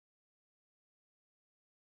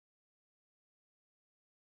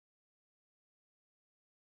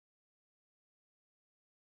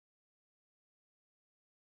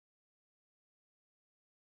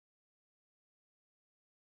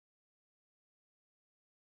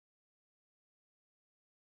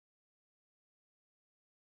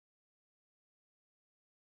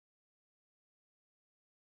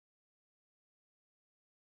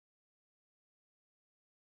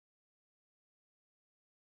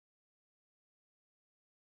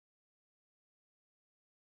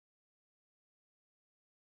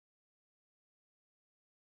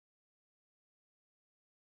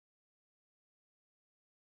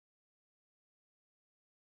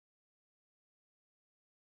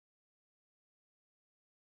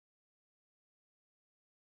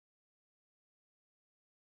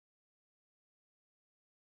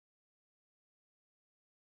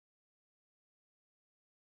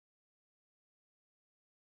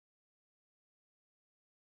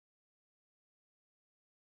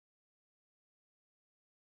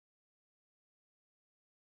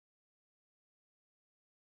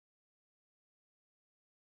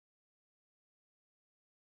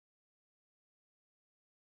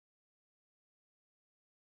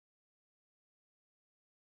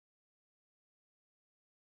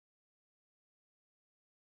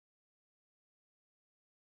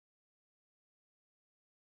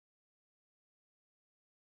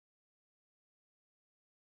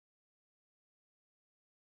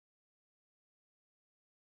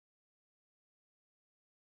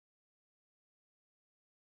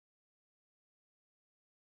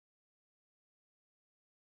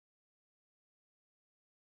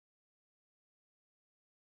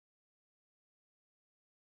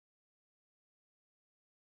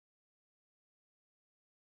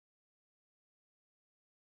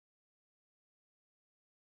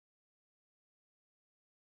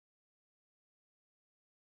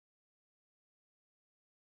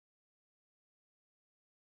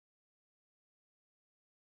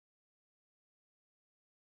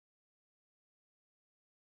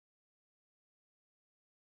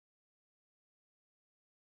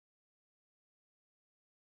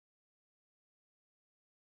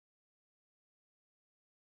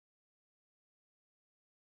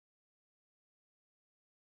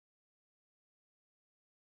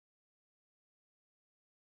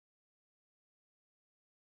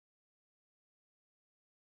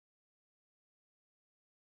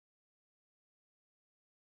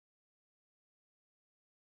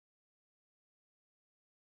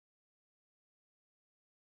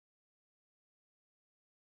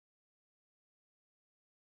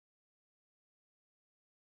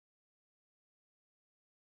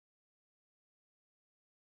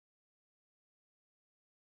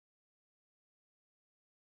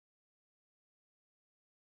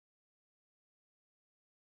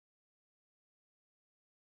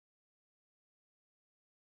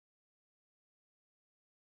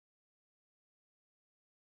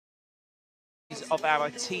of our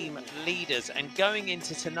team leaders, and going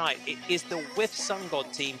into tonight it is the With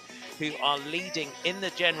Sungod team who are leading in the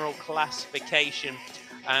general classification.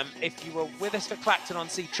 If you were with us for Clacton on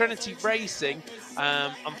Sea, Trinity Racing,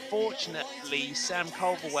 unfortunately Sam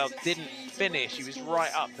Culverwell didn't finish. He was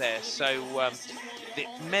right up there, so it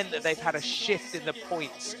meant that they've had a shift in the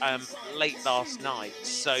points late last night.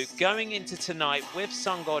 So going into tonight, With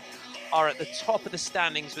Sungod are at the top of the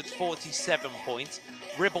standings with 47 points.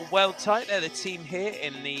 Ribble Weldtite, they're the team here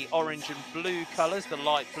in the orange and blue colours, the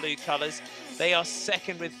light blue colours. They are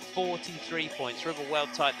second with 43 points. Ribble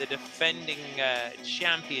Weldtite, the defending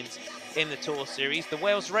champions in the Tour Series. The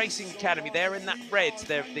Wales Racing Academy, they're in that red.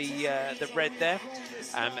 They're the red there.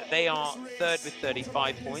 They are third with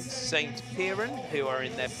 35 points. St. Piran, who are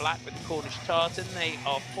in their black with Cornish Tartan, they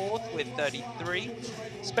are fourth with 33.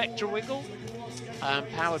 Spectra Wiggle,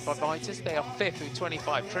 powered by Vitus, they are fifth with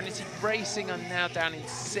 25. Trinity Racing are now down in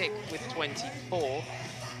sixth with 24.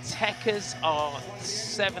 Techers are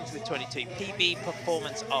seventh with 22. PB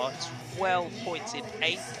Performance are 12 points in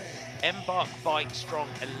eighth. Embark Bike Strong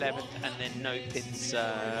 11th, and then No Pins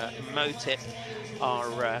Motip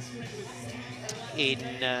are in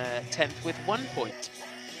 10th with 1 point.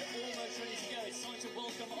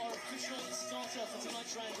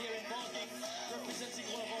 Representing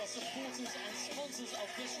one of our supporters and sponsors of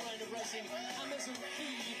this round of racing, Amazon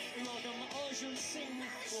Feed, we welcome Arjun Singh.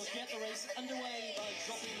 Will get the race underway by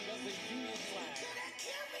dropping the Union flag.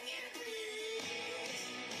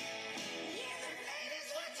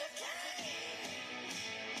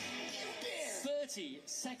 30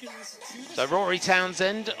 seconds to So Rory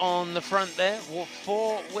Townsend on the front there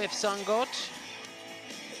for With Sungod.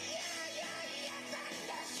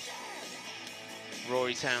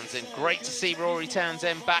 Rory Townsend, great to see Rory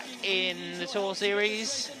Townsend back in the Tour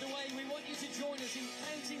Series.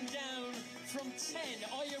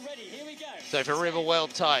 So for Ribble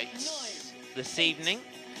Weldtite this evening,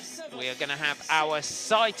 we are going to have our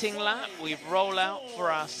sighting lap. We roll out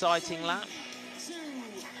for our sighting lap.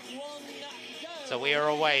 So we are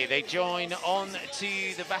away. They join on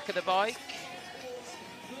to the back of the bike.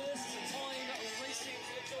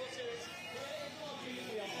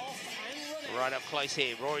 Right up close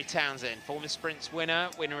here, Rory Townsend, former sprints winner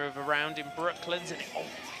of a round in Brooklands, and it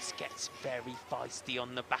always gets very feisty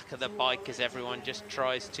on the back of the bike as everyone just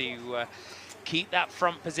tries to keep that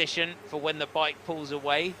front position for when the bike pulls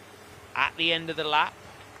away at the end of the lap.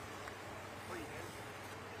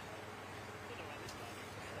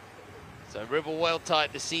 So Ribble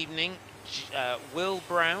Weldtite this evening, Will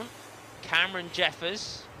Brown, Cameron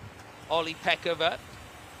Jeffers, Ollie Peckover,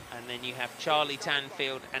 and then you have Charlie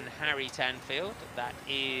Tanfield and Harry Tanfield. That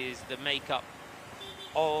is the makeup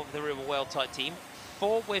of the Ribble Weldtite team.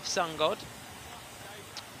 For With Sungod,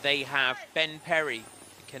 they have Ben Perry,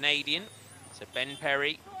 Canadian. So Ben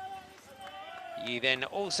Perry. You then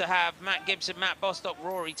also have Matt Gibson, Matt Bostock,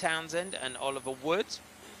 Rory Townsend, and Oliver Wood.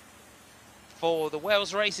 For the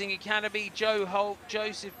Wales Racing Academy, Joe Holt,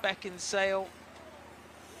 Joseph Beckinsale,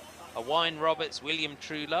 Wayne Roberts, William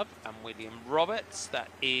Truelove, and William Roberts. That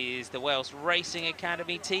is the Wales Racing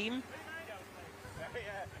Academy team.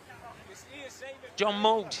 John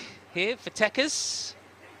Mould here for Techers.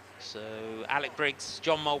 So Alec Briggs,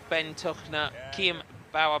 John Mould, Ben Tuchner, Kiam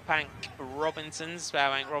Bowerbank Robinson,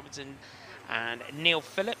 and Neil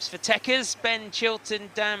Phillips for Techers. Ben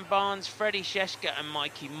Chilton, Dan Barnes, Freddie Sheshka, and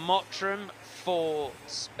Mikey Mottram for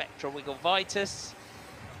Spectra Wiggle Vitus.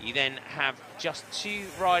 You then have just two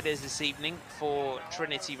riders this evening for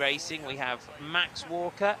Trinity Racing. We have Max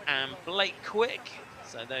Walker and Blake Quick.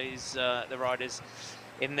 So those the riders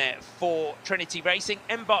in there for Trinity Racing.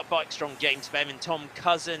 Embark Bike Strong, James Bevan, Tom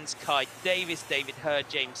Cousins, Kai Davis, David Hurd,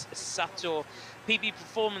 James Sator. PB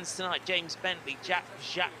Performance tonight, James Bentley,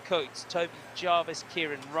 Jacques Coates, Toby Jarvis,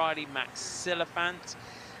 Kieran Riley, Max Silliphant.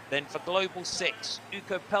 Then for Global 6,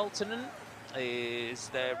 Uko Peltonen is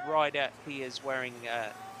the rider. He is wearing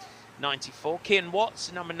 94. Kian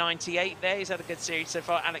Watts, number 98 there. He's had a good series so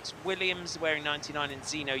far. Alex Williams wearing 99, and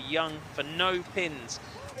Zeno Young for No Pins.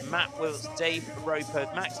 Matt Wills, Dave Roper,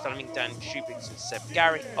 Max Fleming, Dan Schubitz, Seb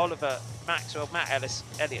Garrett, Oliver Maxwell, Matt Ellis,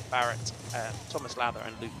 Elliot Barrett, Thomas Lather,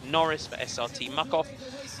 and Luke Norris for SRT Muck-Off.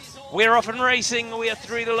 We're off and racing. We are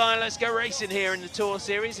through the line. Let's go racing here in the Tour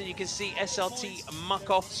Series, and you can see SRT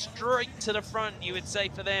Muck-Off straight to the front, you would say,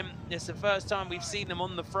 for them. It's the first time we've seen them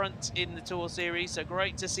on the front in the Tour Series, so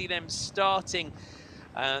great to see them starting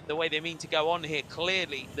the way they mean to go on here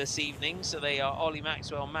clearly this evening. So they are Ollie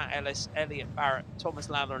Maxwell, Matt Ellis, Elliot Barrett, Thomas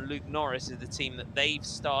Lather, and Luke Norris is the team that they've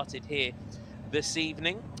started here this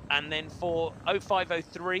evening. And then for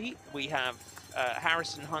 0503, we have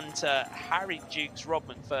Harrison Hunter, Harry Dukes, Rob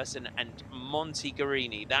McPherson, and Monty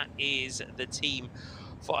Guarini. That is the team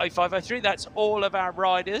for 0503. That's all of our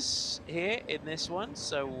riders here in this one.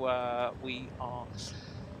 So we are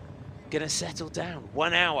going to settle down.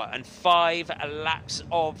 1 hour and 5 laps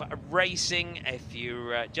of racing. If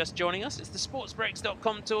you're just joining us, it's the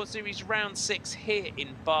sportsbreaks.com Tour Series Round 6 here in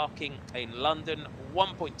Barking in London.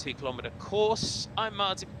 1.2 kilometre course. I'm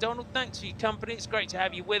Martin McDonald. Thanks for your company. It's great to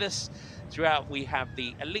have you with us. Throughout, we have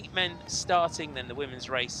the elite men starting, then the women's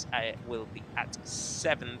race will be at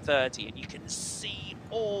 7:30. And you can see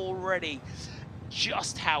already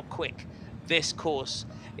just how quick this course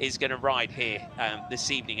is going to ride here this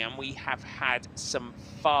evening, and we have had some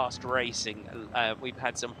fast racing. We've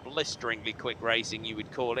had some blisteringly quick racing, you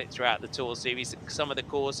would call it, throughout the Tour Series. Some of the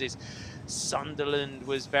courses, Sunderland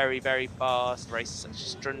was very, very fast. Races such as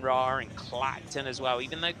Stranraer and Clacton as well.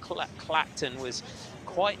 Even though Clacton was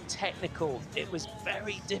quite technical, it was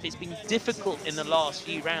it's been difficult in the last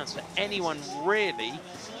few rounds for anyone really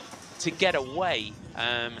to get away,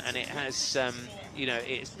 and it has. You know,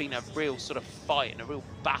 it's been a real sort of fight and a real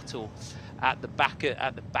battle at the back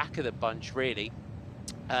of the bunch, really.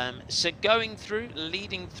 So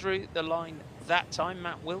leading through the line that time,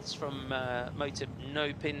 Matt Wills from Motor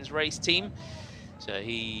No Pins race team. So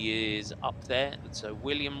he is up there. So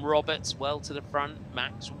William Roberts well to the front,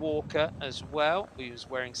 Max Walker as well, who's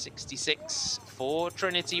wearing 66 for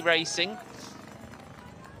Trinity Racing.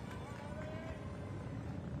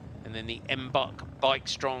 And then the Embark Bike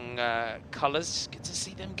Strong colours. Good to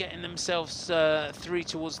see them getting themselves through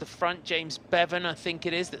towards the front. James Bevan, I think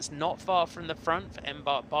it is, that's not far from the front for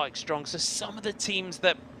Embark Bike Strong. So some of the teams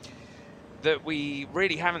that we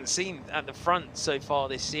really haven't seen at the front so far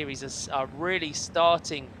this series are really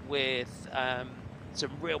starting with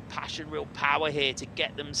some real passion, real power here to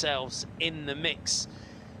get themselves in the mix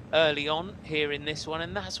early on here in this one.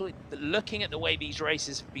 And that's what, looking at the way these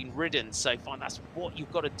races have been ridden so far, that's what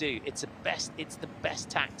you've got to do. It's the best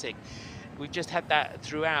tactic. We've just had that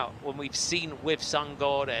throughout when we've seen with Sun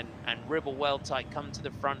God and Ribble Weldtite come to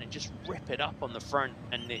the front and just rip it up on the front,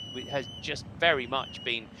 and it has just very much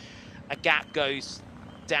been a gap goes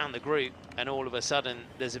down the group and all of a sudden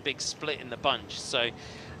there's a big split in the bunch. So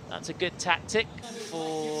that's a good tactic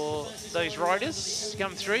for those riders to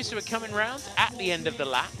come through. So we're coming round at the end of the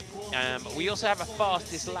lap. We also have a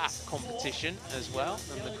fastest lap competition as well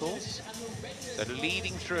on the course. So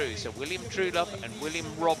leading through, so William Trulove and William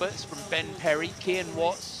Roberts from Ben Perry, Kian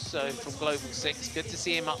Watts from Global 6. Good to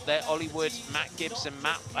see him up there. Ollie Wood, Matt Gibson,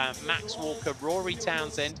 Max Walker, Rory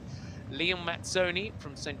Townsend, Liam Mazzoni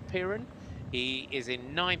from St. Piran. He is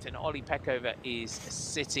in 9th, and Ollie Peckover is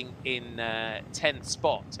sitting in 10th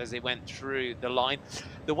spot as they went through the line.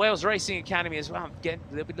 The Wales Racing Academy as well, again,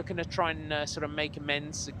 they'll be looking to try and sort of make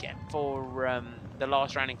amends again for the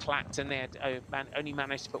last round in Clacton. They had only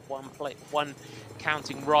managed to put one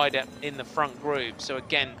counting rider in the front group. So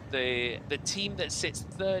again, the team that sits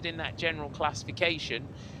 3rd in that general classification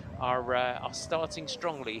are starting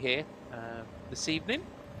strongly here this evening.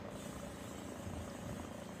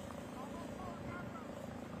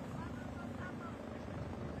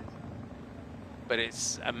 But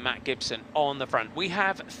it's Matt Gibson on the front. We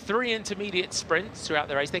have 3 intermediate sprints throughout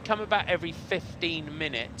the race. They come about every 15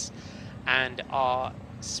 minutes, and our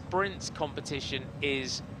sprints competition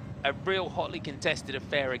is a real hotly contested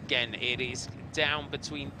affair again. It is down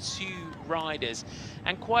between 2 riders,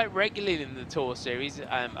 and quite regularly in the Tour Series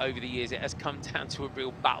over the years it has come down to a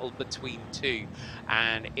real battle between 2,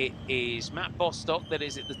 and it is Matt Bostock that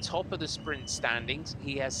is at the top of the sprint standings.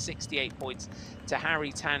 He has 68 points to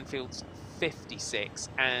Harry Tanfield's 56,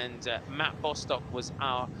 and Matt Bostock was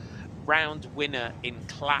our round winner in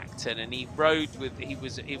Clacton, and he rode with he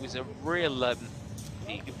was a real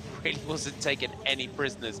he really wasn't taking any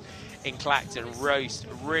prisoners in Clacton. Rose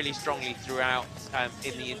really strongly throughout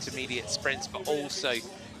in the intermediate sprints, but also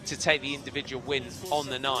to take the individual win on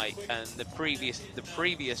the night. And the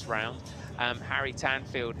previous round, Harry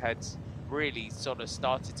Tanfield had really sort of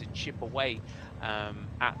started to chip away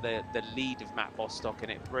at the lead of Matt Bostock, and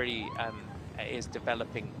it really is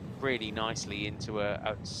developing really nicely into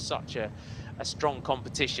such a strong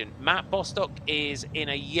competition. Matt Bostock is in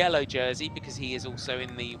a yellow jersey because he is also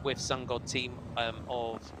in the with Sun God team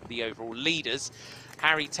of the overall leaders.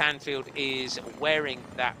 Harry Tanfield is wearing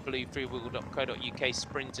that blue freewheel.co.uk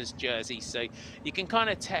sprinters jersey, so you can kind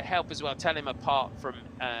of help as well, tell him apart from,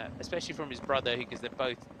 especially from his brother, because they're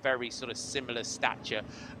both very sort of similar stature,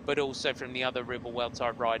 but also from the other Ribble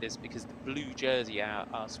Weltide riders, because the blue jersey,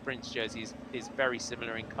 our sprints jersey, is very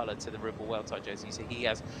similar in colour to the Ribble Weltide jersey. So he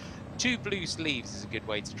has 2 blue sleeves is a good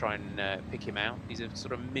way to try and pick him out. He's a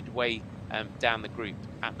sort of midway down the group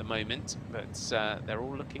at the moment, but they're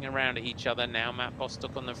all looking around at each other now. Matt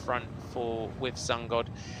Bostock on the front with Sungod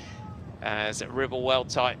as Ribble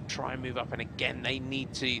Weltide try and move up, and again they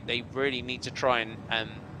really need to try and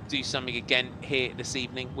do something again here this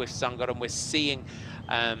evening with Sungod, and we're seeing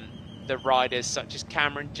the riders such as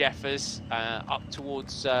Cameron Jeffers up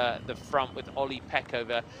towards the front with Ollie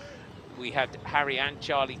Peckover. We had Harry and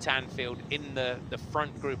Charlie Tanfield in the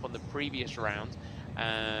front group on the previous round.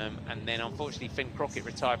 And then unfortunately Finn Crockett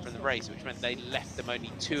retired from the race, which meant they left them only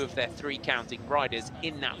 2 of their 3 counting riders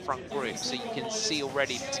in that front group. So you can see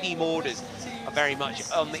already the team orders are very much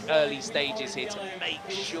on the early stages here to make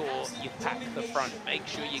sure you pack the front, make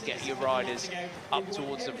sure you get your riders up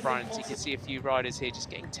towards the front. You can see a few riders here just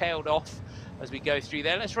getting tailed off as we go through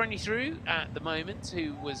there. Let's run you through at the moment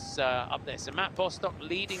who was up there. So Matt Bostock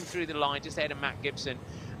leading through the line just ahead of Matt Gibson.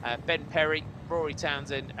 Ben Perry, Rory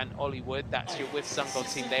Townsend and Ollie Wood, that's your With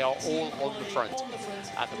Sungod team. They are all on the front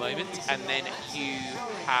at the moment. And then you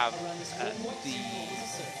have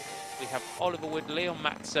we have Oliver Wood, Leon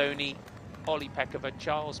Mazzoni, Ollie Peckover,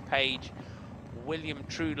 Charles Page, William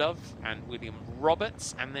Truelove and William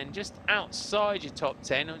Roberts. And then just outside your top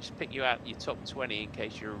 10, I'll just pick you out your top 20 in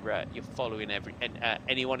case you're following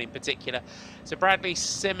anyone in particular. So Bradley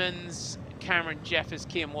Simmons, Cameron Jeffers,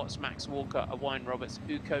 Kian Watts, Max Walker, Owain Roberts,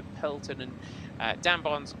 Uko Pelton and Dan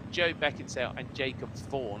Barnes, Joe Beckinsale and Jacob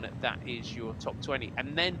Thorne. That is your top 20.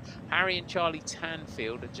 And then Harry and Charlie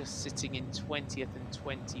Tanfield are just sitting in 20th and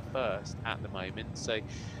 21st at the moment. So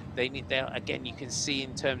they again, you can see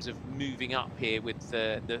in terms of moving up here with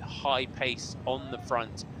the high pace on the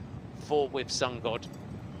front for With Sungod.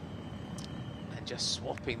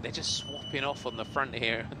 They're just swapping off on the front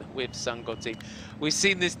here with Sungod team. We've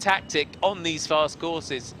seen this tactic on these fast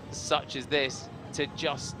courses such as this to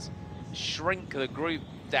just shrink the group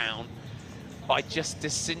down by just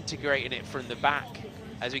disintegrating it from the back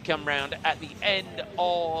as we come round at the end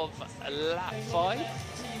of lap 5.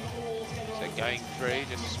 So going through,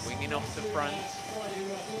 just swinging off the front.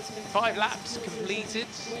 5 laps completed.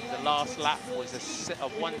 The last lap was a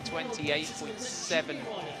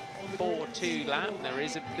 1:28.742 lap. There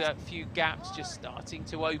is a few gaps just starting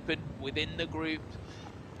to open within the group.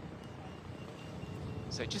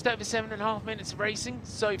 So just over 7.5 minutes of racing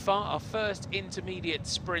so far. Our first intermediate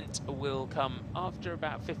sprint will come after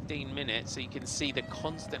about 15 minutes. So you can see they're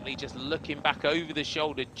constantly just looking back over the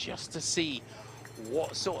shoulder just to see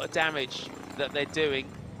what sort of damage that they're doing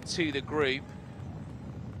to the group.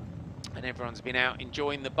 And everyone's been out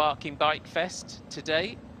enjoying the Barking Bike Fest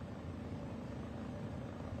today.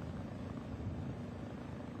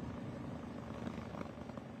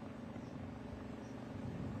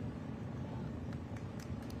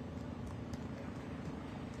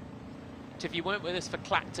 If you weren't with us for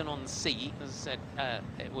Clacton-on-Sea, as I said,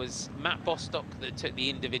 it was Matt Bostock that took the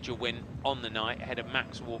individual win on the night, ahead of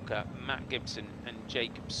Max Walker, Matt Gibson and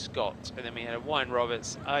Jacob Scott. And then we had Owain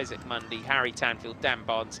Roberts, Isaac Mundy, Harry Tanfield, Dan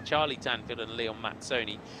Barnes, Charlie Tanfield and Leon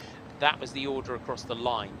Mazzoni. That was the order across the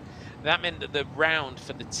line. That meant that the round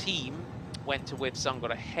for the team went to With Sungod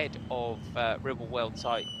ahead of Ribble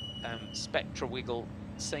Weltide, Spectra Wiggle,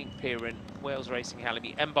 St Piran, Wales Racing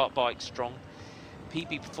Halaby, Embark Bike Strong,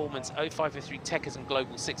 PB Performance, 0503 Techers and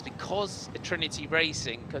Global 6. Because Trinity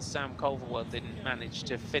Racing, because Sam Culverwell didn't manage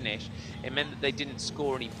to finish, it meant that they didn't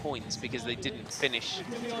score any points because they didn't finish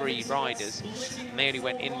 3 riders and they only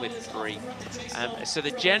went in with 3. So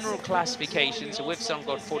the general classification, so With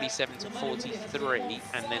Sungod 47 to 43,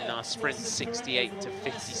 and then our sprint 68 to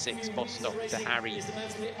 56, Bostock to Harry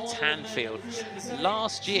Tanfield.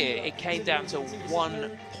 Last year it came down to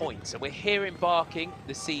 1 point. So we're here in Barking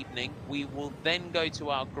this evening. We will then go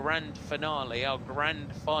to our grand finale, our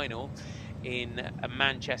grand final in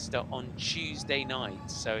Manchester on Tuesday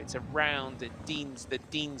night. So it's around the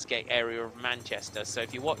Deansgate area of Manchester. So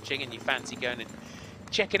if you're watching and you fancy going and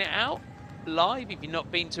checking it out live, if you've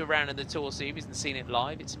not been to a round of the Tour Series and seen it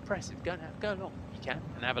live, it's impressive. Go along, you can,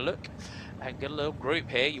 and have a look. And get a little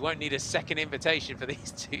group here. You won't need a second invitation for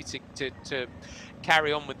these two to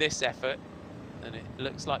carry on with this effort. And it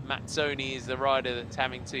looks like Mazzoni is the rider that's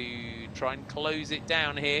having to try and close it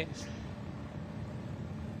down here.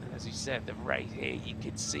 And as you said, the race here, you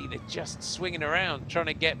can see they're just swinging around, trying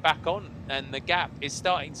to get back on. And the gap is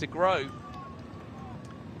starting to grow.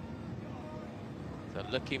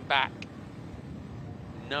 But looking back,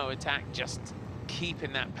 no attack, just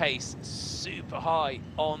keeping that pace super high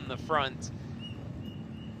on the front.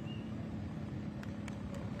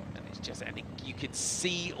 And it's just, and you can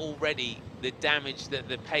see already the damage that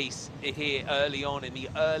the pace here early on in the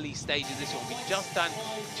early stages. This will be just done,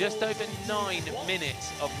 just over 9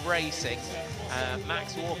 minutes of racing.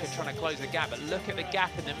 Max Walker trying to close the gap, but look at the gap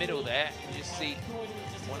in the middle there. You just see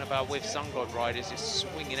one of our With Sun God riders just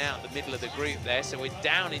swinging out the middle of the group there. So we're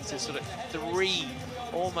down into sort of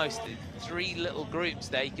almost three little groups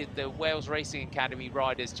there. You get the Wales Racing Academy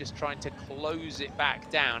riders just trying to close it back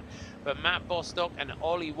down. But Matt Bostock and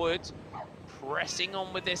Ollie Wood pressing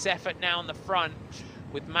on with this effort now on the front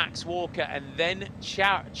with Max Walker, and then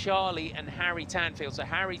Charlie and Harry Tanfield. So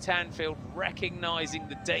Harry Tanfield recognising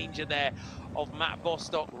the danger there of Matt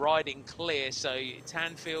Bostock riding clear. So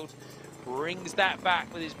Tanfield brings that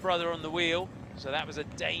back with his brother on the wheel. So that was a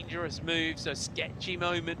dangerous move. So sketchy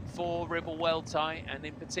moment for Ribble Weldtite, and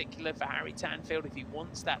in particular for Harry Tanfield if he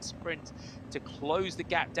wants that sprint to close the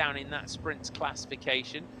gap down in that sprint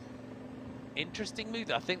classification. Interesting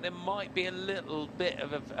move. I think there might be a little bit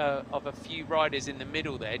of a few riders in the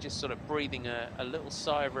middle there, just sort of breathing a little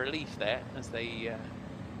sigh of relief there as they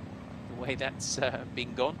the way that's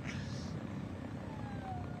been gone.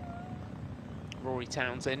 Rory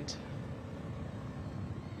Townsend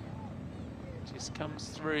just comes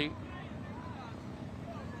through.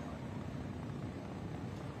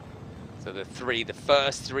 So the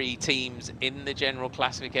first three teams in the general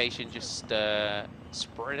classification just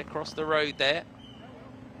spread across the road there.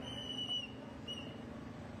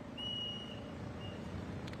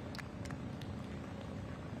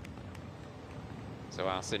 So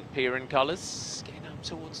our St Piran colours getting up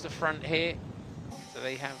towards the front here. So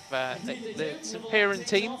they have the St Piran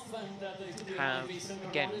team have,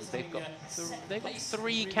 again, they've got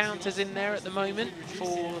 3 counters in there at the moment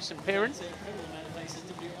for St Piran.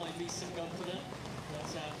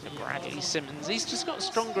 Bradley Simmons, he's just got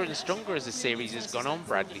stronger and stronger as the series has gone on.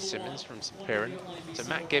 Bradley Simmons from St Piran. So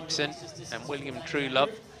Matt Gibson and William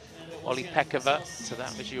Truelove, Ollie Peckover. So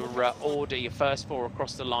that was your order, your first 4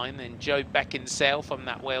 across the line. Then Joe Beckinsale from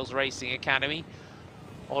that Wales Racing Academy.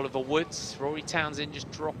 Oliver Woods, Rory Townsend just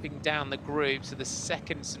dropping down the group. So the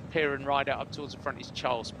second St Piran rider up towards the front is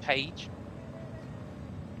Charles Page.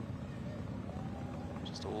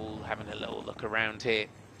 Just all having a little look around here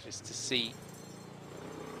just to see.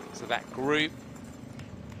 So that group,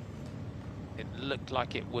 it looked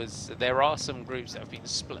like it was, there are some groups that have been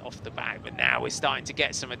split off the back, but now we're starting to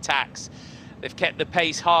get some attacks. They've kept the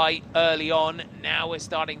pace high early on. Now we're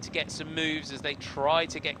starting to get some moves as they try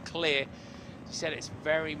to get clear. As you said, it's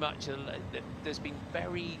very much, there's been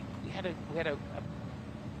we had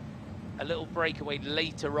a little breakaway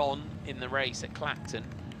later on in the race at Clacton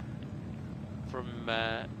from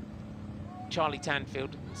Charlie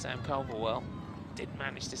Tanfield and Sam Culverwell. Didn't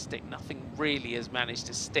manage to stick. Nothing really has managed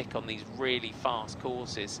to stick on these really fast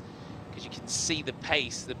courses, because you can see the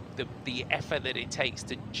pace, the effort that it takes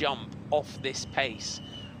to jump off this pace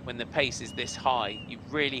when the pace is this high. You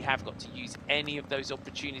really have got to use any of those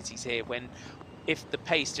opportunities here when, if the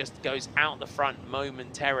pace just goes out the front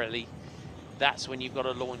momentarily, that's when you've got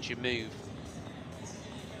to launch your move.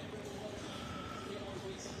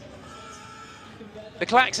 The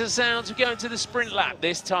klaxon sounds, we go into the sprint lap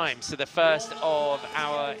this time. So the first of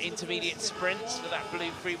our intermediate sprints for that blue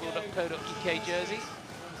freewheel.co.uk jersey.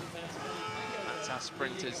 That's our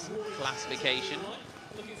sprinters classification.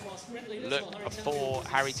 Look for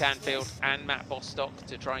Harry Tanfield and Matt Bostock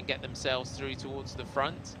to try and get themselves through towards the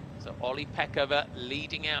front. So Ollie Peckover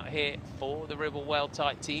leading out here for the Ribble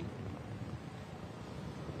Weldtite team.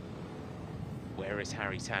 Where is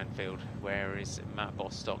Harry Tanfield? Where is Matt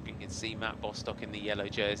Bostock? You can see Matt Bostock in the yellow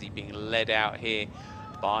jersey being led out here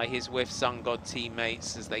by his With Sun God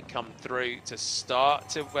teammates as they come through to start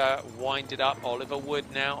to wind it up. Oliver Wood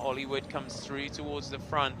now. Ollie Wood comes through towards the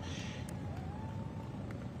front.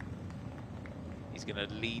 He's going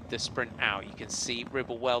to lead the sprint out. You can see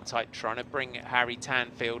Ribble Weldtite trying to bring Harry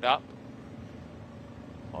Tanfield up.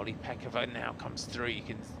 Ollie Peckover now comes through.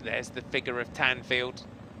 There's the figure of Tanfield,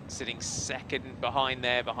 sitting second behind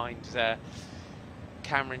there, behind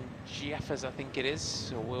Cameron Jeffers, I think it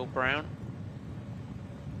is, or Will Brown.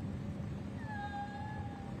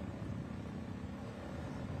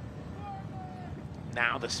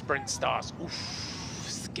 Now the sprint starts. Oof,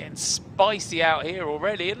 it's getting spicy out here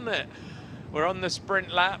already, isn't it? We're on the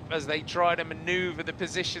sprint lap as they try to maneuver the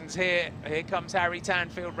positions here. Here comes Harry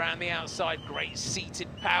Tanfield round the outside. Great seated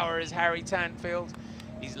power is Harry Tanfield.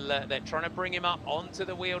 They're trying to bring him up onto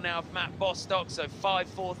the wheel now of Matt Bostock. So 5,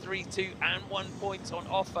 4, 3, 2 and 1 point on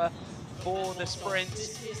offer for the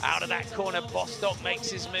sprint. Out of that corner, Bostock makes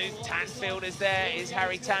his move. Tanfield is there. Is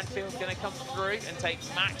Harry Tanfield going to come through and take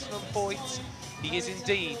maximum points? He is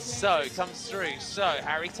indeed. So, comes through. So,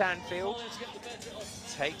 Harry Tanfield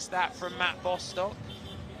takes that from Matt Bostock.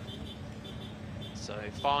 So,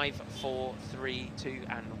 5, 4, 3, 2,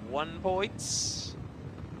 and 1 points.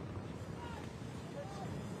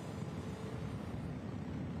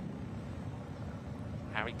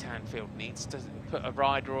 Harry Tanfield needs to put a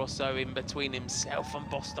rider or so in between himself and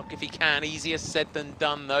Bostock if he can. Easier said than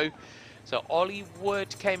done, though. So Ollie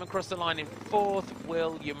Wood came across the line in 4th,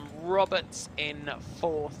 William Roberts in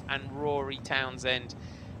 4th, and Rory Townsend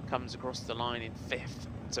comes across the line in 5th.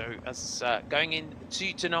 So as going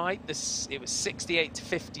into tonight, it was 68 to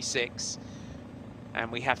 56,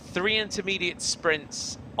 and we have 3 intermediate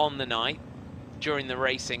sprints on the night during the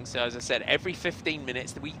racing. So as I said, every 15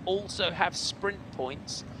 minutes, we also have sprint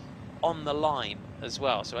points on the line as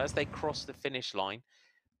well. So as they cross the finish line,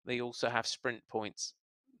 they also have sprint points.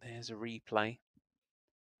 There's a replay.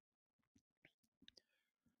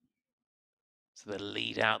 So the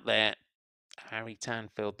lead out there, Harry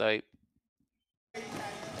Tanfield, though.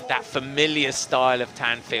 That familiar style of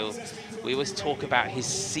Tanfield. We always talk about his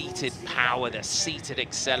seated power, the seated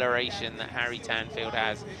acceleration that Harry Tanfield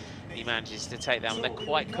has. He manages to take that. They're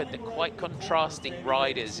quite contrasting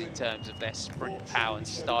riders in terms of their sprint power and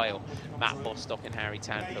style, Matt Bostock and Harry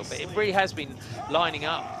Tanfield. But it really has been lining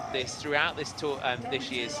up throughout this tour, this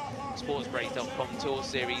year's SportsBreak.com Tour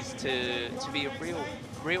Series to be a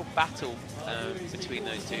real battle between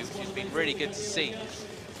those two, which has been really good to see.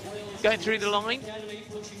 Going through the line,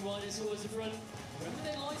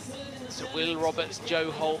 so Will Roberts,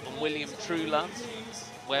 Joe Holt, and William Truelove.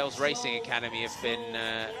 Wales Racing Academy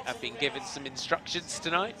have been given some instructions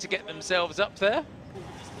tonight to get themselves up there.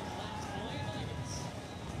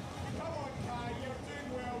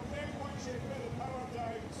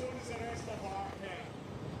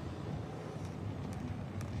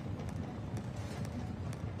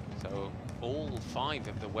 So all 5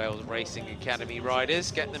 of the Wales Racing Academy riders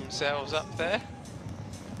get themselves up there.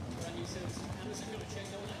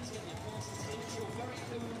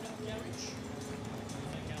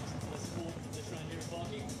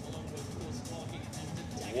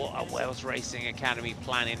 What a Wales Racing Academy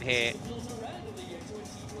plan in here.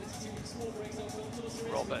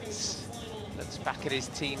 Roberts looks back at his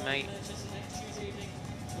teammate.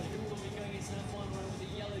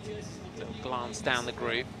 Little glance down the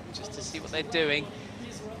group just to see what they're doing.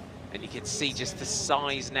 And you can see just the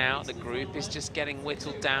size now. The group is just getting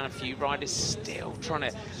whittled down. A few riders still trying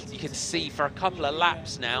to, you can see for a couple of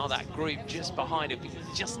laps now, that group just behind him,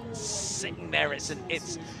 just sitting there. It's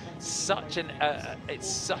such a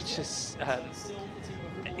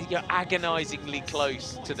you're agonizingly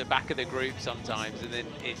close to the back of the group sometimes, and then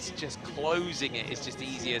it's just closing it. It's just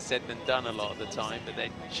easier said than done a lot of the time, but they're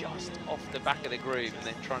just off the back of the group and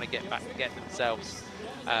then trying to get themselves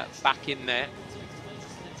back in there.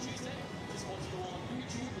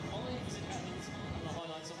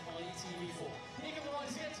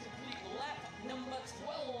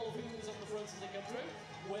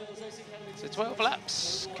 So 12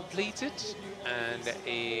 laps completed, and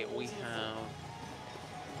we have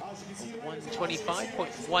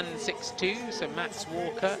 125.162, so Max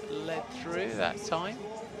Walker led through that time.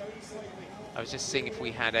 I was just seeing if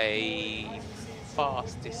we had a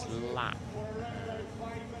fastest lap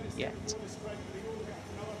yet.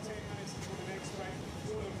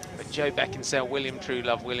 But Joe Beckinsale, William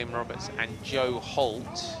Truelove, William Roberts, and Joe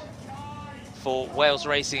Holt for Wales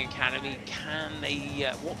Racing Academy.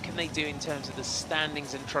 What can they do in terms of the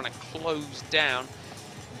standings and trying to close down?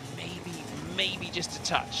 Maybe just a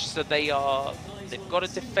touch. So they've got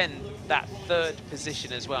to defend that 3rd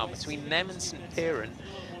position as well. Between them and St Piran,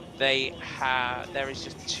 there is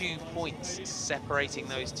just 2 points separating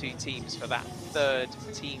those 2 teams for that 3rd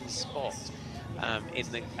team spot in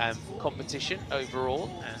the competition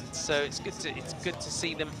overall. And so it's good to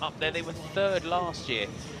see them up there. They were 3rd last year,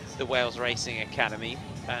 the Wales Racing Academy.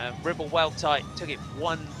 Ribble Weldtite took it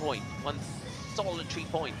 1 point, 1 solitary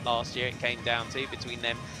point last year. It came down to between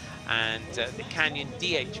them and the Canyon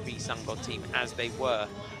DHB Sungod team, as they were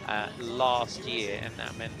last year, and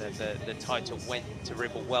that meant that the title went to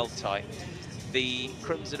Ribble Weldtite. The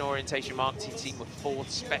Crimson Orientation Marketing team were 4th,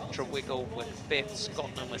 Spectra Wiggle were 5th,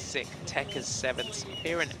 Scotland was 6th, Tekkers 7th, St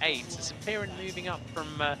Piran 8th. So St Piran moving up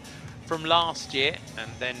from last year, and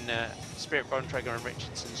then Spirit Bontrager and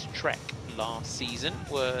Richardson's Trek last season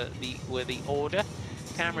were the order.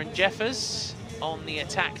 Cameron Jeffers on the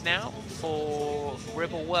attack now for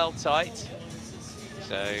Ribble Weldtite.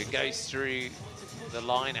 So goes through the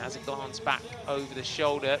line, has a glance back over the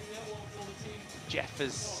shoulder.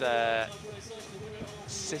 Jeffa's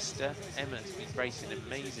sister, Emma's been racing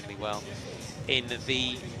amazingly well in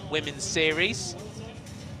the women's series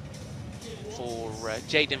for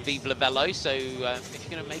Jaden Vive Velo. So if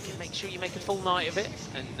you're going to make it, make sure you make a full night of it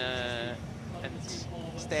and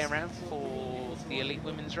stay around for the elite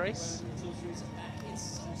women's race.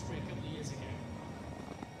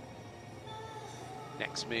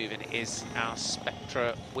 Next move, and it is our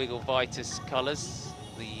Spectra Wiggle Vitus colours,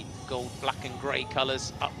 the gold, black and grey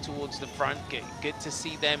colours up towards the front. Good to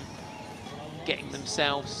see them getting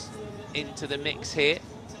themselves into the mix here.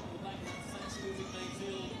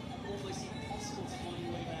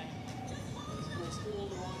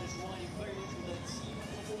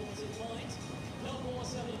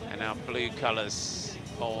 And our blue colours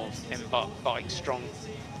of Embark Bike Strong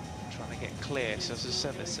trying to get clear. So as I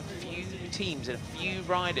said, there's a few teams and a few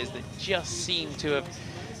riders that just seem to have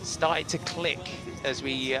started to click as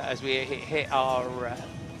we hit our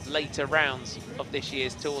later rounds of this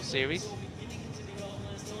year's Tour Series.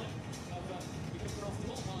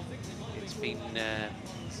 It's been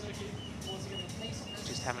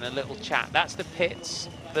just having a little chat. That's the pits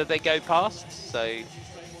that they go past. So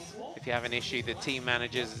if you have an issue, the team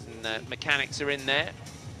managers and mechanics are in there.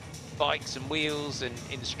 Bikes and wheels and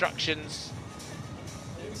instructions,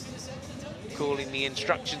 calling the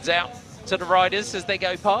instructions out to the riders as they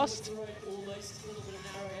go past.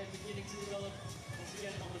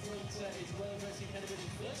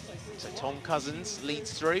 So Tom Cousins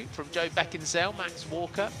leads through from Joe Beckinsale, Max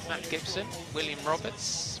Walker, Matt Gibson, William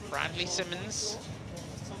Roberts, Bradley Simmons.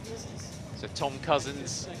 So Tom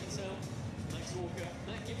Cousins,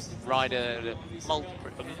 rider,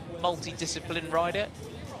 multi-discipline rider,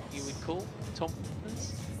 you would call Tom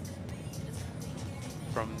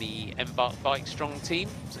from the Embark Bike Strong team.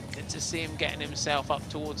 So good to see him getting himself up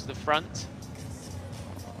towards the front.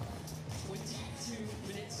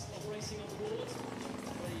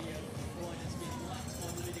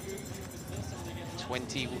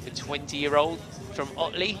 20-year-old from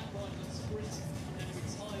Otley,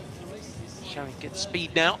 showing good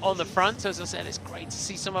speed now on the front. So as I said, it's great to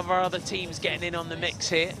see some of our other teams getting in on the mix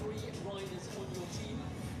here.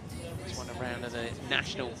 He's won a round of the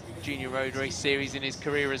National Junior Road Race Series in his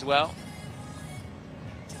career as well.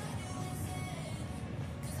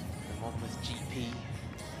 And one with GP.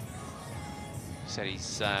 Said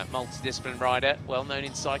he's a multi-discipline rider, well known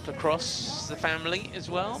in cyclocross, the family as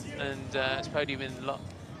well, and has podiumed in a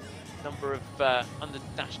number of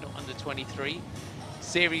national under-23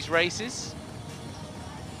 series races.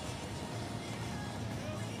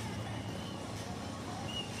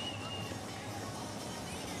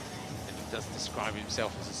 And he does describe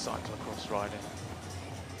himself as a cyclocross rider.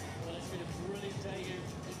 Well, it's been a brilliant day here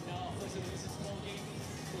in Arthur. This is Margate.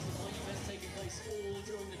 Of course, the bike events taking place all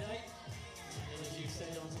during the day. And as you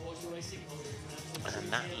stayed on to watch the racing,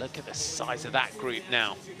 and that, look at the size of that group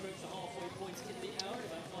now.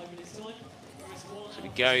 So we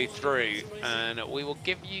go through and we will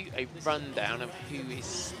give you a rundown of who is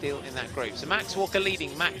still in that group. So Max Walker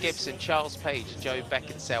leading, Matt Gibson, Charles Page, Joe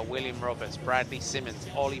Beckinsale, William Roberts, Bradley Simmons,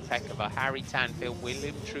 Ollie Peckover, Harry Tanfield,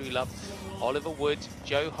 William Truelove, Oliver Wood,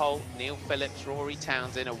 Joe Holt, Neil Phillips, Rory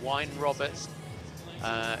Townsend, and Wayne Roberts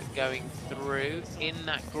going through in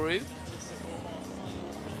that group.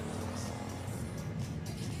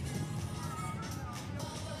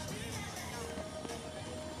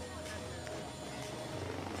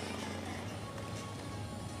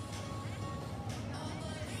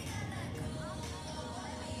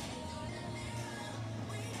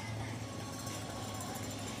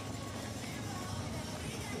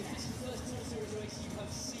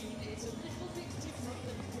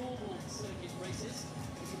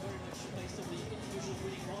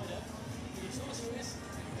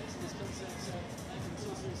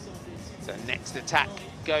 So next attack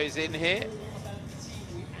goes in here.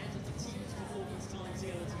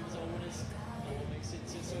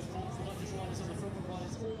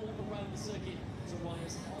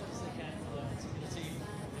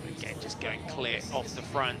 Again, just going clear off the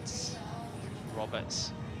front.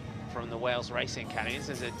 Roberts from the Wales Racing Academy.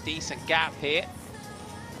 There's a decent gap here.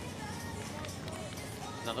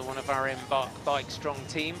 Another one of our Embark Bike Strong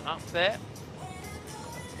team up there.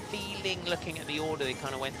 Feeling, looking at the order they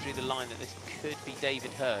kind of went through the line, that this could be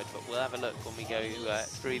David Hurd, but we'll have a look when we go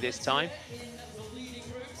through this time.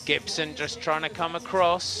 Gibson just trying to come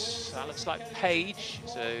across. That looks like Page.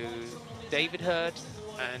 So David Hurd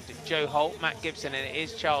and Joe Holt, Matt Gibson, and it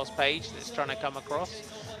is Charles Page that's trying to come across.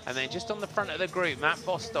 And then just on the front of the group, Matt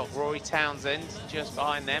Bostock, Rory Townsend just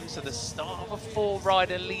behind them. So the start of a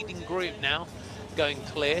four-rider leading group now going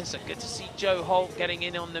clear. So good to see Joe Holt getting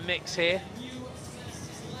in on the mix here.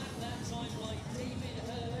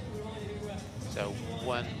 So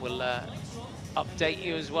we'll update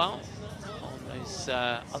you as well on those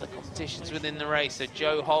other competitions within the race. So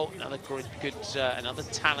Joe Holt, another good another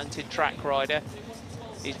talented track rider,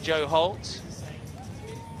 is Joe Holt.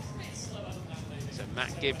 So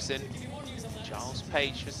Matt Gibson, Charles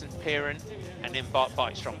Page for St Piran, and then Bart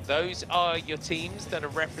Bikestrong. Those are your teams that are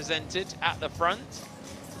represented at the front.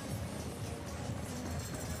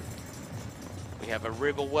 We have a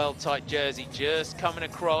Ribble Weldtite jersey just coming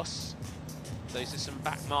across. Those are some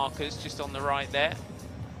back markers just on the right there.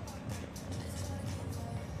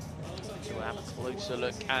 So we'll have a closer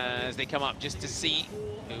look as they come up just to see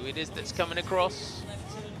who it is that's coming across.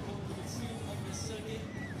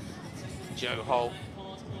 Joe Holt.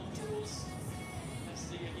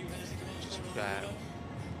 Just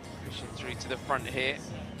pushing through to the front here.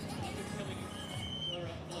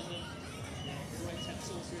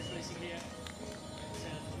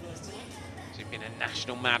 He's been a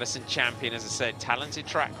national Madison champion, as I said. Talented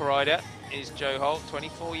track rider is Joe Holt,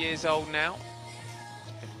 24 years old now.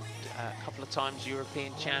 A couple of times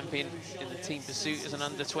European champion in the team pursuit as an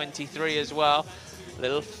under-23 as well.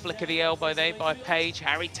 Little flick of the elbow there by Page.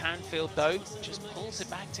 Harry Tanfield, though, just pulls it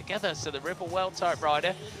back together. So the Ribble Weldtite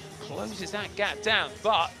rider closes that gap down.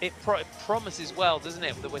 But it promises well, doesn't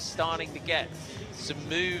it, that we're starting to get some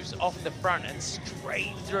moves off the front and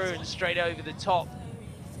straight through and straight over the top.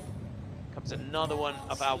 Comes another one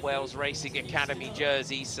of our Wales Racing Academy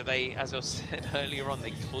jerseys. So they, as I said earlier on,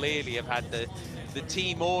 they clearly have had the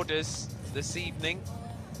team orders this evening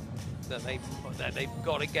that they've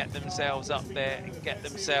got to get themselves up there and get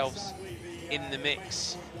themselves in the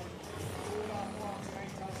mix.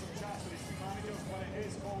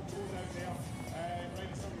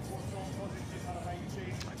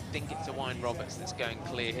 I think it's a Wayne Roberts that's going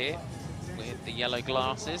clear here with the yellow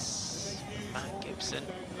glasses. Matt Gibson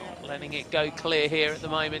not letting it go clear here at the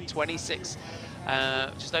moment. 26,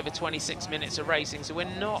 just over 26 minutes of racing, so we're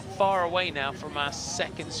not far away now from our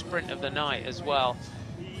second sprint of the night as well.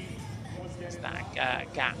 As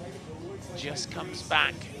that gap just comes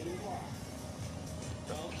back.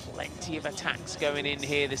 Plenty of attacks going in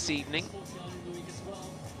here this evening.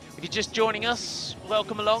 If you're just joining us,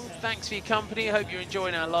 welcome along. Thanks for your company. I hope you're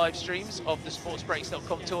enjoying our live streams of the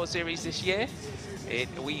SportsBreaks.com Tour Series this year.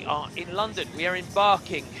 We are in London. We are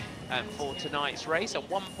embarking for tonight's race, a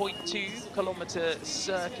 1.2 kilometre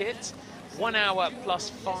circuit, 1 hour plus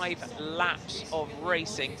 5 laps of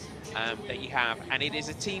racing that you have, and it is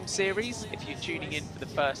a team series. If you're tuning in for the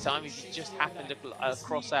first time, if you just happened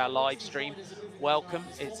across our live stream, welcome.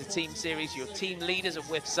 It's a team series. Your team leaders are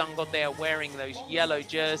with Sungod. They are wearing those yellow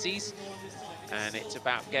jerseys, and it's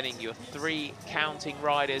about getting your 3 counting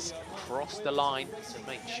riders across the line to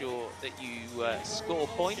make sure that you score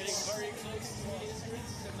points.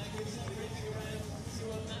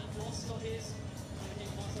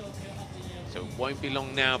 So it won't be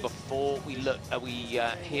long now before we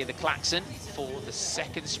hear the klaxon for the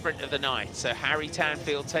second sprint of the night. So Harry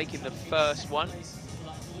Tanfield taking the first one.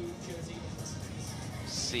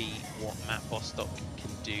 See what Matt Bostock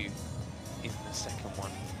can do in the second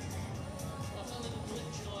one.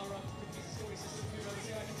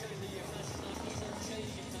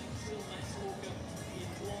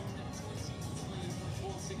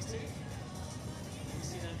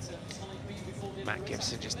 Matt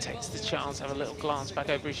Gibson just takes the chance, have a little glance back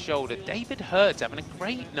over his shoulder. David Hurd's having a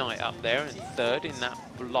great night up there in third in that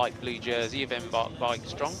light blue jersey of Embark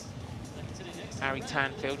Bikestrong. Harry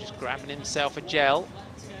Tanfield just grabbing himself a gel.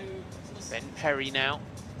 Ben Perry now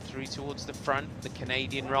through towards the front, the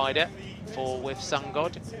Canadian rider for with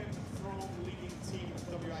Sungod.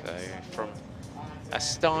 So from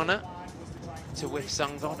Astana to with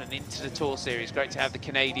Sungod and into the Tour Series. Great to have the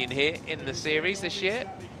Canadian here in the series this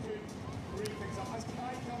year.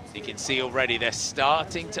 You can see already they're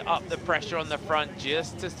starting to up the pressure on the front.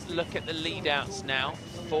 Just to look at the lead outs now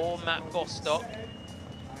for Matt Bostock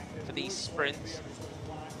for these sprints.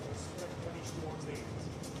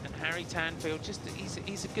 And Harry Tanfield,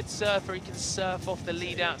 he's a good surfer. He can surf off the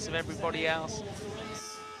lead outs of everybody else.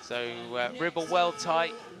 So Ribble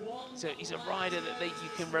Weldtite, so he's a rider that you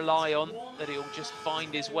can rely on, that he'll just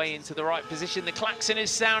find his way into the right position. The klaxon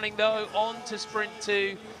is sounding though, on to sprint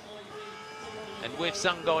 2. And with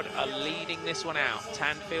Sungod are leading this one out.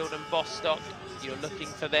 Tanfield and Bostock, you're looking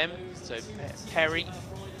for them. So Perry,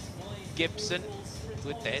 Gibson,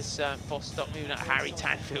 good, there's Bostock moving up. Harry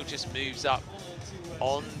Tanfield just moves up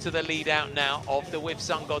onto the lead out now of the With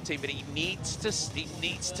Sungod team, but he needs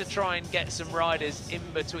to try and get some riders in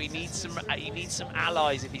between. He needs some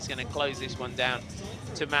allies if he's going to close this one down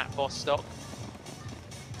to Matt Bostock.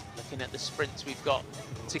 Looking at the sprints we've got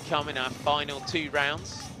to come in our final 2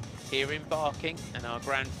 rounds. here in Barking and our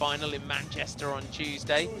grand final in Manchester on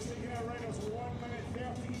Tuesday.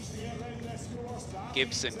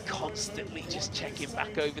 Gibson constantly just checking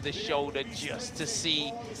back over the shoulder just to see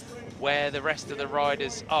where the rest of the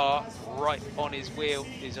riders are. Right on his wheel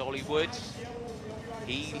is Ollie Wood.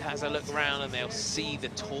 He has a look around and they'll see the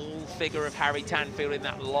tall figure of Harry Tanfield in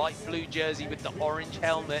that light blue jersey with the orange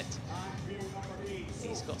helmet.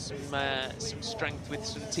 He's got some strength with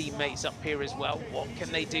some teammates up here as well. What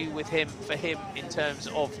can they do with him, for him, in terms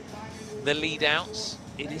of the lead outs?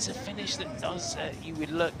 It is a finish that does, you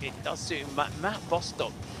would look, it does suit him. Matt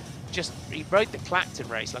Bostock, he rode the Clacton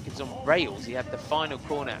race like it was on rails. He had the final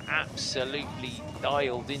corner absolutely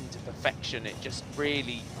dialed into perfection. It just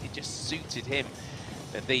suited him.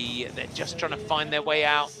 They're just trying to find their way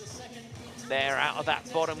out. They're out of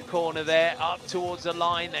that bottom corner there, up towards the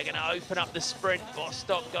line. They're going to open up the sprint.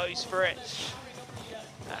 Bostock goes for it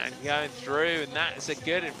and going through, and that is a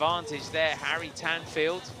good advantage there. Harry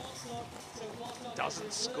Tanfield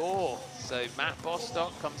doesn't score, so Matt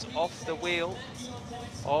Bostock comes off the wheel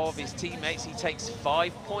of his teammates. He takes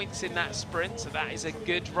 5 points in that sprint, so that is a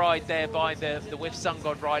good ride there by the With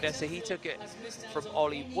Sungod rider. So he took it from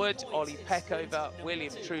Ollie Wood, Ollie Peckover,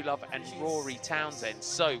 William Truelove and Rory Townsend.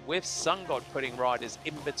 So With Sungod putting riders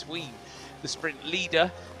in between the sprint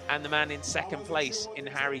leader and the man in second place in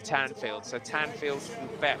Harry Tanfield. So Tanfield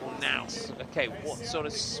will now, okay, what sort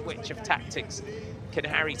of switch of tactics can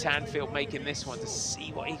Harry Tanfield make in this one to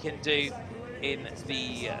see what he can do in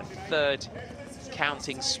the third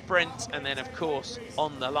counting sprint, and then of course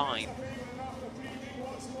on the line.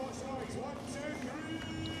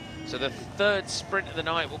 So the third sprint of the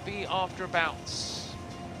night will be after about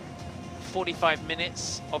 45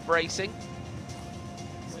 minutes of racing.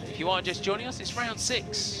 If you are just joining us, it's round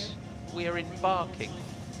 6. We are in Barking.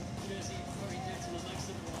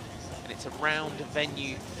 And it's a round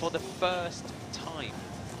venue for the first time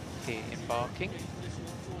here in Barking.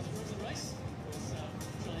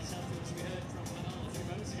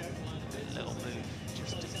 A little move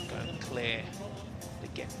just to go clear.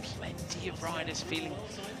 Again, plenty of riders feeling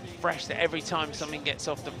fresh that every time something gets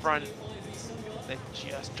off the front, they're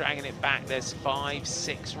just dragging it back. There's 5,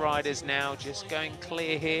 6 riders now just going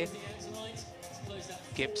clear here.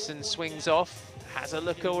 Gibson swings off, has a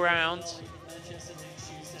look around.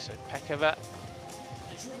 So Peckover,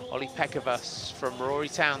 Ollie Peckover from Rory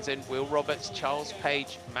Townsend, Will Roberts, Charles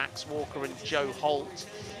Page, Max Walker and Joe Holt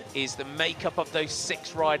is the makeup of those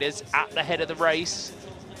 6 riders at the head of the race.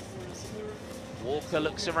 Walker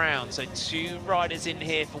looks around, so 2 riders in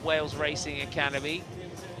here for Wales Racing Academy.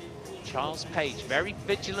 Charles Page, very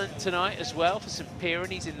vigilant tonight as well for St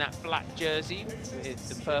Pyrenees in that black jersey with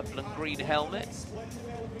the purple and green helmet.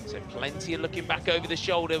 So plenty of looking back over the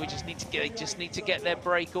shoulder. They just need to get their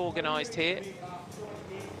break organised here.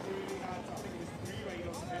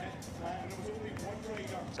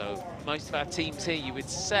 So most of our teams here, you would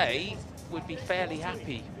say, would be fairly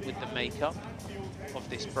happy with the makeup of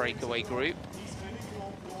this breakaway group.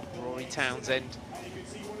 Rory Townsend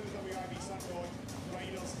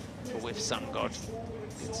With Sungod.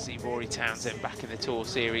 Good to see Rory Townsend back in the Tour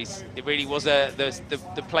Series. It really was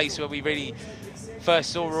the place where we really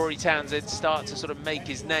first saw Rory Townsend start to sort of make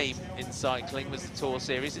his name in cycling, was the Tour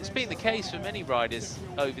Series. It's been the case for many riders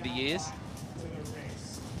over the years.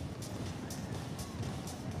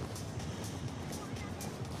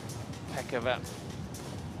 Peckover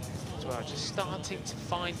as well, just starting to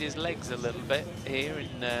find his legs a little bit here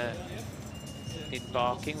in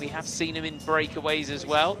Barking. We have seen him in breakaways as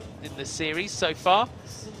well in the series so far.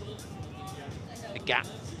 The gap,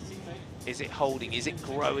 is it holding? Is it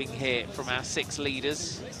growing here from our 6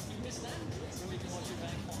 leaders?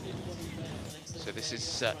 So this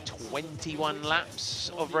is 21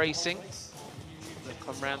 laps of racing. They've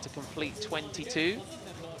come round to complete 22.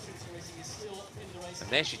 And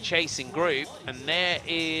there's your chasing group, and there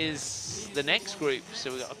is the next group.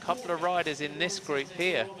 So we've got a couple of riders in this group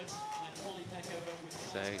here.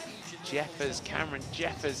 So Jeffers, Cameron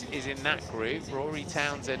Jeffers is in that group. Rory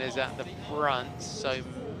Townsend is at the front. So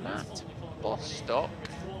Matt Bostock.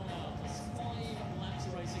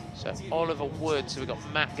 So Oliver Wood. So we've got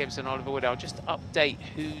Matt Gibson, Oliver Wood. I'll just update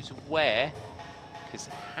who's where, because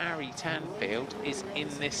Harry Tanfield is in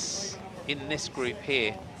this group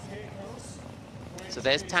here. So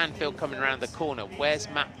there's Tanfield coming around the corner. Where's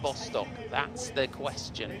Matt Bostock? That's the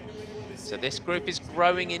question. So this group is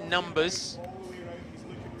growing in numbers.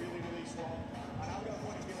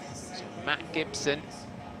 Matt Gibson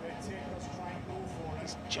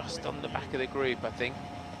is just on the back of the group, I think.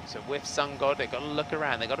 So With Sungod, they've got to look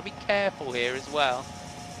around. They've got to be careful here as well.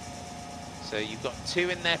 So you've got 2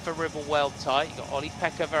 in there for Ribble Weldtite. You've got Ollie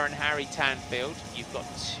Peckover and Harry Tanfield. You've got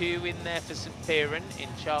 2 in there for St Piran in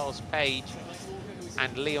Charles Page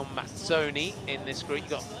and Leon Mazzoni in this group. You've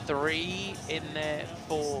got 3 in there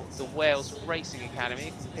for the Wales Racing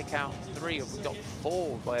Academy. Pick out 3 of them. We've got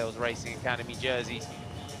 4 Wales Racing Academy jerseys.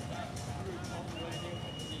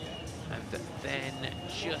 And then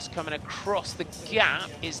just coming across the gap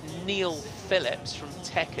is Neil Phillips from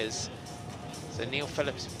Tekkers. So Neil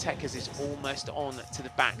Phillips from Tekkers is almost on to the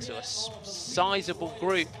back. So a sizable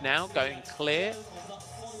group now going clear.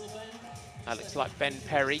 That looks like Ben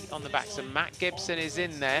Perry on the back. So Matt Gibson is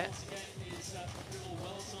in there.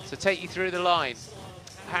 So take you through the line.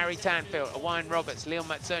 Harry Tanfield, Owain Roberts, Leon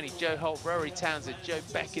Mazzoni, Joe Holt, Rory Townsend, Joe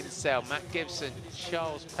Beckinsale, Matt Gibson,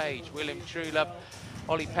 Charles Page, William Truelove,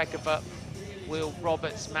 Ollie Peckover, Will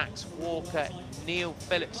Roberts, Max Walker, Neil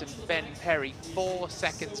Phillips and Ben Perry. 4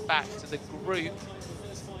 seconds back to the group,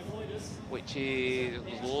 which is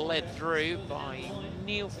led through by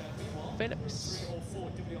Neil Phillips.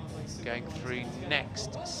 Going through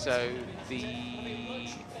next, so the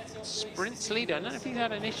sprints leader, I don't know if he's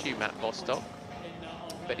had an issue, Matt Bostock,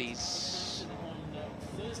 but he's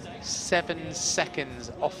 7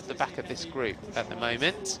 seconds off the back of this group at the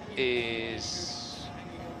moment, is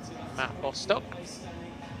Matt Bostock.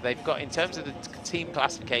 They've got, in terms of the team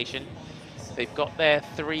classification, they've got their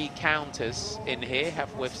 3 counters in here,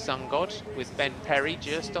 have with Sungod, with Ben Perry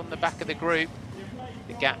just on the back of the group.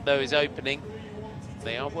 The gap, though, is opening.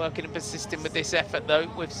 They are working and persisting with this effort, though,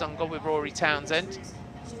 with Sungod, with Rory Townsend.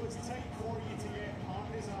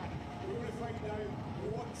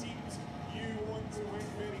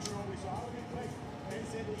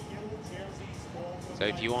 So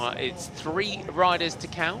if you are, it's 3 riders to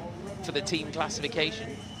count for the team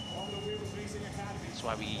classification. That's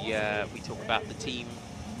why we talk about the team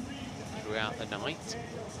throughout the night.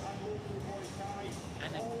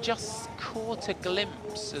 And I just caught a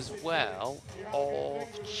glimpse as well of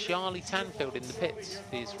Charlie Tanfield in the pits.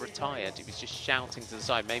 He's retired. He was just shouting to the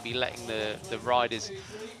side, maybe letting the riders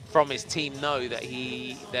from his team know that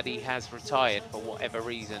he has retired for whatever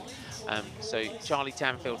reason. So Charlie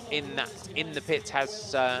Tanfield in the pits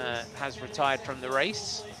has retired from the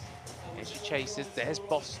race. Here's your chasers. There's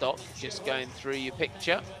Bostock just going through your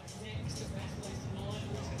picture.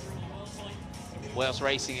 Wales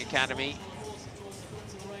Racing Academy.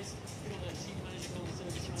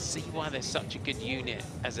 You can see why they're such a good unit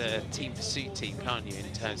as a team pursuit team, can't you?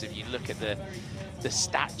 In terms of, you look at the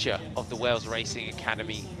stature of the Wales Racing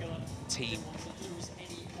Academy team.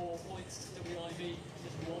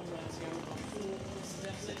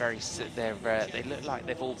 They look like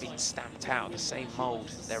they've all been stamped out of the same mould.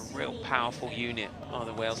 They're a real powerful unit, are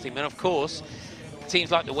the Wales team. And of course, teams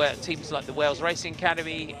like the Wales Racing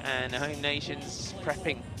Academy and the Home Nations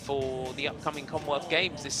prepping for the upcoming Commonwealth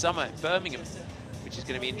Games this summer in Birmingham, which is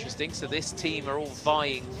going to be interesting. So this team are all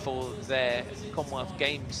vying for their Commonwealth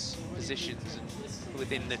Games positions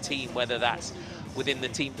within the team, whether that's within the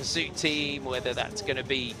team pursuit team, whether that's going to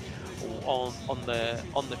be on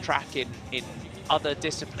the track in other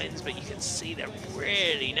disciplines. But you can see they're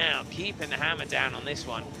really now keeping the hammer down on this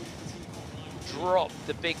one. Drop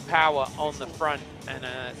the big power on the front, and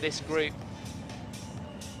this group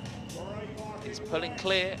is pulling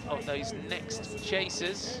clear of those next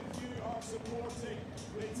chasers.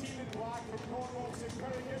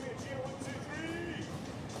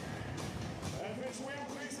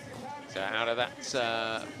 So out of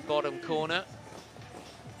that bottom corner,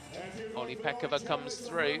 Ollie Peckover comes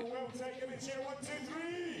through.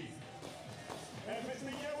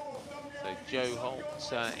 So Joe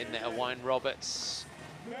Holt in there, Owain Roberts.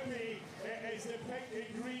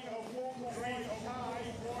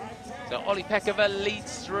 So Ollie Peckover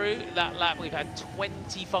leads through that lap. We've had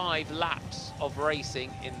 25 laps of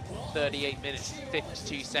racing in 38 minutes and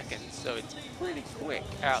 52 seconds. So it's pretty quick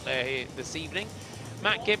out there here this evening.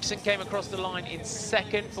 Matt Gibson came across the line in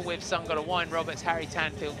second for With Sungod, Owain Roberts, Harry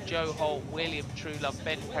Tanfield, Joe Holt, William Truelove,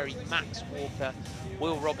 Ben Perry, Max Walker,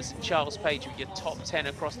 Will Robertson, Charles Page with your top 10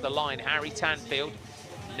 across the line. Harry Tanfield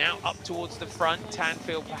now up towards the front.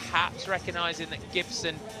 Tanfield perhaps recognising that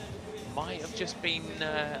Gibson might have just been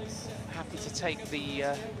happy to take the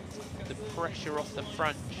pressure off the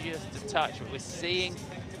front just a touch. But we're seeing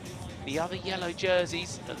the other yellow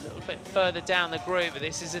jerseys a little bit further down the group. But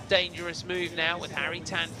this is a dangerous move now with Harry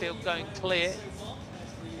Tanfield going clear.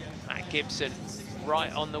 Matt Gibson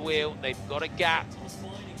right on the wheel. They've got a gap.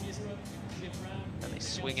 And they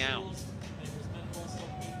swing out.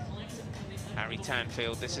 Harry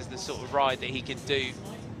Tanfield, this is the sort of ride that he can do.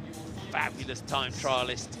 Fabulous time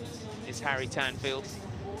trialist is Harry Tanfield.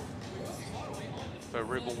 for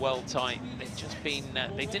Ribble Weldtite. They've just been,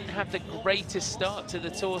 they didn't have the greatest start to the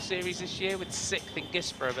Tour Series this year with 6th in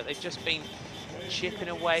Guisborough, but they've just been chipping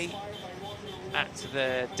away at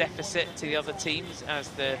the deficit to the other teams as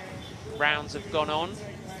the rounds have gone on.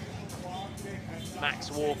 Max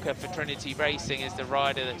Walker for Trinity Racing is the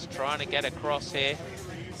rider that's trying to get across here,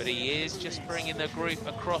 but he is just bringing the group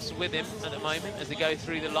across with him at the moment as they go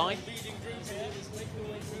through the line.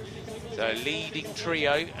 So leading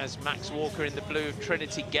trio as Max Walker in the blue of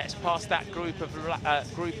Trinity gets past that group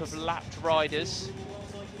of lapped riders.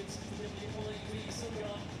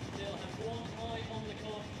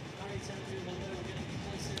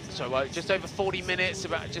 So just over 40 minutes,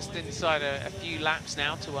 about just inside a few laps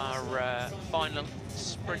now to our final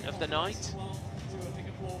sprint of the night.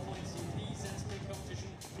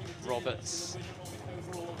 Roberts.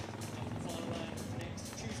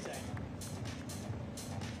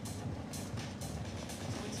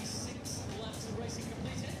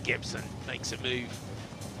 Gibson makes a move.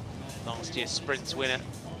 Last year's sprints winner,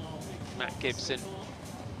 Matt Gibson.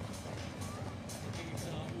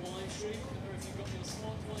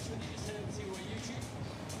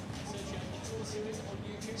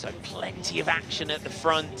 So plenty of action at the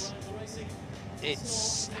front.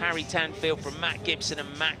 It's Harry Tanfield from Matt Gibson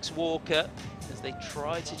and Max Walker as they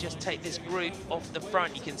try to just take this group off the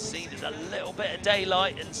front. You can see there's a little bit of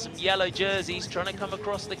daylight and some yellow jerseys trying to come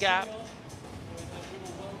across the gap.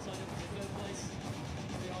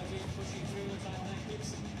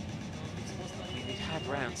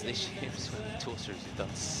 Rounds this year, so the Tour Series have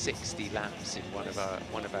done 60 laps in one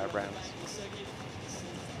of our rounds.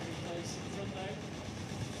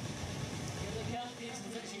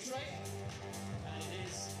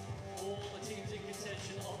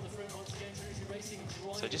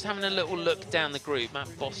 So just having a little look down the group, Matt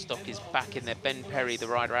Bostock is back in there. Ben Perry, the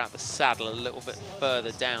rider out the saddle, a little bit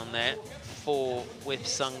further down there with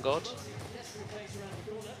Sungod.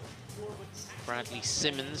 Bradley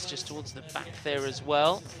Simmons just towards the back there as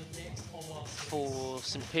well for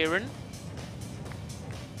St Piran.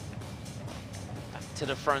 Back to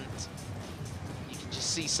the front. You can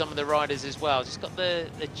just see some of the riders as well. Just got the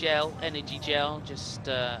gel, energy gel, just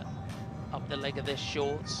up the leg of their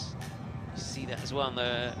shorts. You see that as well in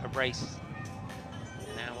a race.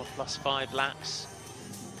 Now a +5 laps.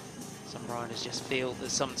 Some riders just feel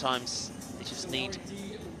that sometimes they just need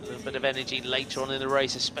a little bit of energy later on in the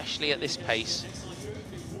race, especially at this pace.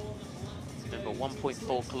 Remember,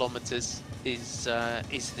 1.4 kilometers is the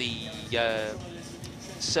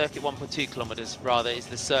circuit. 1.2 kilometers rather is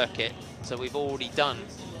the circuit. So we've already done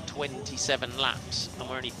 27 laps and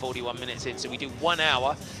we're only 41 minutes in. So we do 1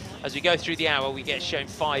 hour. As we go through the hour, we get shown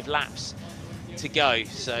 5 laps to go.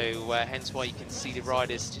 So hence why you can see the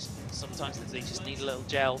riders just sometimes they just need a little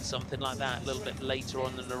gel, something like that, a little bit later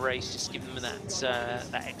on in the race, just give them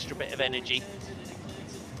that extra bit of energy.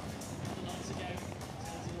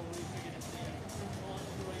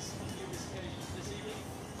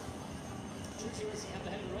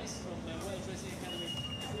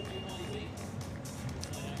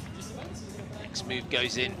 Next move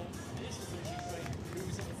goes in.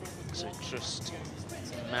 So just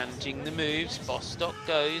managing the moves. Bostock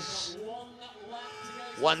goes.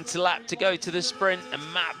 1 lap to go to the sprint, and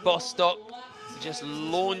Matt Bostock just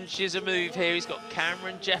launches a move here. He's got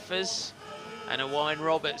Cameron Jeffers and Owain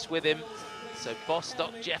Roberts with him. So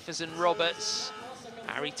Bostock, Jeffers and Roberts.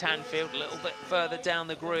 Harry Tanfield a little bit further down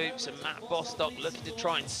the groups, and Matt Bostock looking to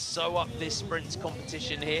try and sew up this sprints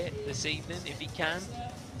competition here this evening if he can.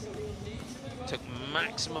 Took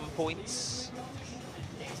maximum points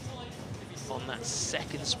on that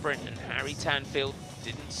second sprint, and Harry Tanfield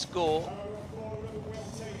didn't score.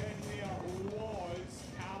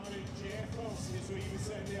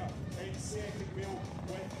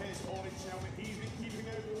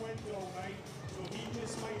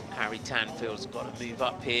 Harry Tanfield's got to move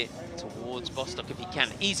up here towards Bostock if he can.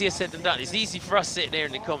 Easier said than done. It's easy for us sitting here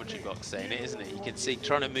in the commentary box saying it, isn't it? You can see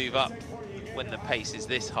trying to move up when the pace is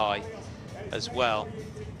this high as well.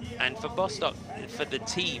 And for Bostock, for the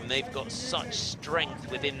team, they've got such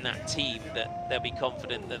strength within that team that they'll be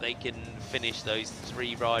confident that they can finish those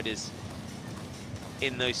 3 riders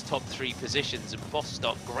in those top 3 positions. And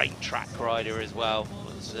Bostock, great track rider as well.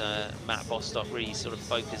 Matt Bostock really sort of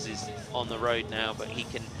focuses on the road now, but he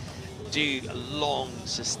can do long,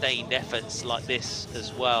 sustained efforts like this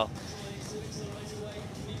as well.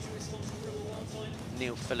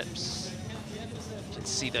 Neil Phillips, you can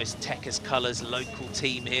see those Techers colours, local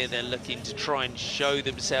team here. They're looking to try and show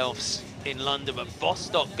themselves in London, but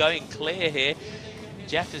Bostock going clear here.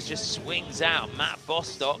 Jeffers just swings out. Matt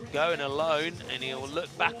Bostock going alone, and he'll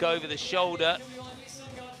look back over the shoulder.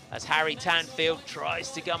 as Harry Tanfield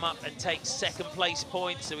tries to come up and take second place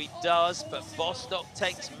points, so he does, but Bostock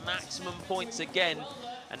takes maximum points again,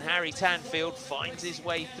 and Harry Tanfield finds his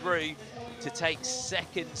way through to take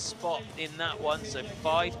second spot in that one. So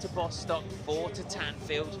 5 to Bostock, 4 to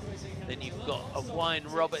Tanfield. Then you've got Owain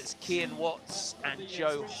Roberts, Cian Watts, and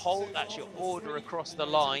Joe Holt. That's your order across the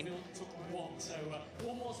line.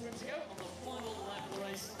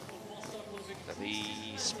 But the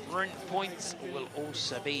sprint points will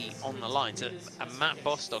also be on the line. So, and Matt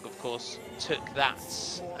Bostock, of course, took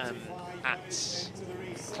that at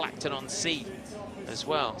Clacton-on-Sea as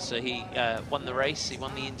well. So he won the race. He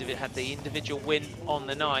won had the individual win on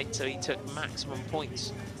the night. So he took maximum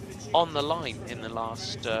points on the line in the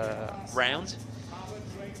last round.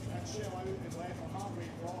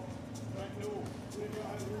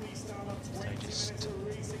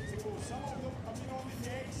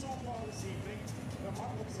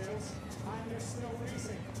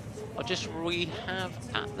 We have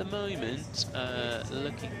at the moment,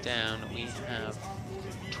 looking down, we have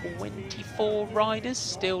 24 riders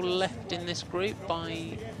still left in this group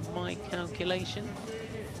by my calculation.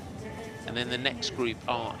 And then the next group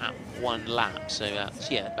are at 1 lap. So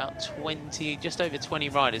yeah, about 20, just over 20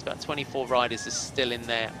 riders, about 24 riders are still in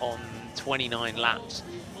there on 29 laps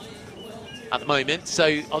at the moment.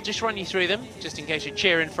 So I'll just run you through them, just in case you're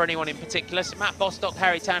cheering for anyone in particular. So Matt Bostock,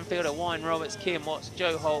 Harry Tanfield, Owain Roberts, Cian Watts,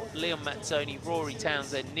 Joe Holt, Leon Mazzoni, Rory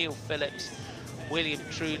Townsend, Neil Phillips, William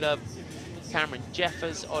Truelove, Cameron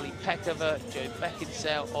Jeffers, Ollie Peckover, Joe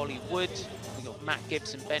Beckinsale, Ollie Wood. We've got Matt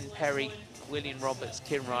Gibson, Ben Perry, William Roberts,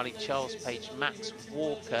 Kieran Riley, Charles Page, Max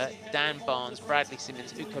Walker, Dan Barnes, Bradley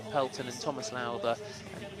Simmons, Uko Pelton and Thomas Lauder.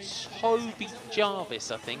 Toby Jarvis,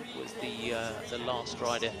 I think, was the last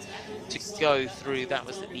rider to go through. That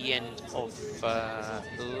was at the end of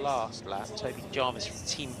the last lap. Toby Jarvis from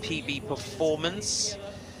Team PB Performance.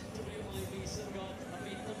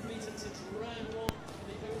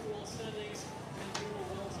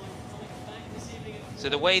 So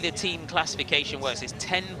the way the team classification works is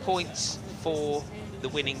 10 points for the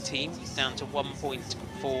winning team, down to 1 point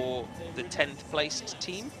for the 10th placed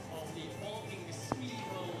team.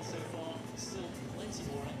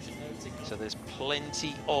 So there's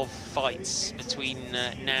plenty of fights between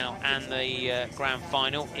now and the grand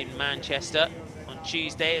final in Manchester on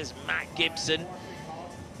Tuesday, as Matt Gibson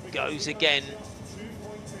goes again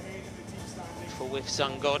for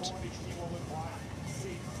Whitsunday.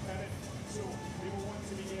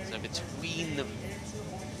 So between them,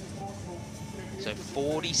 so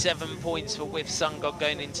 47 points for Whitsunday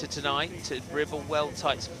going into tonight, to Ribble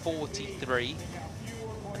Weldtight's 43.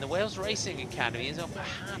 And the Wales Racing Academy is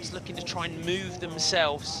perhaps looking to try and move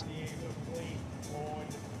themselves.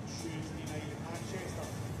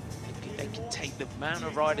 They can take the amount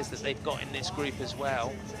of riders that they've got in this group as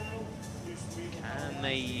well. Can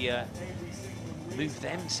they move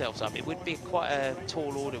themselves up? It would be quite a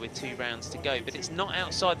tall order with 2 rounds to go, but it's not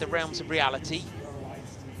outside the realms of reality.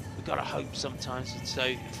 We've got to hope sometimes.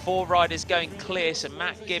 So 4 riders going clear. So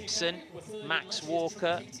Matt Gibson, Max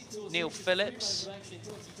Walker, Neil Phillips,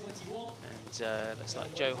 and looks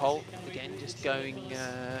like Joe Holt again just going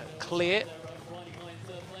clear.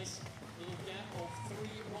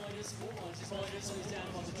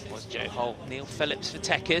 Was Joe Holt. Neil Phillips for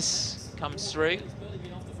Tekkers comes through.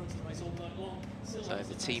 So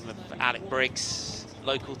the team of Alec Briggs,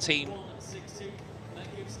 local team.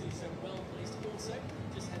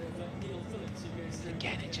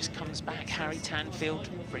 Again, it just comes back. Harry Tanfield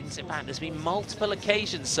brings it back. There's been multiple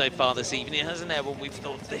occasions so far this evening, hasn't there, when we've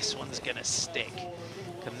thought this one's going to stick.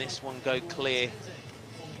 Can this one go clear?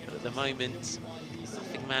 But at the moment,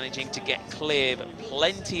 nothing managing to get clear, but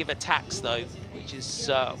plenty of attacks though, which is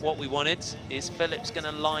what we wanted. Is Phillips going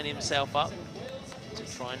to line himself up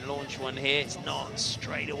to try and launch one here? It's not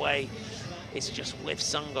straight away. It's just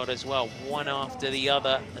Whitsunday as well, one after the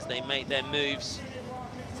other as they make their moves.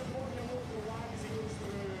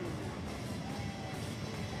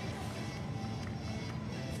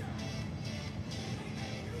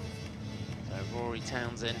 Rory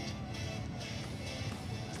Townsend,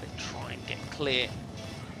 as they try and get clear.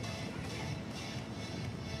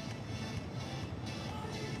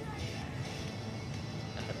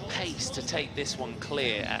 And the pace to take this one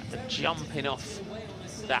clear, at the jumping off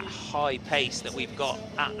that high pace that we've got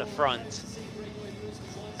at the front.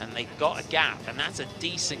 And they've got a gap, and that's a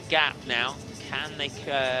decent gap now. Can they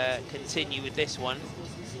continue with this one?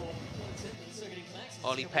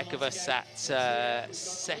 Ollie Peckover sat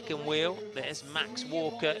second wheel. There's Max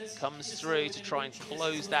Walker, comes through to try and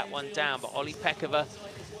close that one down, but Ollie Peckover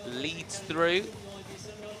leads through.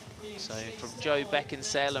 So from Joe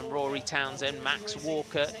Beckinsale and Rory Townsend, Max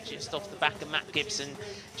Walker just off the back of Matt Gibson,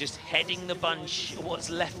 just heading the bunch, what's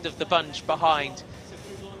left of the bunch behind.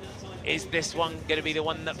 Is this one going to be the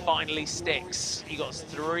one that finally sticks? You got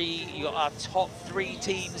our top 3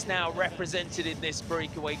 teams now represented in this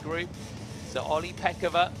breakaway group. So Ollie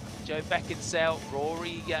Pekova, Joe Beckinsale,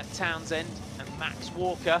 Rory Townsend and Max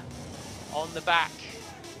Walker on the back.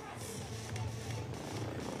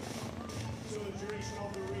 So the duration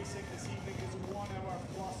of the racing this evening is 1 hour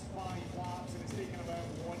plus 5 laps, and it's taken about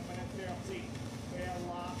 1 minute 30 per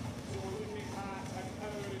lap. So we're looking at an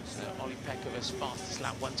hour and So Ollie Pekova's fastest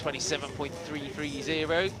lap,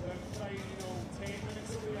 1:27.330.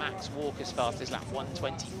 Max Walker's fastest lap,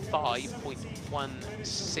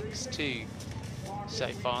 1:25.162 so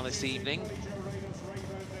far this evening.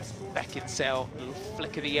 Beckinsale, a little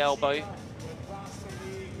flick of the elbow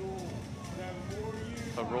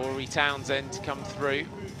for Rory Townsend to come through.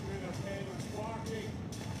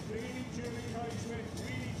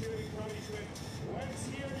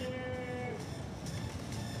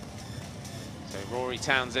 So Rory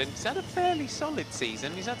Townsend, he's had a fairly solid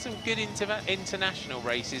season. He's had some good international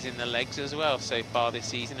races in the legs as well so far this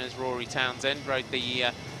season, as Rory Townsend rode the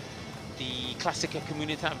Classica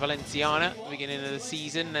Comunidad Valenciana at the beginning of the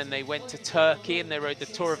season. Then they went to Turkey and they rode the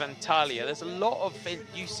Tour of Antalya. There's a lot of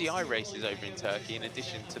UCI races over in Turkey in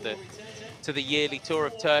addition to the yearly Tour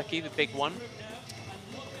of Turkey, the big one.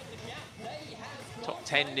 Top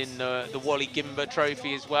 10 in the Wally Gimba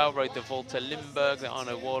Trophy as well. Rode the Volta Limburg, the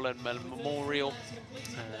Arno Waller Memorial,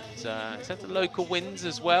 and it's had the local wins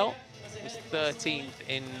as well. It was 13th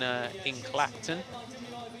in Clapton.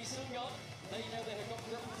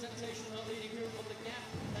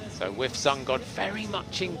 So with Sungod very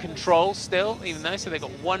much in control still, even though, so they've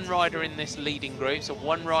got 1 rider in this leading group, so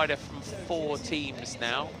 1 rider from 4 teams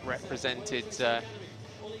now represented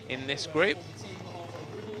in this group.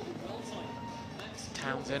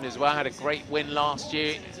 Townsend as well had a great win last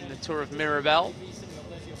year in the Tour of Mirabel.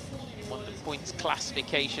 Won the points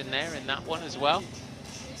classification there in that one as well.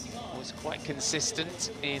 Was quite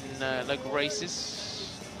consistent in local races.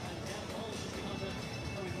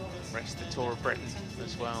 Rest the Tour of Britain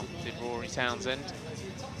as well, did Rory Townsend.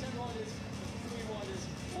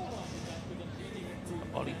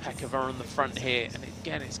 Ollie Pekova on the front here, and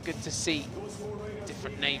again it's good to see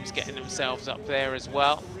different names getting themselves up there as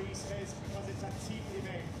well.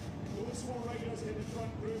 Those 4 riders in the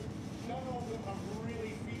front group, none of them have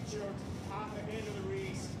really featured at the end of the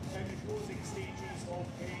race in the closing stages of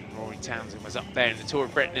Rory Townsend was up there in the Tour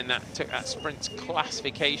of Britain, and took that sprints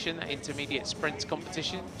classification, that intermediate sprints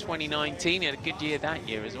competition, 2019. He had a good year that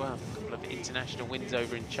year as well. A couple of international wins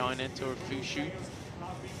over in China, Tour of Fushu.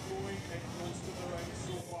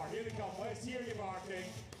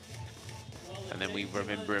 And then we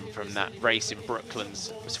remember him from that race in Brooklands.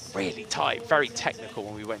 It was really tight, very technical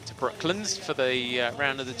when we went to Brooklands for the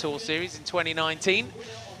round of the Tour Series in 2019.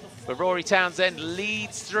 But Rory Townsend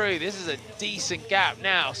leads through. This is a decent gap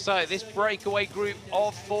now. So this breakaway group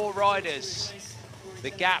of 4 riders,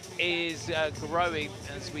 the gap is growing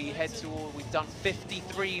as we head toward, we've done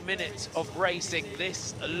 53 minutes of racing.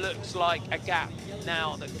 This looks like a gap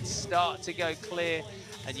now that can start to go clear.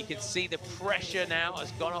 And you can see the pressure now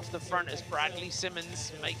has gone off the front as Bradley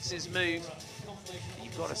Simmons makes his move.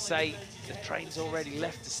 You've got to say, the train's already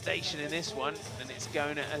left the station in this one, and it's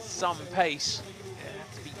going at some pace. You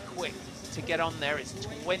have to be quick to get on there. It's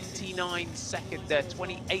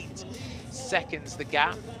 28 seconds the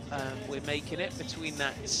gap. We're making it between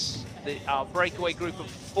our breakaway group of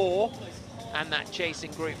 4 and that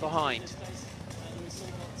chasing group behind.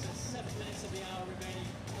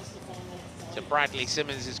 So Bradley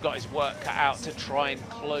Simmons has got his work cut out to try and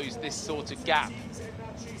close this sort of gap.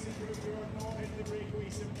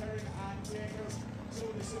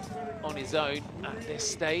 On his own at this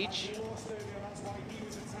stage.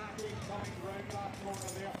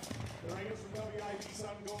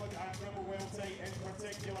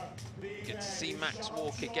 Good to see Max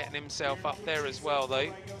Walker getting himself up there as well,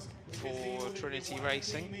 though, for Trinity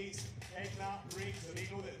Racing.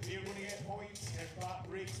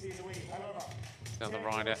 Another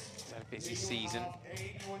rider, he's had a busy season.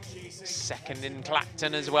 2nd in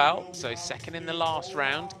Clapton as well, so 2nd in the last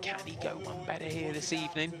round. Can he go one better here this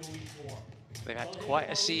evening? They've had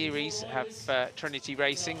quite a series, have Trinity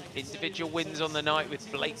Racing. Individual wins on the night with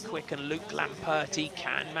Blake Quick and Luke Lamperti.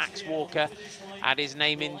 Can Max Walker add his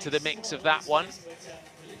name into the mix of that one?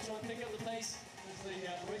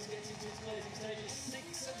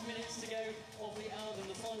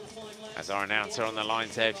 As our announcer on the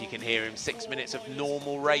lines there, if you can hear him, 6 minutes of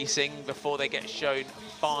normal racing before they get shown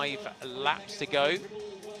 5 laps to go.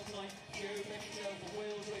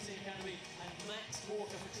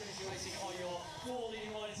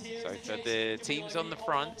 So the teams on the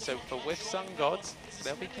front, so for With Sun Gods,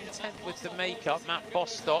 they'll be content with the makeup. Matt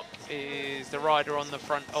Bostock is the rider on the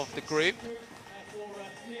front of the group.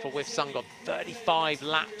 For With Sun God, 35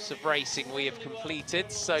 laps of racing we have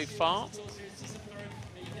completed so far.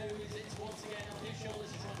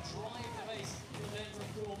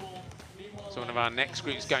 So one of our next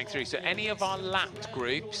groups going through. So any of our lapped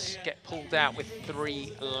groups get pulled out with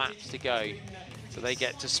 3 laps to go. So they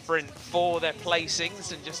get to sprint for their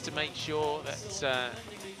placings, and just to make sure that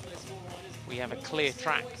we have a clear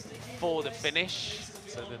track for the finish,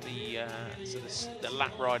 so that the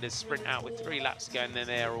lap riders sprint out with 3 laps to go, and then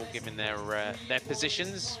they're all given their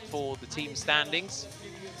positions for the team standings.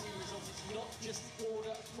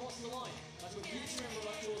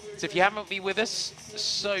 So if you haven't been with us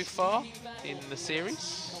so far in the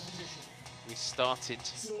series, we started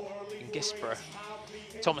in Guisborough.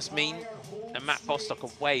 Thomas Mean and Matt Bostock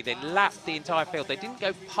away. They lapped the entire field. They didn't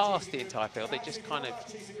go past the entire field. They just kind of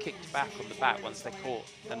kicked back on the back once they caught,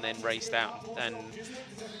 and then raced out and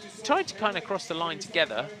tried to kind of cross the line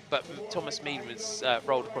together. But Thomas Mean was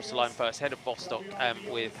rolled across the line first, ahead of Bostock,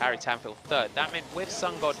 with Harry Tanfield third. That meant With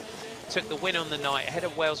Sun God took the win on the night, ahead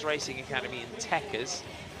of Wales Racing Academy and Tekkers.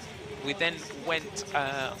 We then went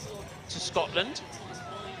to Scotland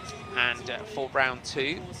and for round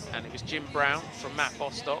 2, and it was Jim Brown from Matt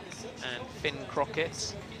Bostock and Finn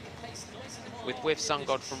Crockett with Sun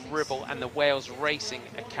God from Ribble and the Wales Racing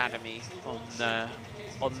Academy on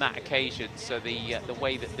that occasion. So the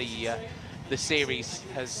way that the series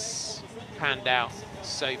has panned out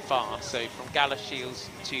so far, so from Galashiels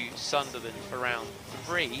to Sunderland for round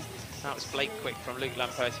 3, that was Blake Quick from Luke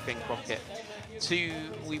Lamperti, Finn Crockett.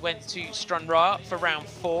 We went to Stranraer for round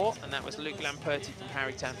 4, and that was Luke Lamperti from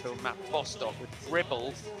Harry Tanfield, Matt Bostock, with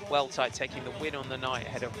Ribble Weltite taking the win on the night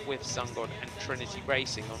ahead of With Sun God and Trinity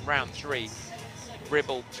Racing. On round 3,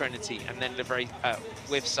 Ribble, Trinity, and then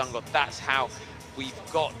With Sun God. That's how we've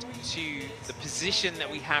got to the position that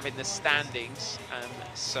we have in the standings.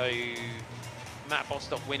 So Matt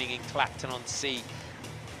Bostock winning in Clacton-on-Sea,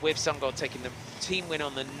 With Sun God taking the team win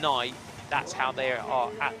on the night. That's how they are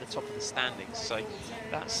at the top of the standings. So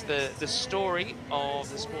that's the story of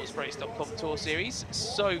the SportsBreaks.com Tour Series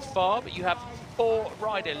so far. But you have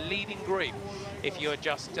 4-rider leading group. If you're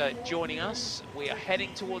just joining us, we are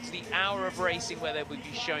heading towards the hour of racing where they will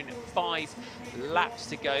be shown 5 laps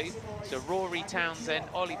to go. So Rory Townsend,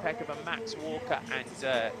 Ollie Peckover, Max Walker and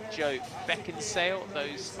Joe Beckinsale.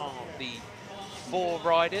 Those are the 4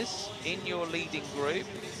 riders in your leading group.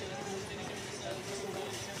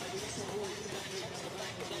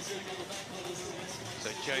 So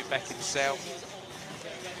Joe Beckinsale,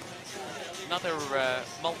 another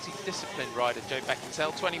multi-discipline rider, Joe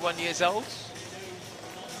Beckinsale, 21 years old,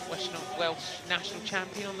 Welsh national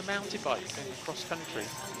champion on the mountain bike in cross country.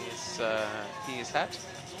 He has had.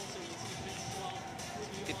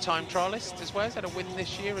 Good time trialist as well. He's had a win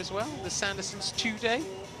this year as well, the Sanderson's 2-day.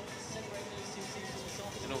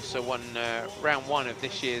 And also won round 1 of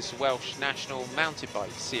this year's Welsh National Mountain Bike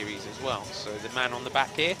Series as well. So the man on the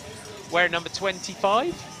back here, wearing number 25.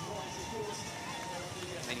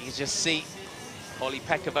 And you can just see Ollie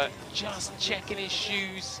Peckover just checking his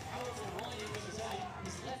shoes.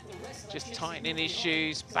 Just tightening his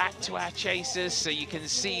shoes. Back to our chasers. So you can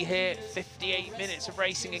see here, 58 minutes of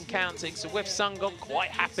racing and counting. So With Sun God quite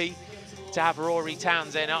happy to have Rory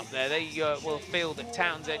Townsend up there. They will field at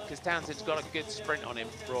Townsend because Townsend's got a good sprint on him,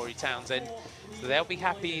 Rory Townsend. So they'll be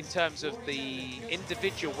happy in terms of the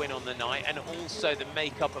individual win on the night, and also the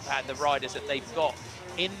makeup of the riders that they've got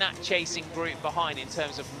in that chasing group behind, in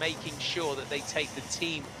terms of making sure that they take the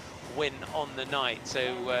team win on the night.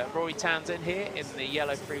 So Rory Townsend here in the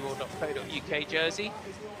yellow freewheel.co.uk jersey.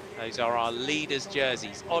 Those are our leaders'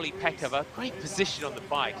 jerseys. Ollie Peckover, great position on the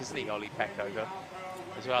bike, isn't he, Ollie Peckover?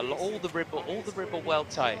 As well, all the Ribble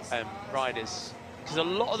Weltite riders, because a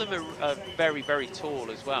lot of them are very, very tall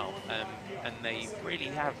as well. And they really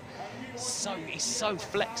have he's so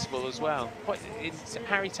flexible as well.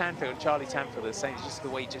 Harry Tanfield and Charlie Tanfield are the same. It's just the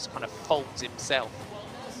way he just kind of folds himself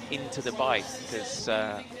into the bike, because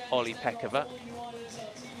Ollie Peckover.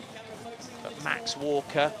 But Max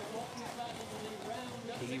Walker,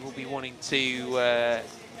 he will be wanting to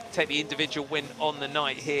take the individual win on the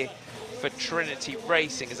night here for Trinity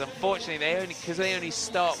Racing, as unfortunately because they only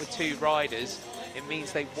start with 2 riders, it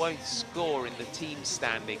means they won't score in the team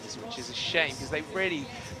standings, which is a shame, because they really,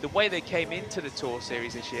 the way they came into the Tour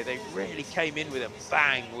Series this year, they really came in with a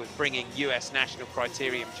bang with bringing US National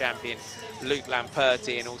Criterium champion Luke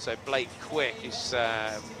Lamperti, and also Blake Quick, who's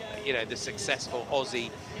you know, the successful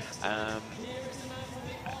Aussie,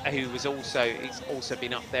 who was also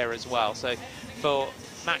been up there as well. So for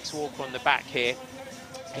Max Walker on the back here.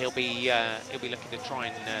 He'll be looking to try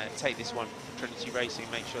and take this one for Trinity Racing,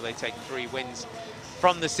 make sure they take 3 wins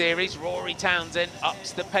from the series. Rory Townsend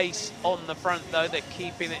ups the pace on the front though. They're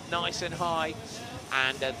keeping it nice and high.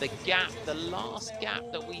 And the last gap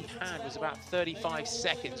that we had was about 35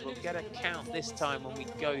 seconds. We'll get a count this time when we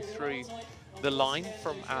go through the line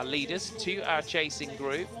from our leaders to our chasing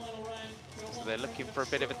group. So they're looking for a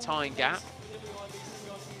bit of a time gap.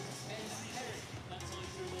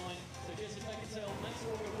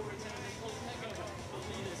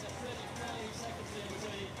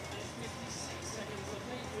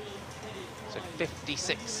 So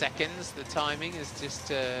 56 seconds, the timing is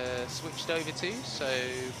just switched over to. So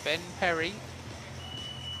Ben Perry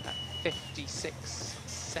at 56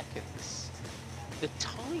 seconds. The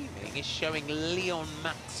timing is showing Leon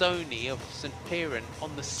Mazzoni of St. Piran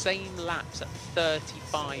on the same laps at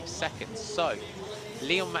 35 seconds. So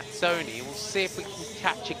Leon Mazzoni, we'll see if we can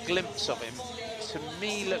catch a glimpse of him. To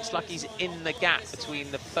me, looks like he's in the gap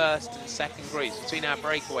between the first and second groups, between our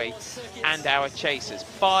breakaway and our chasers.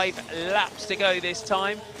 5 laps to go this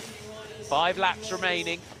time. 5 laps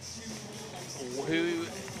remaining. Who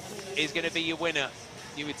is going to be your winner,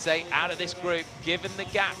 you would say, out of this group, given the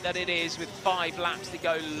gap that it is with 5 laps to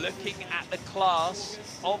go? Looking at the class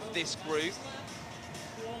of this group,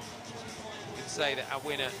 you could say that our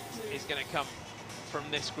winner is going to come from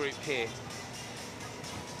this group here.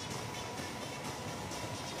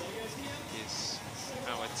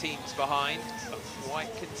 Our teams behind are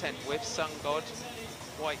quite content with Sun God,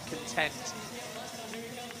 quite content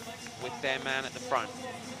with their man at the front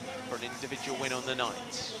for an individual win on the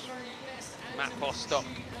night. Matt Bostock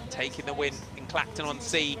taking the win in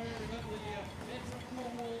Clacton-on-Sea.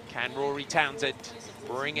 Can Rory Townsend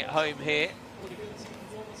bring it home here?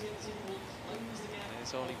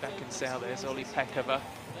 There's Ollie Beckinsale, there's Ollie Pekova.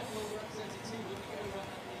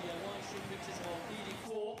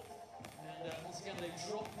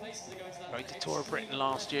 Rode the Tour of Britain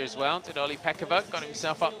last year as well, did Ollie Pekova, got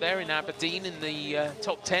himself up there in Aberdeen in the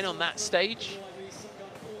top 10 on that stage.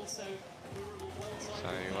 So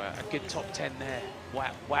a good top 10 there.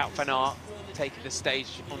 Wout van Aert taking the stage,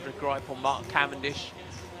 Andre Greipel, Mark Cavendish,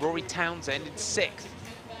 Rory Townsend in 6th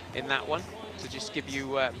in that one. To just give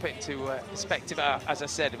you, put into perspective, as I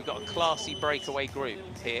said, we've got a classy breakaway group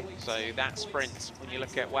here. So that sprint, when you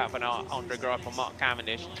look at Wout van Aert, Andre Greipel, Mark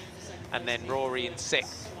Cavendish, and then Rory in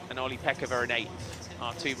 6th and Ollie Pekova in 8th.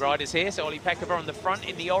 Our 2 riders here. So Ollie Pekova on the front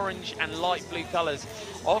in the orange and light blue colours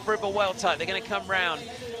of Ribble Well Type. They're going to come round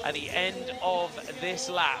at the end of this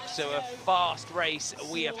lap. So a fast race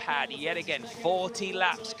we have had yet again. 40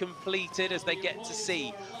 laps completed as they get to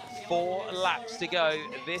see 4 laps to go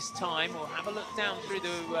this time. We'll have a look down through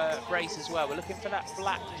the race as well. We're looking for that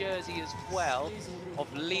black jersey as well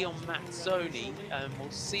of Leon Mazzoni.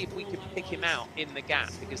 We'll see if we can pick him out in the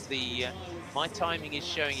gap, because the my timing is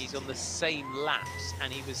showing he's on the same laps,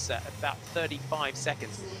 and he was about 35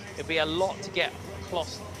 seconds. It'll be a lot to get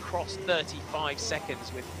across 35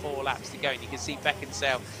 seconds with 4 laps to go. And you can see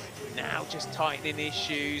Beckinsale now just tightening his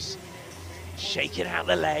shoes, shaking out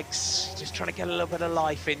the legs, just trying to get a little bit of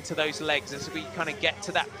life into those legs as we kind of get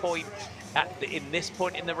to that point. In this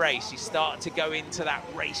point in the race, you start to go into that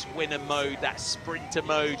race winner mode, that sprinter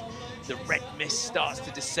mode. The red mist starts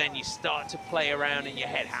to descend. You start to play around in your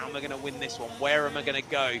head. How am I going to win this one? Where am I going to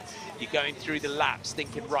go? You're going through the laps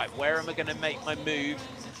thinking, right, where am I going to make my move?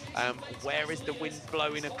 Where is the wind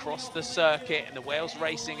blowing across the circuit? And the Wales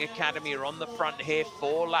Racing Academy are on the front here.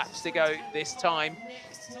 4 laps to go this time.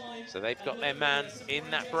 So they've got their man in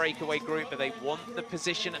that breakaway group, but they want the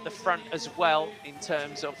position at the front as well in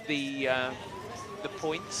terms of the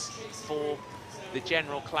points for the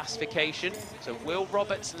general classification. So Will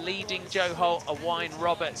Roberts leading Joe Holt, Owain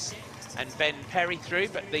Roberts and Ben Perry through,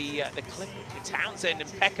 but the Townsend and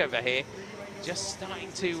Pekova here just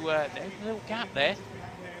starting to, there's a little gap there.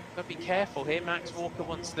 Got to be careful here. Max Walker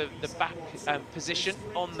wants the back position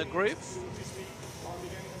on the group.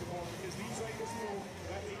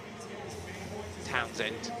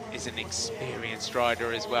 Townsend is an experienced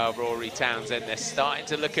rider as well, Rory Townsend. They're starting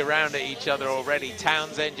to look around at each other already.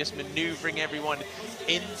 Townsend just manoeuvring everyone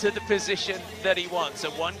into the position that he wants. So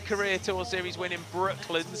 1 career Tour Series win in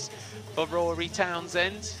Brooklands for Rory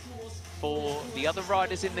Townsend. For the other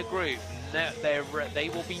riders in the group, they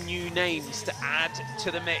will be new names to add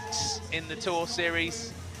to the mix in the Tour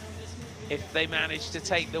Series if they manage to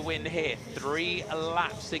take the win here. 3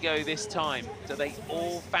 laps to go this time. Do they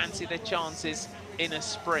all fancy their chances in a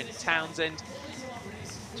sprint? Townsend,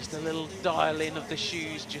 just a little dial in of the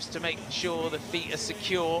shoes just to make sure the feet are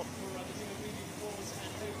secure.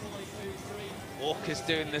 Walker's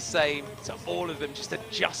doing the same. So all of them just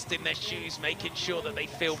adjusting their shoes, making sure that they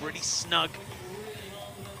feel really snug.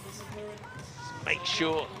 Make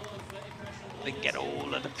sure they get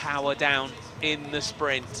all of the power down in the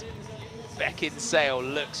sprint.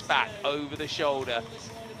 Beckinsale looks back over the shoulder.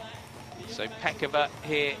 So Pekova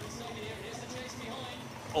here,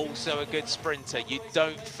 also a good sprinter. You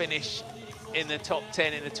don't finish in the top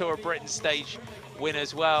 10 in the Tour of Britain stage win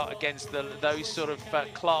as well against those sort of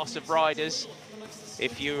class of riders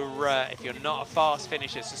if you're not a fast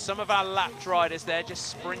finisher. So some of our lapped riders, they're just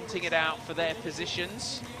sprinting it out for their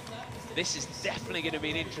positions. This is definitely going to be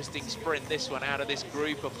an interesting sprint, this one, out of this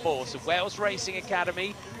group of 4. So Wales Racing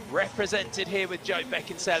Academy represented here with Joe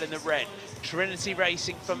Beckinsale in the red. Trinity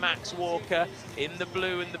Racing for Max Walker in the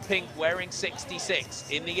blue and the pink, wearing 66.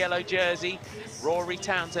 In the yellow jersey, Rory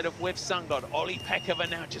Townsend of With Sungod. Ollie Pekova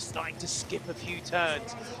now just starting to skip a few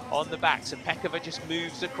turns on the back. So Pekova just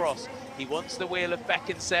moves across. He wants the wheel of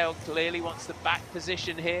Beckinsale, clearly wants the back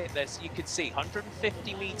position here. You can see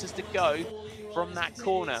 150 meters to go from that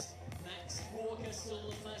corner.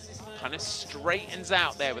 Kind of straightens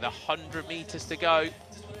out there with 100 meters to go.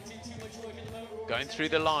 Going through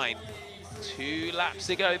the line. 2 laps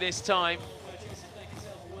to go this time.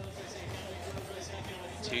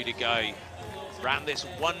 2 to go. Around this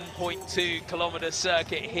 1.2 kilometer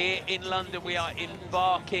circuit here in London, we are in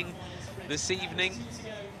Barking this evening.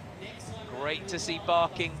 Great to see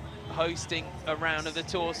Barking hosting a round of the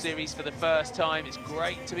Tour Series for the first time. It's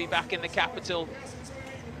great to be back in the capital.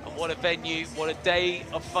 And what a venue, what a day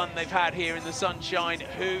of fun they've had here in the sunshine.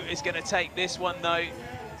 Who is going to take this one though?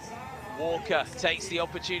 Walker takes the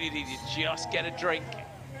opportunity to just get a drink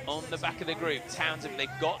on the back of the group. Townsend, they've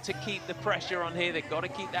got to keep the pressure on here. They've got to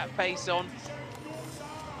keep that pace on.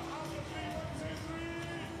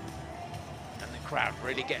 Crowd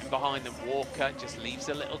really getting behind them. Walker just leaves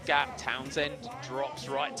a little gap. Townsend drops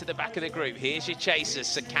right to the back of the group. Here's your chasers,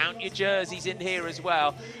 so count your jerseys in here as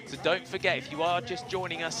well. So don't forget, if you are just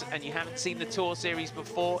joining us and you haven't seen the Tour Series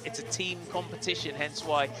before, it's a team competition, hence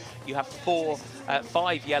why you have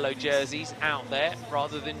 5 yellow jerseys out there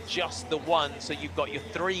rather than just the one. So you've got your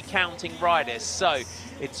 3 counting riders. So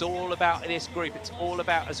it's all about this group. It's all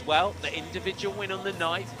about as well the individual win on the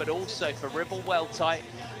night, but also for Ribble Weltite,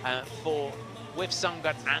 for With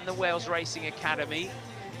Sungod and the Wales Racing Academy.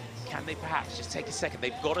 Can they perhaps just take a second?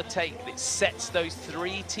 They've got to take, it sets those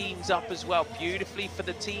 3 teams up as well beautifully for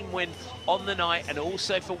the team win on the night, and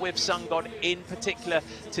also for With Sungod in particular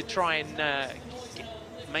to try and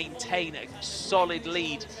maintain a solid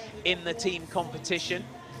lead in the team competition.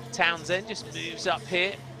 Townsend just moves up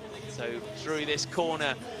here, so through this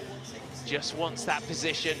corner, just wants that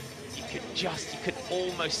position. You could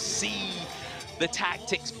almost see the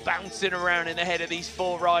tactics bouncing around in the head of these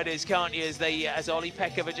 4 riders, can't you? As Ollie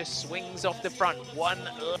Pekova just swings off the front. 1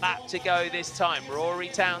 lap to go this time. Rory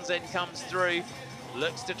Townsend comes through,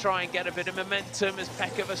 looks to try and get a bit of momentum as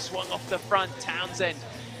Pekova swung off the front. Townsend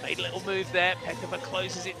made a little move there. Pekova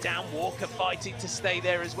closes it down. Walker fighting to stay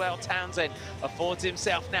there as well. Townsend affords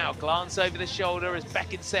himself now. Glance over the shoulder as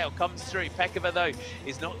Beckinsale comes through. Pekova, though,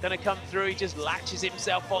 is not going to come through. He just latches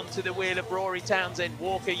himself onto the wheel of Rory Townsend.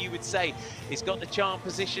 Walker, you would say, he's got the charm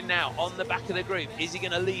position now on the back of the group. Is he going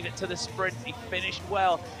to leave it to the sprint? He finished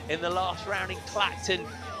well in the last round in Clacton.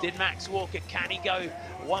 Did Max Walker? Can he go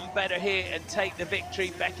one better here and take the victory?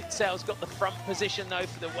 Beckinsale's got the front position though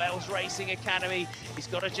for the Wales Racing Academy. He's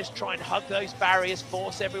got to just try and hug those barriers,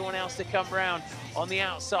 force everyone else to come round on the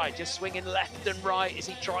outside, just swinging left and right as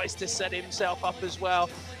he tries to set himself up as well.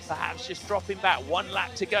 Perhaps just dropping back. 1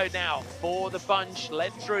 lap to go now for the bunch,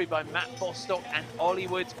 led through by Matt Bostock and Ollie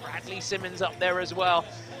Woods. Bradley Simmons up there as well.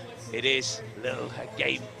 It is a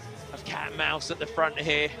game of cat and mouse at the front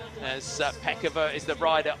here, as Pekova is the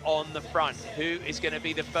rider on the front. Who is going to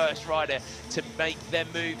be the first rider to make their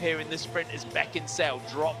move here in the sprint as Beckinsale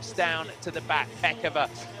drops down to the back? Pekova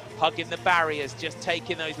hugging the barriers, just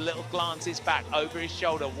taking those little glances back over his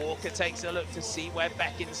shoulder. Walker takes a look to see where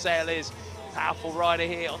Beckinsale is. Powerful rider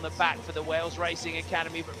here on the back for the Wales Racing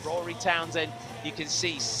Academy, but Rory Townsend, you can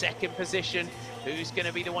see, second position. Who's going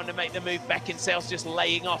to be the one to make the move? Beckinsale's just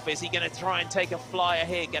laying off. Is he going to try and take a flyer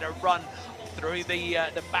here, get a run through the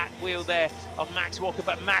back wheel there of Max Walker?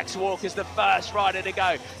 But Max Walker's the first rider to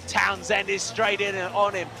go. Townsend is straight in and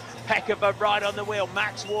on him. Pekova right on the wheel.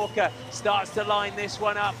 Max Walker starts to line this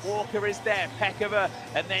one up. Walker is there. Pekova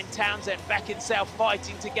and then Townsend. Beckinsale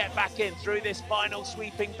fighting to get back in through this final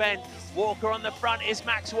sweeping bend. Walker on the front. Is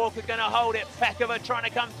Max Walker going to hold it? Pekova trying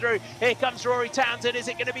to come through. Here comes Rory Townsend. Is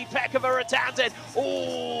it going to be Pekova or Townsend?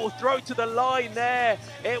 Oh, throw to the line there.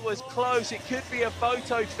 It was close. It could be a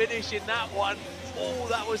photo finish in that one. Oh,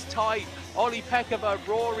 that was tight. Ollie Pekova,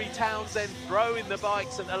 Rory Townsend throwing the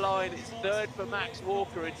bikes at the line. It's third for Max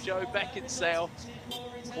Walker and Joe Beckinsale.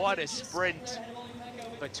 Quite a sprint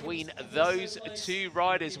between those two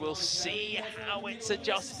riders. We'll see how it's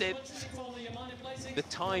adjusted. The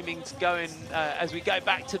timing's going as we go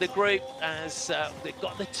back to the group, as they've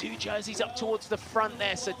got the two jerseys up towards the front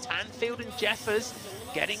there. So Tanfield and Jeffers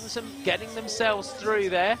getting themselves through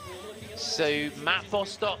there. So Matt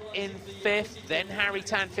Bostock in 5th, then Harry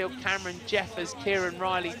Tanfield, Cameron Jeffers, Kieran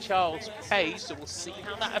Riley, Charles Page. So we'll see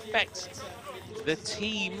how that affects the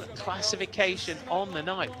team classification on the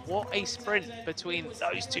night. What a sprint between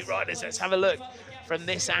those two riders. Let's have a look from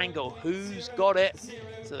this angle. Who's got it?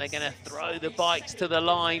 So they're going to throw the bikes to the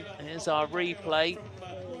line. Here's our replay.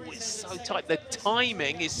 Oh, it's so tight. The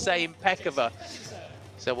timing is saying Pekova.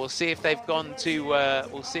 So we'll see if they've gone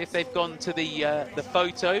to the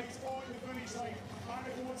photo.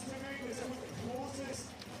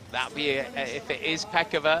 That'll be if it is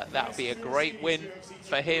Pekova, that'll be a great win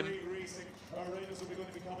for him.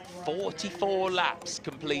 44 laps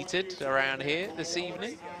completed around here this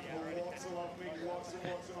evening.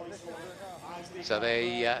 So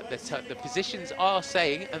the positions are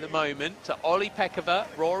saying at the moment to Ollie Pekova,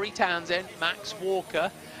 Rory Townsend, Max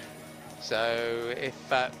Walker. So if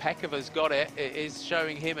Pekova's got it, it is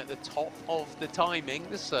showing him at the top of the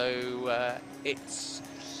timing. So it's...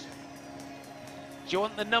 Do you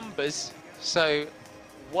want the numbers? So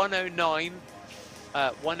 109,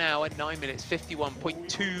 1 hour, 9 minutes,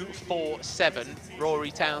 51.247.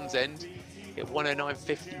 Rory Townsend at 109,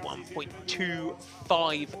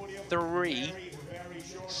 51.253.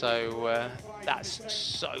 So that's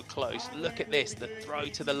so close. Look at this, the throw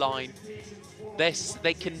to the line.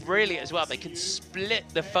 They can really, as well, they can split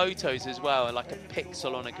the photos as well, like a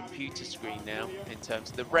pixel on a computer screen now in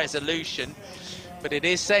terms of the resolution. But it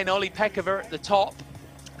is saying Ollie Pekova at the top,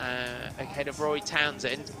 ahead of Rory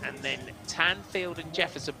Townsend, and then Tanfield and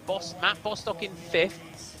Jefferson. Matt Bostock in 5th,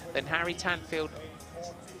 then Harry Tanfield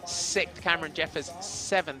 6th, Cameron Jeffers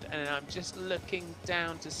 7th, and I'm just looking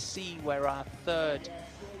down to see where our third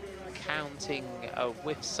counting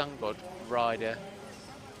with Sungod rider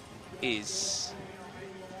is.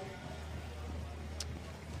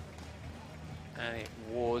 And it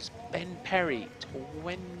was Ben Perry,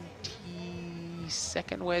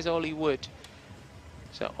 22nd. Where's Ollie Wood?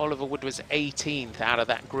 So Oliver Wood was 18th out of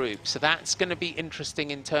that group. So that's going to be interesting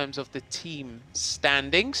in terms of the team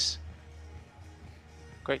standings.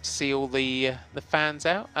 Great to see all the fans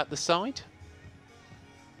out at the side.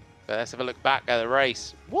 But let's have a look back at the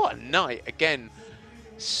race. What a night again!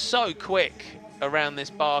 So quick around this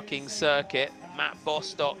Barking circuit. Matt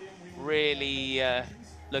Bostock really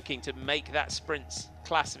looking to make that sprint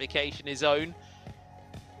classification his own.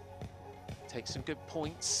 Take some good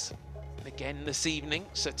points again this evening.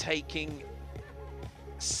 So taking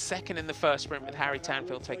 2nd in the first sprint with Harry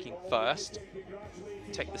Tanfield taking 1st.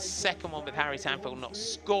 Take the 2nd one with Harry Tanfield not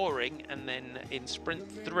scoring, and then in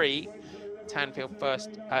sprint 3, Tanfield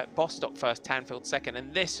 1st, Bostock 1st, Tanfield 2nd,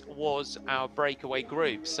 and this was our breakaway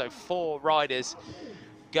group. So 4 riders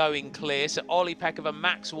going clear. So Ollie Pekova,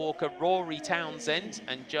 Max Walker, Rory Townsend,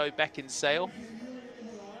 and Joe Beckinsale.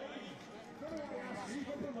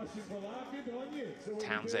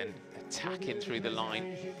 Townsend attacking through the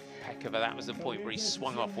line. Pekova, that was the point where he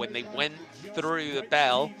swung off when they went through the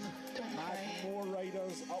bell.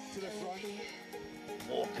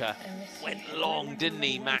 Walker went long, didn't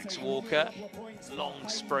he, Max Walker? Long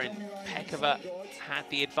sprint. Pekova had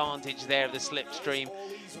the advantage there of the slipstream.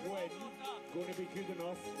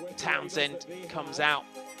 Townsend comes out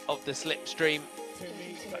of the slipstream,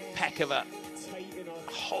 but Pekova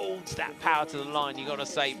holds that power to the line. You've got to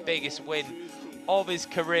say, biggest win of his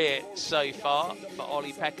career so far for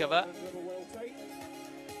Ollie Pekova.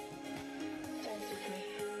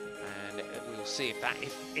 And we'll see if that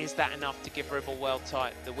is that enough to give Ribble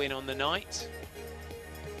Wereldtight the win on the night.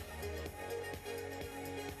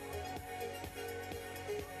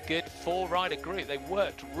 Good 4-rider group. They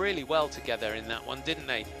worked really well together in that one, didn't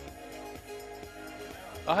they?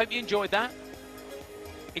 I hope you enjoyed that.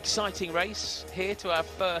 Exciting race here to our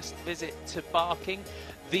first visit to Barking.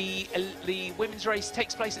 The women's race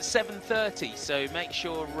takes place at 7:30, so make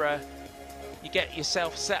sure you get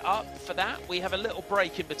yourself set up for that. We have a little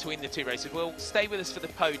break in between the two races. We'll stay with us for the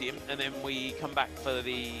podium, and then we come back for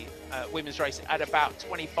the women's race at about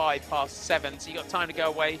 7:25. So you got time to go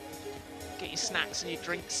away, get your snacks and your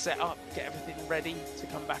drinks set up, get everything ready to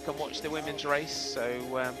come back and watch the women's race.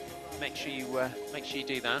 So make sure you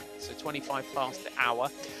do that. So 25 past the hour,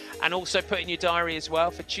 and also put in your diary as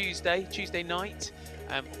well for Tuesday night.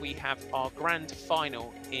 we have our grand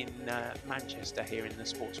final in Manchester here in the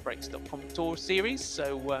sportsbreaks.com Tour Series.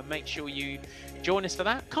 So make sure you join us for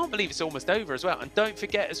that. Can't believe it's almost over as well. And don't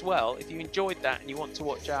forget as well, if you enjoyed that and you want to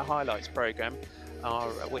watch our highlights program,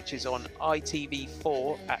 which is on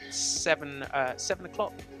ITV4 at 7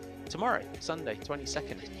 o'clock tomorrow, Sunday,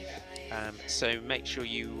 22nd. So make sure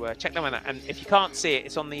you check them on that. And if you can't see it,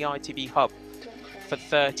 it's on the ITV Hub for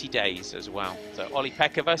 30 days as well. So Ollie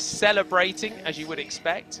Pekova celebrating, as you would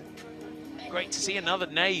expect. Great to see another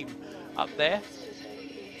name up there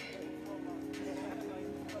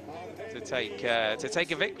to take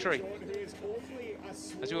a victory.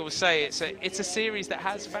 As we always say, it's a series that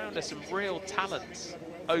has found us some real talents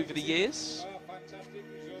over the years.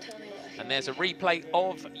 And there's a replay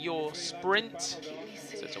of your sprint.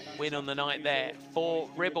 So it's a win on the night there for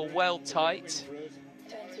Ribble Weldtite,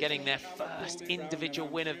 getting their first individual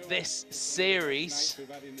win of this series.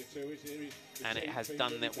 And it has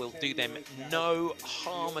done that, will do them no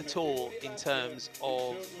harm at all in terms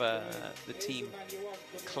of the team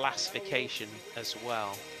classification as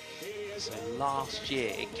well. So last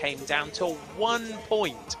year it came down to 1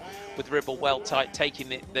 point with Ribble Weldtite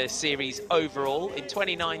taking the series overall. In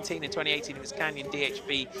 2019 and 2018 it was Canyon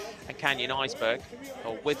DHB and Canyon Iceberg,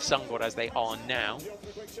 or with Sungod as they are now.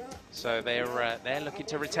 So they're looking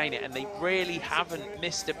to retain it, and they really haven't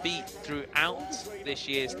missed a beat throughout this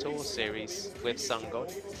year's Tour Series with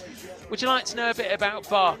Sungod. Would you like to know a bit about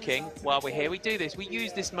Barking while we're here? We do this. We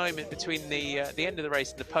use this moment between the end of the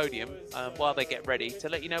race and the podium while they get ready to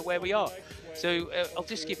let you know where we are. So I'll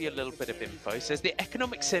just give you a little bit of info. It says the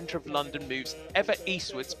economic centre of London moves ever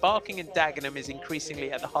eastwards. Barking and Dagenham is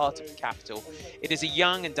increasingly at the heart of the capital. It is a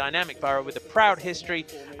young and dynamic borough with a proud history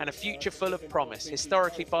and a future full of promise.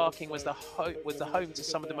 Historically, Barking was the home to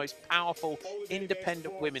some of the most powerful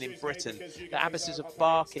independent women in Britain. The abbesses of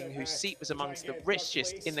Barking, whose seat was amongst the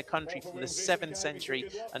richest in the country from the 7th century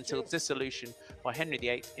until dissolution by Henry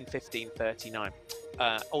VIII in 1539.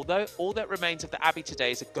 Although all that remains of the abbey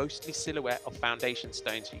today is a ghostly silhouette of foundation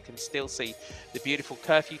stones, you can still see the beautiful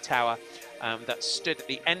curfew tower that stood at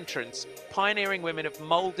the entrance. Pioneering women have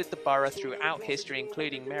moulded the borough throughout history,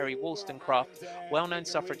 including Mary Wollstonecraft, well-known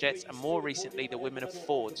suffragettes, and more recently the women of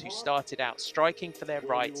Fords, who started out striking for their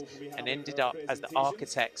rights and ended up as the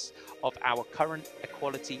architects of our current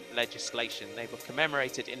equality legislation. They were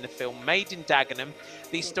commemorated in the film Made in Dagenham.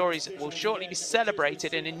 These stories will shortly be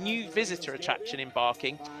celebrated in a new visitor attraction in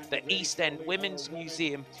Barking, the East End Women's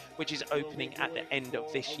Museum, which is opening at the end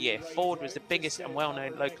of this year. Ford was the biggest and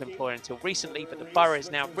well-known local employer until recently, but the borough is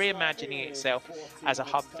now reimagining itself as a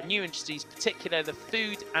hub for new industries, particularly the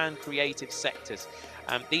food and creative sectors.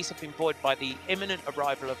 These have been buoyed by the imminent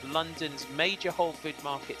arrival of London's major whole food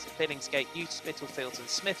markets at Billingsgate, Euston, Spitalfields and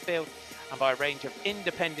Smithfield, and by a range of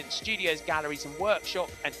independent studios, galleries and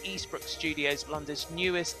workshop, and Eastbrook Studios, London's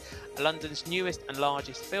newest and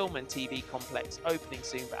largest film and TV complex, opening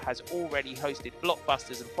soon, but has already hosted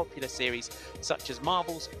blockbusters and popular series such as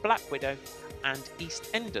Marvel's Black Widow and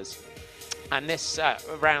EastEnders. And this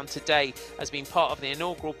round today has been part of the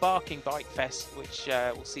inaugural Barking Bike Fest, which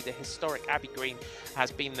will see the historic Abbey Green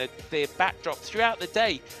has been the backdrop throughout the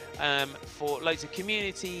day for loads of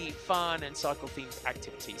community, fun and cycle-themed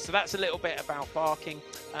activities. So that's a little bit about Barking.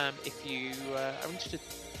 If you are interested,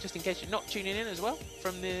 just in case you're not tuning in as well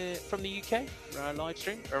from the UK, our live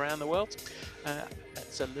stream around the world,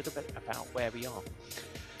 that's a little bit about where we are.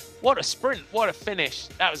 What a sprint, what a finish.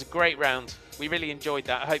 That was a great round. We really enjoyed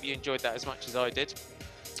that. I hope you enjoyed that as much as I did.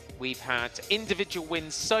 We've had individual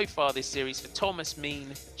wins so far this series for Thomas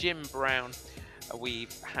Mean, Jim Brown.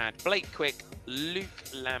 We've had Blake Quick, Luke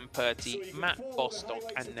Lamperti, Matt Bostock,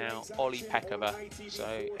 and now Ollie Pekova.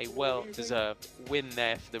 So a well-deserved win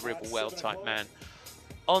there for the Ribble Weldtite man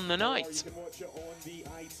on the night.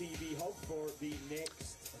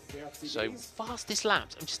 So fastest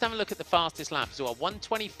laps, I'm just having a look at the fastest laps as well.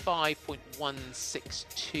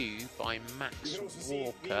 125.162 by Max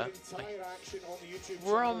Walker.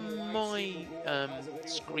 From my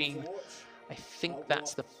screen, I think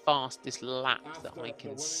that's the fastest lap that I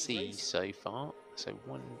can see so far. So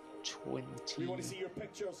 120.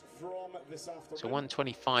 So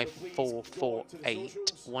 125.448,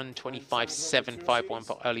 125.751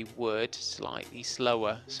 for Ollie Wood, slightly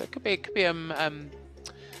slower. So it could be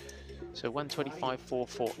so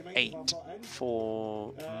 125.448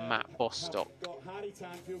 for Matt Bostock.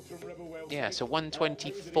 Yeah, so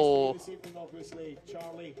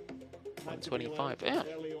 125. Yeah,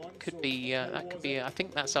 could be. That could be. I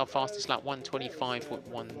think that's our fastest lap.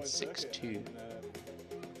 125.162. To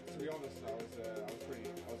be honest, I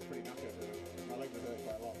was pretty knackered. I like the dirt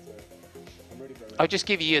quite a lot. So I'm ready I'll just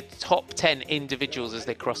give you your top 10 individuals as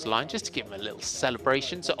they cross the line, just to give them a little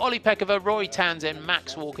celebration. So Ollie Pekova, Rory Townsend,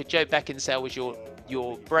 Max Walker, Joe Beckinsale was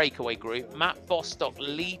your breakaway group. Matt Bostock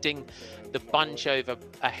leading the bunch over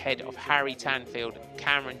ahead of Harry Tanfield,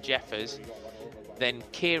 Cameron Jeffers. Then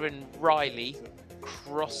Kieran Riley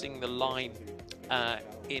crossing the line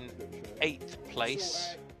in 8th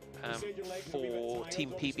place for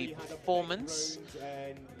Team PB Performance.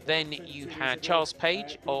 Then you had Charles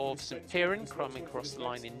Page of St Piran coming across the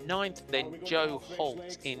line in 9th. Then Joe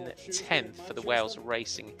Holt in 10th for the Wales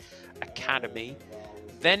Racing Academy.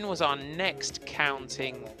 Then was our next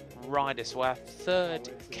counting rider. So our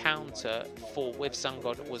 3rd counter for With Sun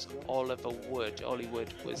God was Oliver Wood. Ollie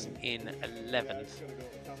Wood was in 11th.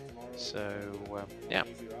 So, yeah.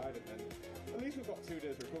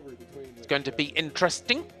 It's going to be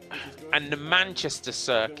interesting. And the Manchester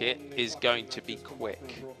circuit is going to be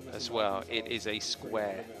quick as well. It is a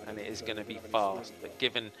square and it is going to be fast. But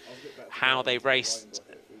given how they raced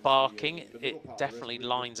Barking, it definitely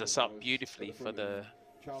lines us up beautifully for the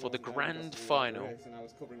grand final. And I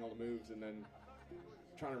was covering all the moves and then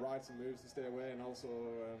trying to ride some moves to stay away, and also,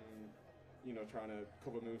 you know, trying to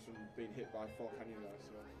cover moves from being hit by Fort Canyon guys.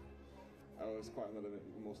 So I was quite on the limit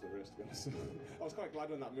most of the race, to be honest. I was quite glad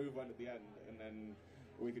when that move went at the end, and then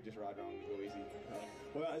we could just ride around and go easy.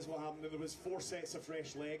 Well, that is what happened. There was 4 sets of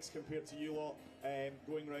fresh legs compared to you lot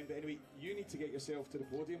going round. But anyway, you need to get yourself to the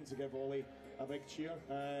podium to give Ollie a big cheer,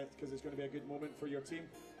 because it's going to be a good moment for your team.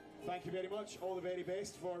 Thank you very much. All the very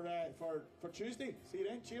best for Tuesday. See you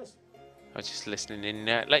then. Cheers. I was just listening in,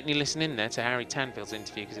 letting you listen in there to Harry Tanfield's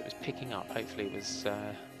interview because it was picking up. Hopefully it was,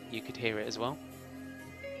 you could hear it as well.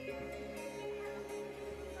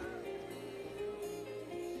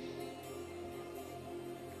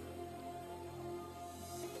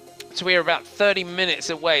 So we are about 30 minutes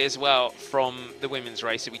away as well from the women's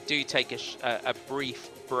race. So we do take a brief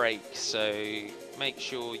break. So make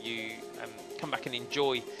sure you come back and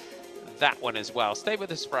enjoy that one as well. Stay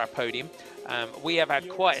with us for our podium. We have had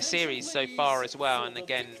quite a series so far as well, and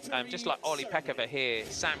again, just like Ollie Pekova here,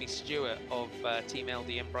 Sammy Stewart of Team LD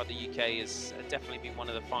and Brother UK has definitely been one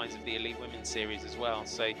of the finds of the Elite Women's Series as well.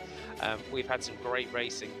 So we've had some great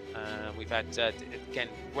racing. We've had, again,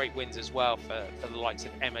 great wins as well for the likes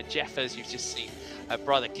of Emma Jeffers. You've just seen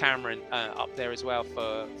Brother Cameron up there as well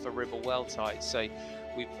for Ribble Weltite. So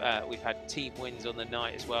we've had team wins on the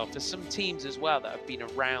night as well for some teams as well that have been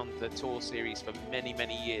around the Tour Series for many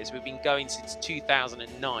years. We've been going since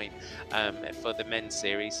 2009 for the men's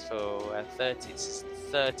series, for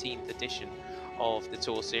 13th edition of the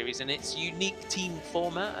Tour Series, and it's unique team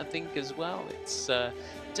format, I think, as well. It's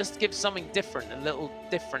just gives something different, a little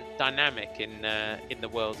different dynamic in the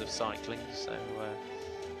world of cycling. So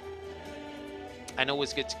and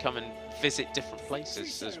always good to come and visit different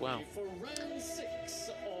places as well.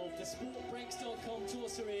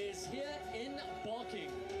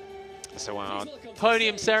 So our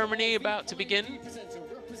podium ceremony about to begin.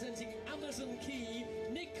 Representing Amazon Key,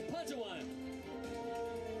 Nick Padawan.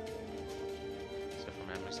 So from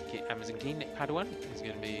Amazon Key, Nick Padawan is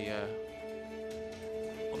going to be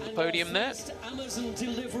on the podium there. First Amazon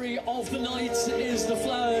delivery of the night is the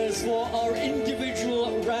flowers for our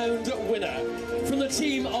individual round winner. From the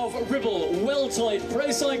team of Ribble Weltite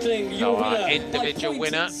Pro Cycling, your winner individual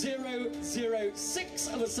winner.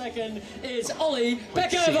 0.006 of a second is Ollie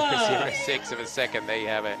Pekova. 0.06 of a second, there you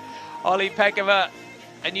have it. Ollie Pekova,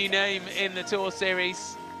 a new name in the Tour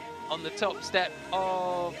Series, on the top step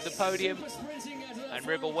of the podium. And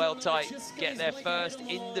Ribble Weltite get their first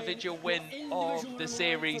individual win of the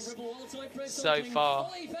series so far.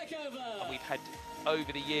 And we've had, over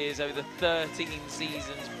the years, over the 13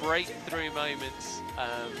 seasons, breakthrough moments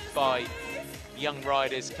by young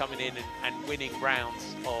riders coming in and winning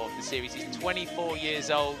rounds of the series. He's 24 years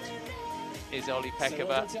old, is Ollie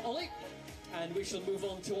Pekova. And we shall move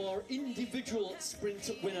on to our individual sprint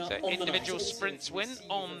winner. So individual sprints win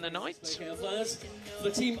on the night.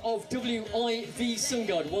 The team of WIV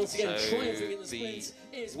Sungod once again triumphing in the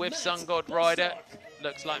sprint. With Sungod rider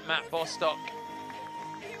looks like Matt Bostock.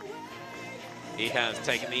 He has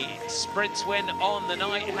taken the sprints win on the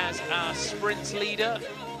night, has our sprints leader.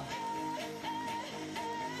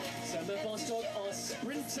 Our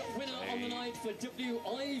sprint winner on the night for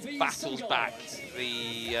WIV battles back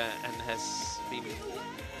and has been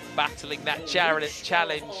battling that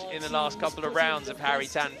challenge in the last couple of rounds of Harry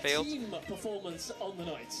Tanfield. Team performance on the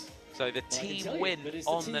night. So the team win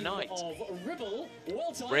on the night.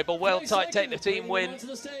 Ribble Weldtite take the team win.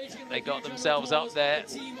 They got themselves up there.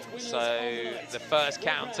 So the first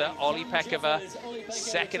counter, Ollie Pekova.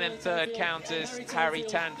 Second and third counters, Harry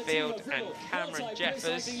Tanfield and Cameron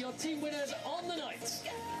Jeffers.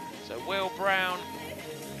 So Will Brown,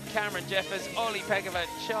 Cameron Jeffers, Ollie Pekova,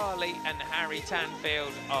 Charlie and Harry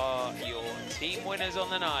Tanfield are your team winners on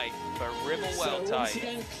the night for Ribble Weldtite. So once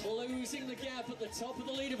again, closing the gap at the top of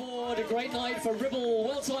the leaderboard. A great night for Ribble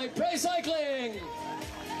Weldtite Pro Cycling.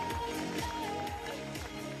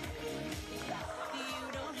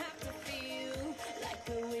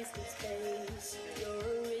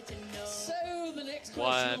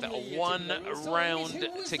 With one round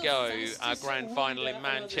to go, our grand final in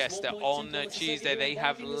Manchester on Tuesday. They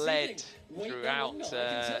have led throughout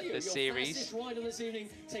the series. So we're going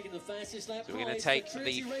to take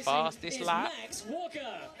the fastest lap.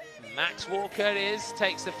 Max Walker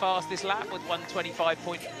takes the fastest lap with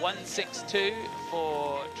 125.162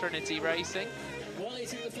 for Trinity Racing.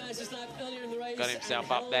 Got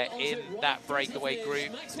himself up there in that breakaway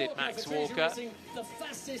group, did Max Walker.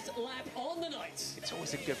 It's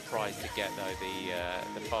always a good prize to get, though,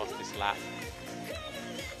 the fastest lap.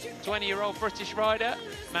 20-year-old British rider,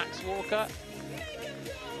 Max Walker.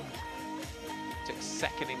 Took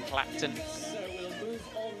second in Clapton.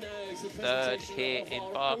 Third here in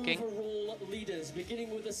Barking.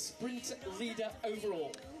 Beginning with a sprint leader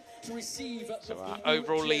overall. So our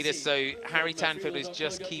overall leader, so Harry Tanfield is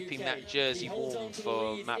just keeping that jersey warm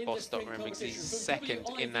for Matt Bostock, remember, because he's second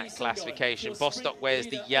in that classification. Bostock wears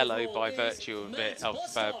the yellow by virtue of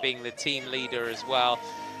being the team leader as well.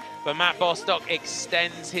 But Matt Bostock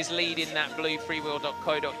extends his lead in that blue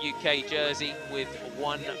freewheel.co.uk jersey with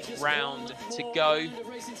one round to go.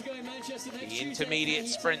 The intermediate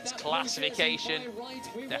sprints classification,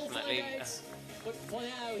 definitely. But for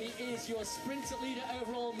now, he is your sprint leader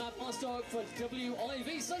overall, Matt Bostock for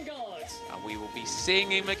WIV Sungard. And we will be seeing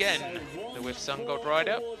him again, the WIV Sungard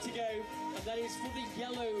rider. To go, and that is for the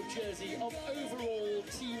yellow jersey of overall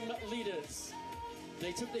team leaders.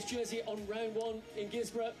 They took this jersey on round one in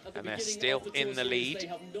Gisborough at the and they're beginning still of the in the lead. They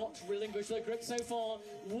have not relinquished their grip so far.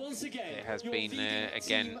 Once again, it has been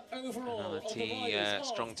again another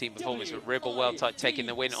strong team performance with Ribble Weldtite taking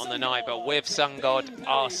the win on the night, but WIV Sungard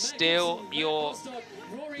are still your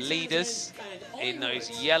leaders in those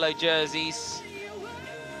yellow jerseys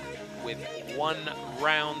with one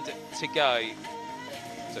round to go.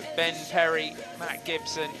 So Ben Perry, Matt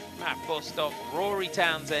Gibson, Matt Bostock, Rory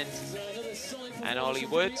Townsend and Ollie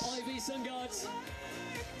Woods.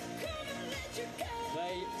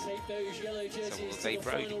 So they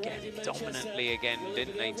rode again dominantly again,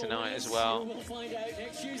 didn't they, tonight as well?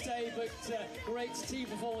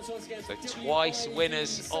 So twice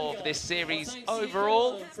winners of this series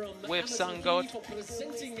overall with Sungard.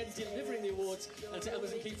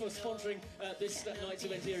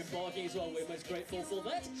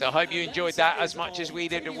 So I hope you enjoyed that as much as we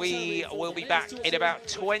did. We will be back in about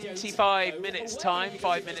 25 minutes time,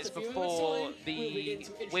 5 minutes before the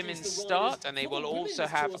women's start, and they will also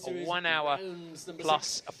have 1 hour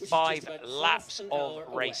plus 5 laps of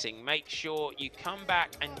racing. Make sure you come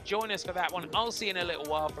back and join us for that one. I'll see you in a little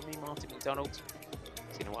while. From me, Martin McDonald. See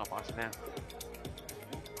you in a while. Bye for now.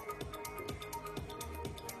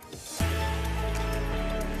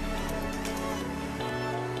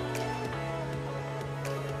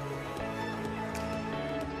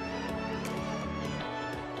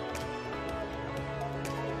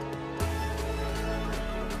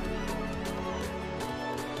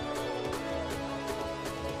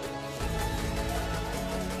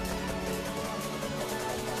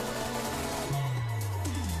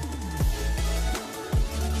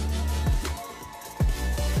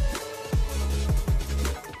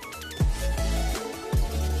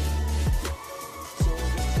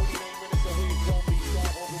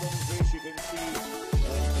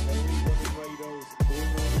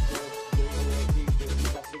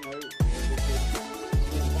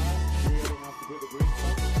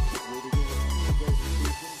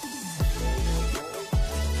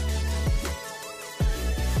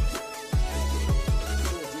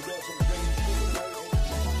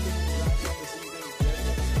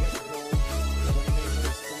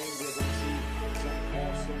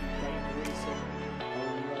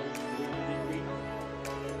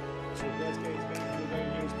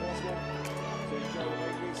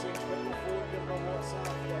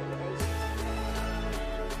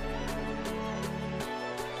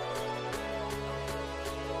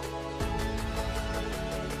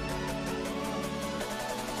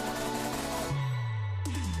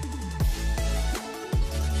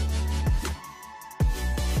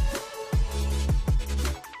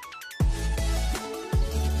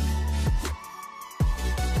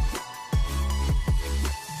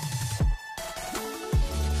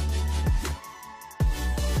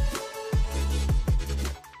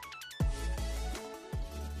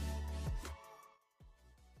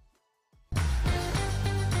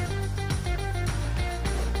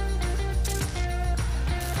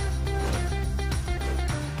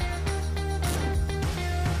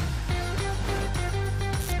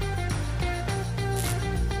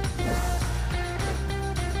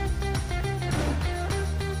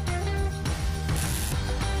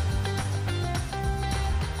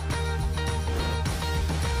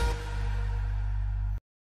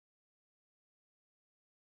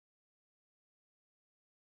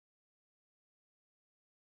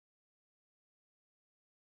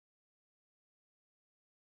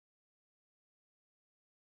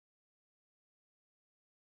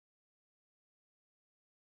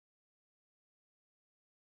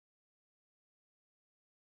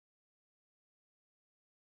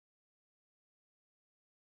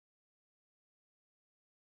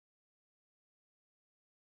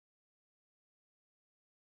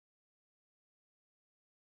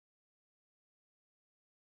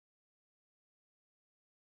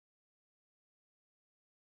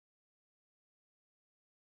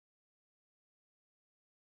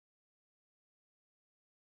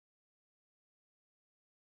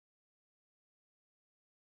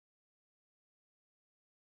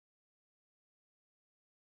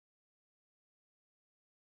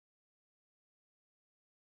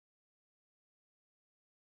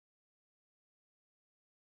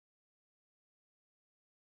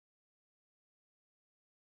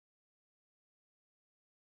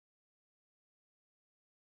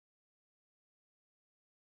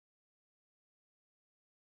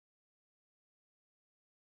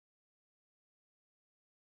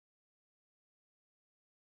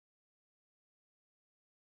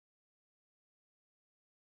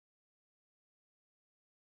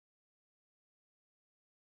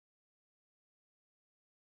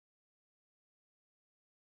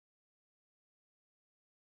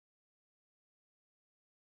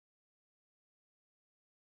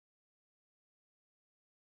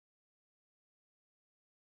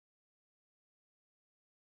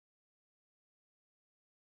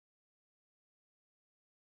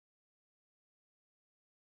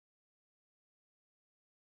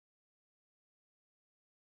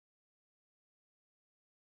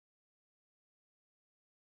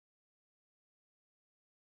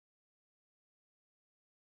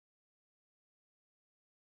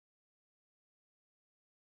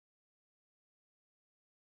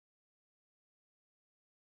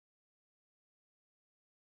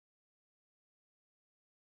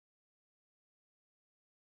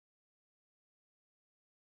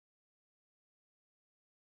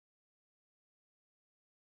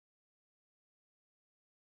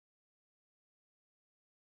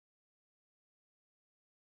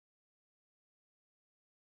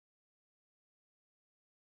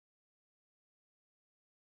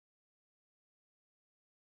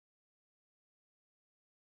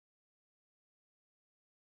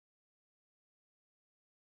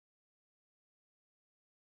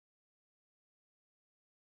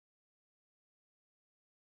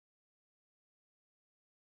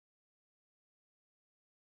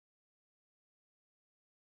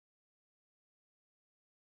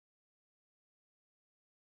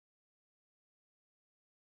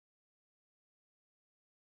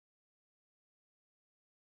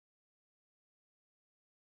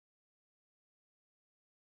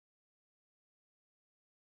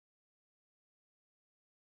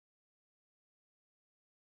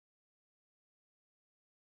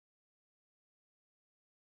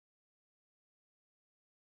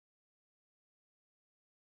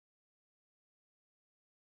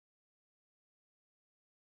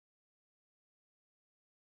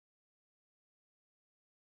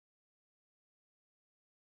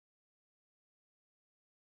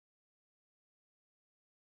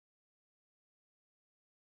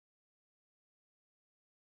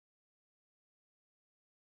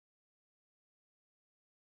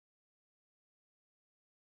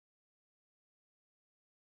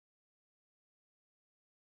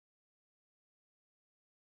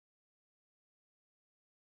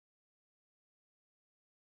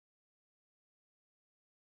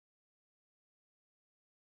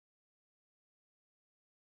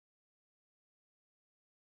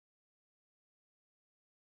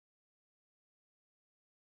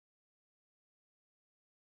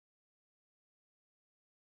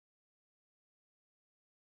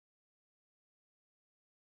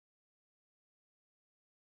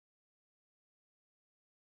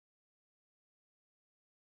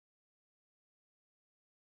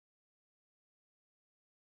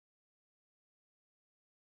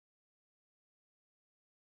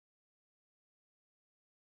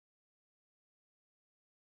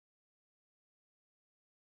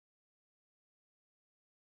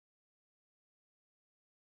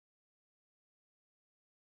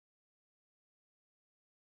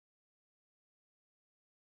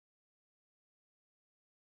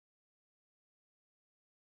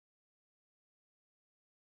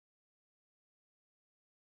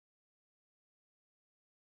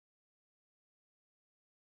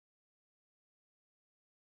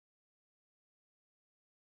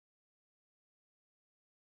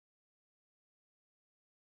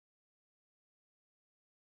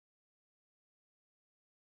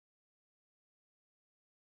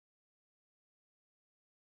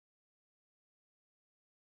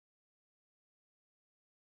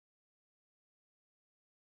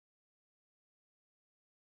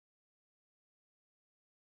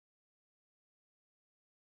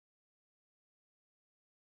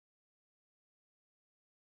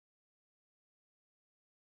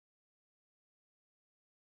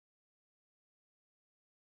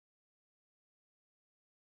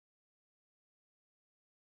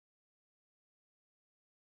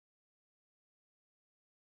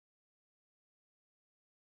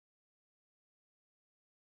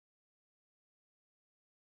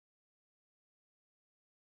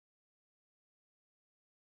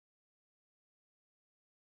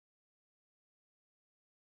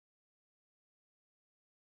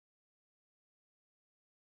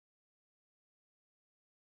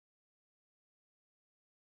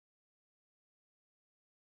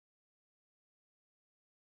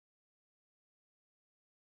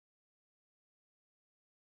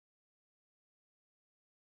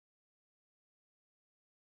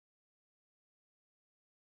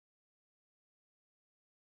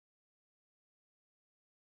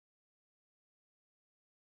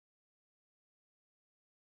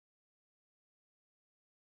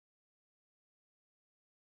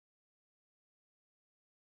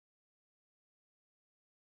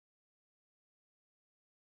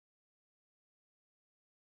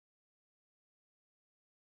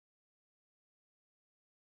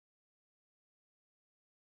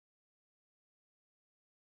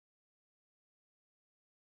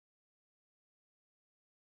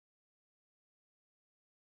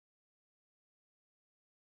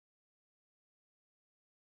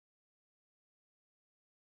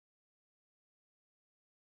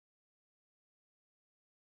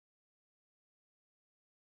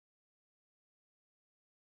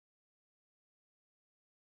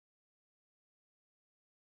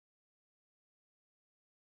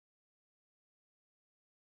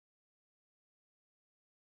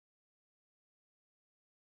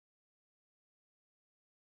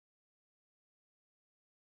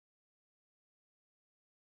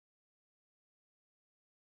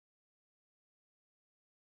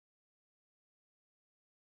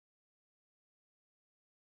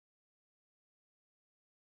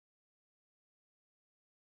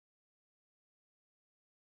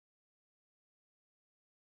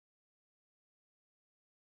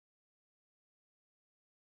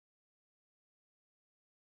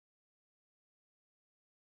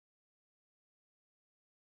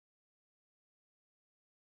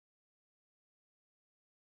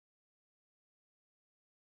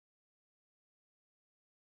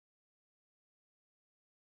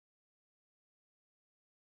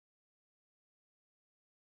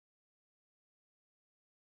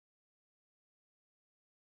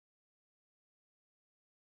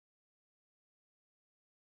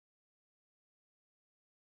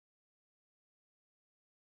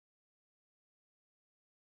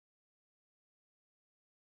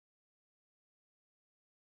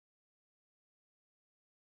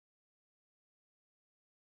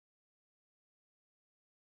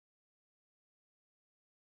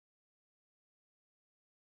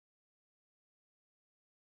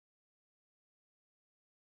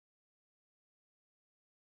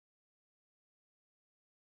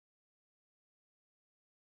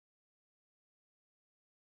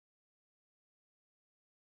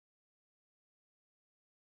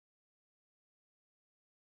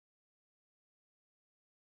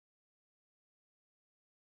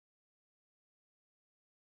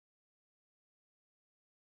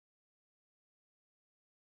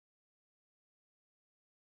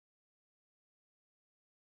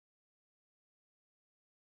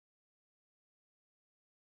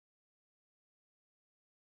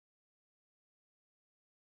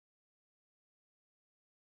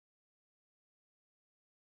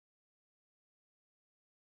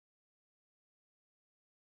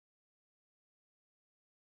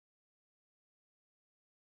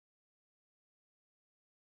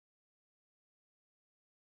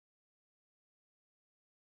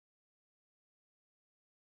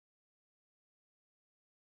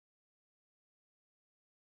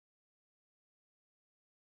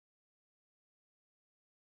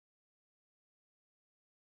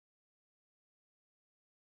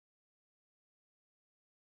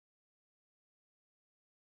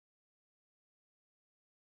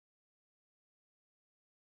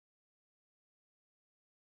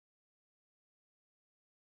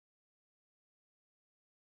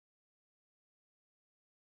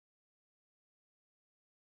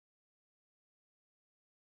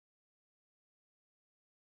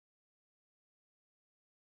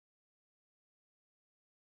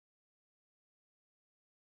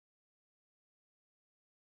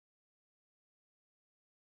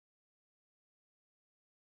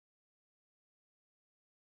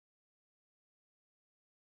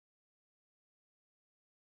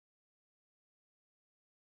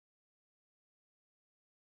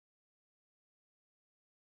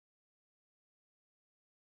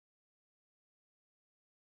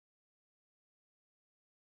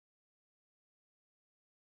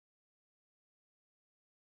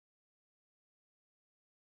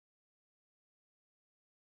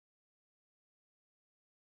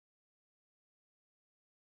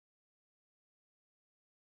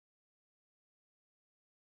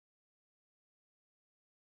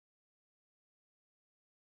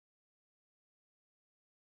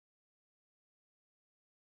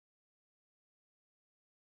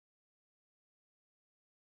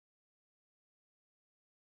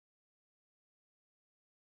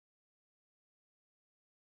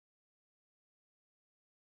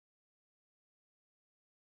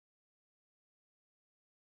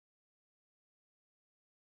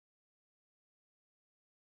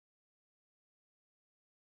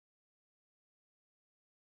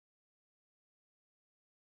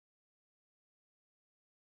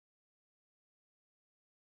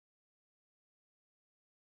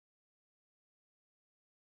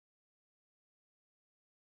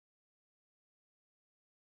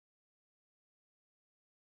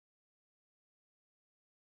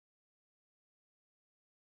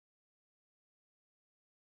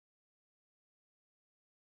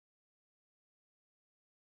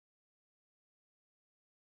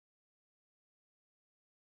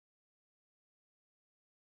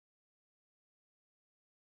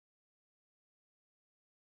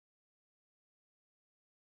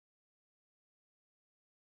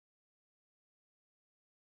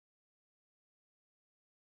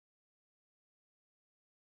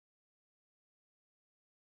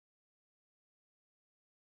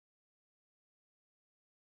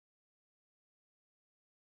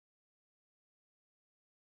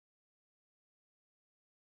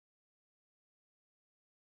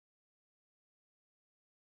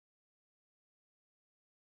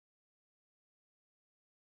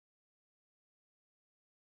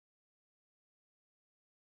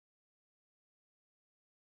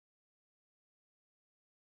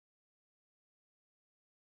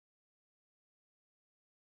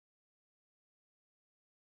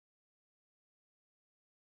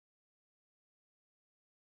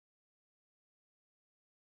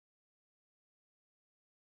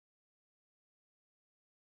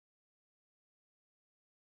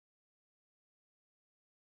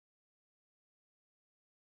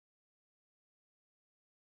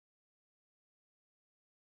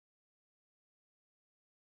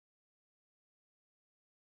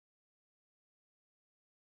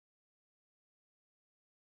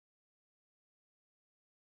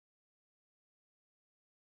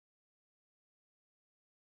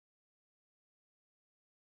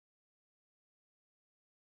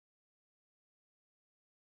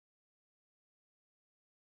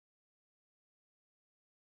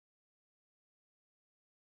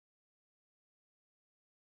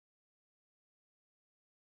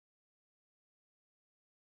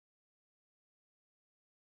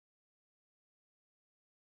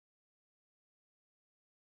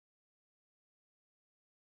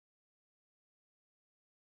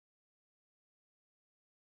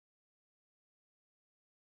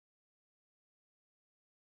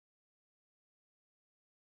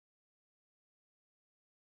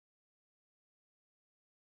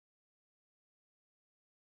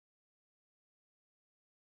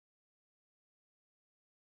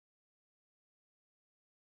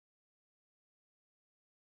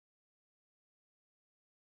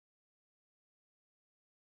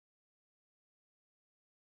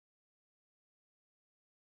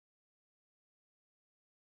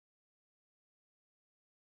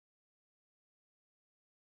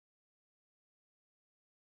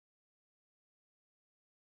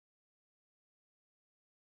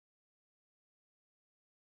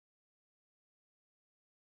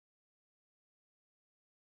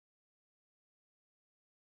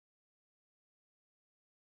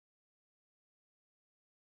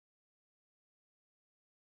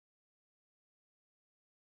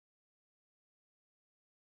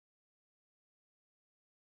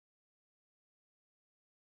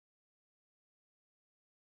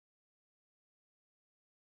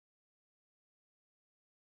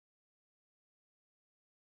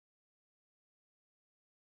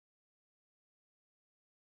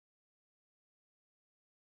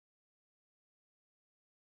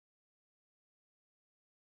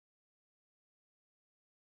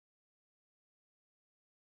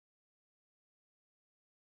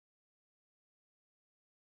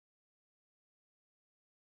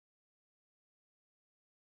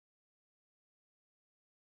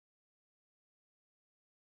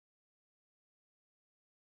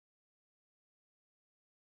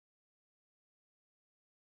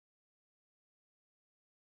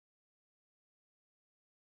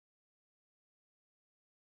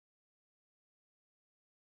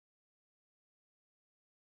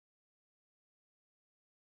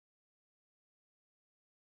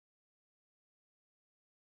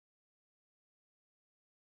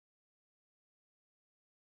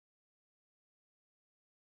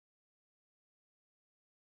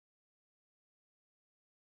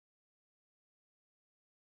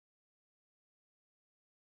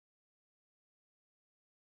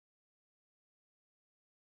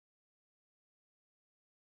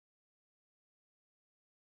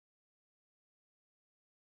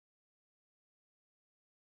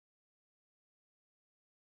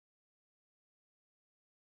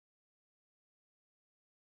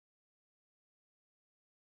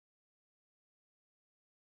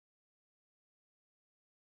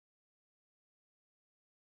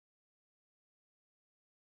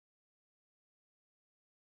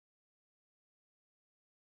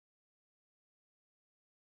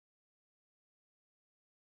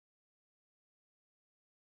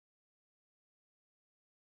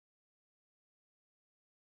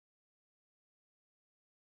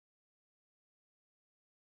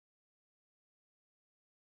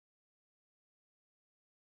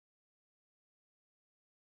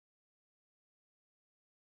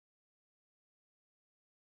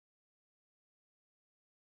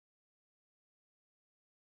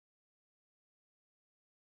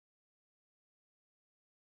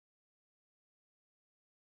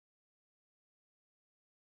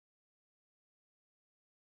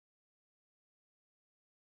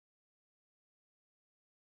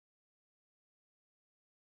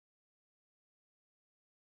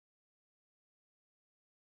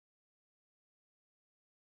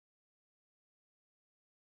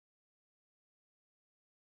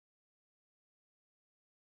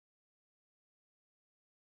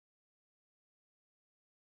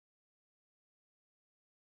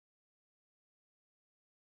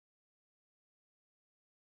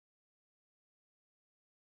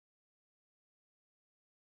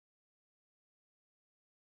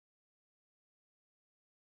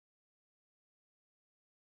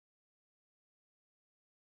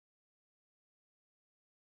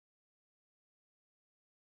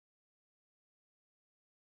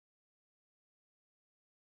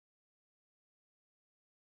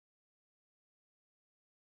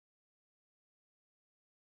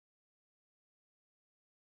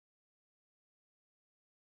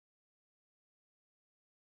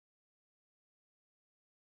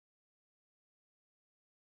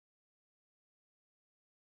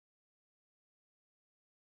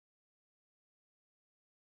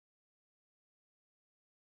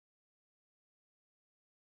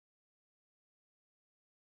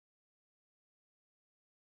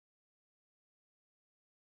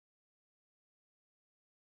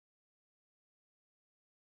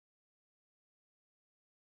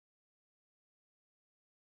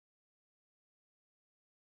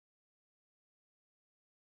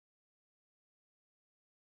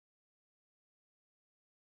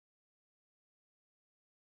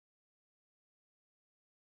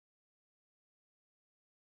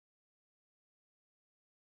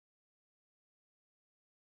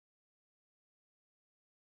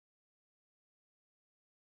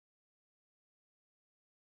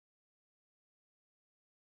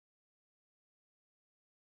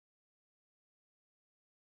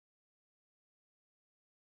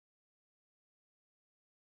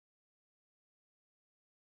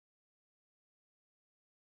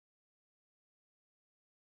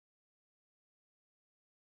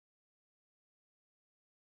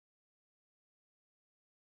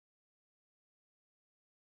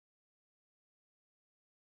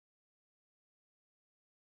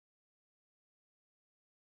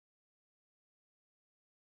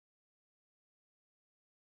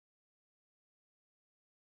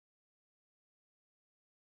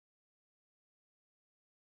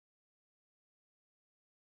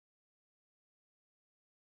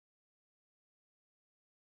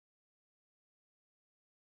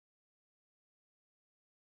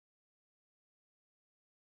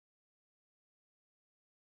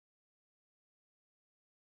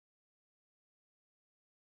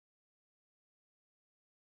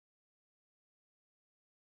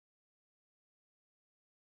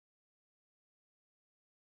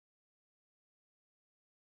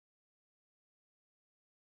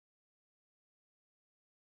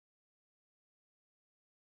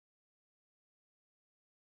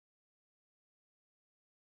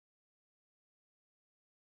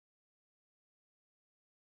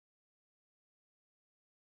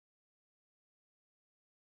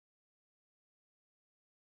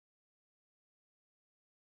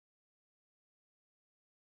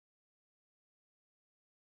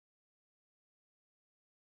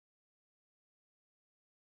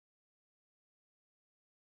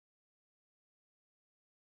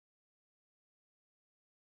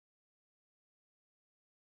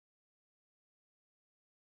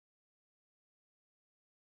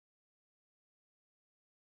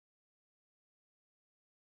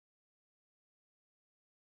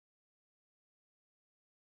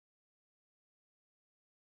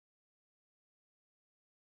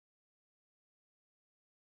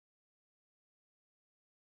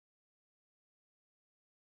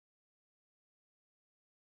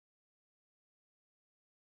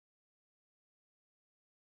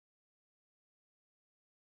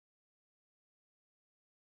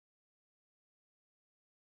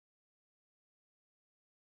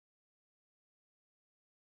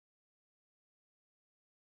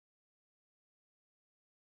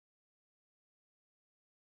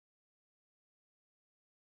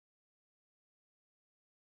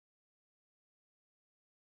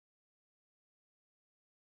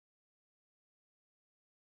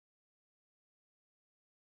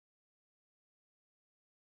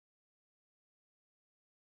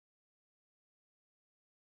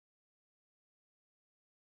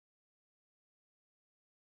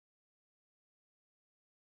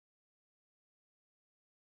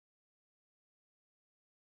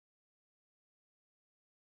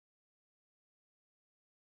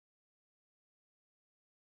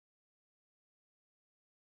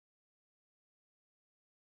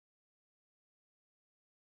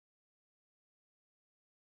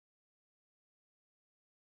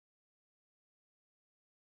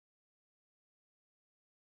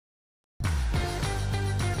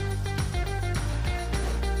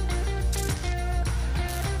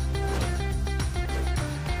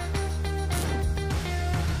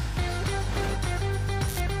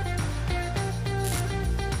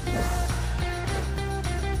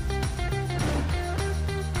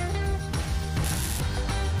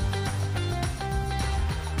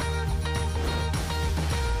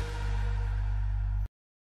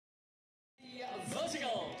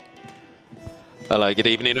 Hello, good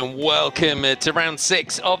evening and welcome to round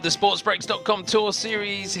 6 of the sportsbreaks.com Tour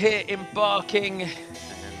Series here in Barking. And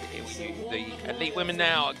the elite women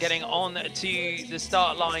now getting on to the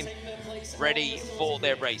start line, ready for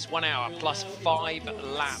their race. 1 hour plus 5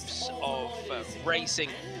 laps of racing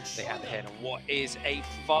they have ahead on what is a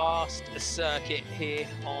fast circuit here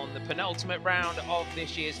on the penultimate round of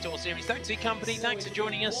this year's Tour Series. Thanks for your company, thanks for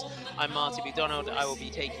joining us. I'm Marty McDonald. I will be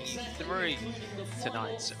taking you through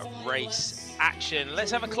tonight's race action.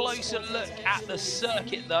 Let's have a closer look at the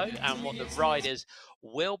circuit though, and what the riders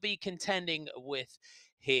will be contending with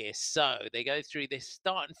here. So they go through this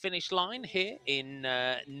start and finish line here in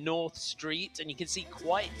North Street, and you can see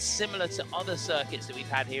quite similar to other circuits that we've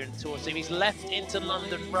had here in the Tour Series. Left into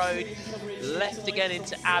London Road, left again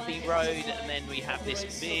into Abbey Road, and then we have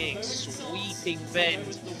this big sweeping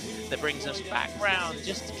bend that brings us back round,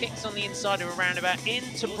 just kicks on the inside of a roundabout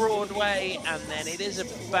into Broadway, and then it is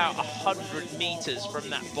about 100 meters from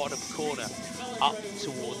that bottom corner up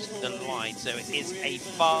towards the line. So it is a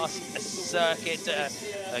fast circuit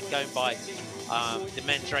going by the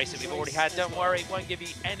men's race that we've already had. Don't worry, won't give you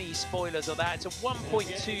any spoilers of that. It's a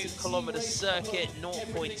 1.2 kilometer circuit,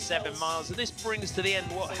 0.7 miles. And this brings to the end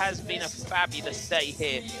what has been a fabulous day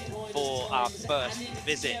here for our first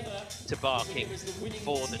visit to Barking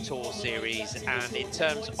for the Tour Series. And in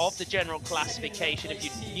terms of the general classification, if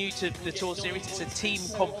you're new to the Tour Series, it's a team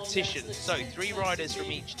competition. So 3 riders from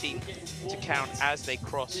each team to count as they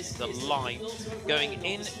cross the line. Going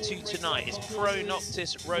into tonight is Pro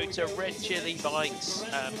Noctis, Rota, Red Chili Bikes,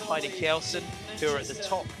 Heide Kjelsen, who are at the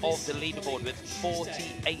top of the leaderboard with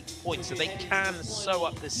 48 points. So they can sew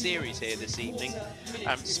up the series here this evening.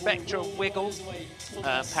 Spectra Wiggle,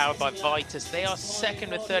 powered by Vitus, they are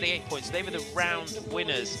second with 38 points. They were the round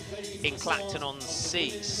winners in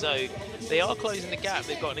Clacton-on-Sea. So they are closing the gap.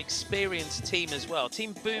 They've got an experienced team as well.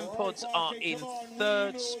 Team Boom Pods are in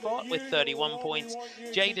 3rd spot with 31 points.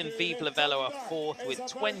 Jaden Vive Lavello are 4th with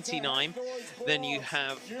 29. Then you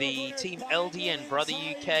have the Team LDN Brother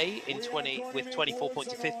UK with 24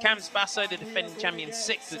 points to 5th. Camps Basso, the defending champion,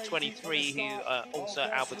 6th with 23, who are also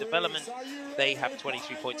Alba Development. They have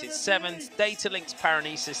 23 points in 7th. Data Links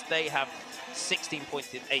Paranesis, they have 16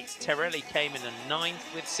 points in 8th. Terrelli came in at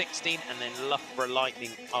 9th with 16, and then Loughborough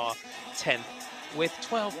Lightning are 10th with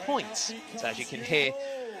 12 points. So as you can hear,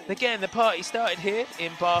 again, the party started here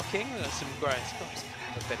in Barking. Some great,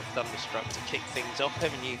 a bit of Thunderstruck to kick things off,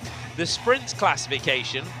 haven't you? The sprints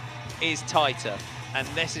classification is tighter, and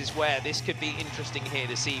this is where this could be interesting here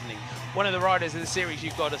this evening. One of the riders of the series,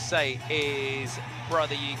 you've got to say, is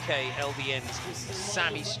Brother UK LDN's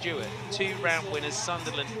Sammy Stewart. 2 round winners,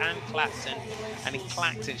 Sunderland and Clacton. And in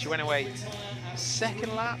Clacton, she went away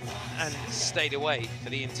 2nd lap and stayed away for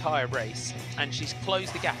the entire race. And she's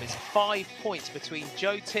closed the gap. It's 5 points between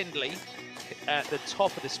Joe Tindley at the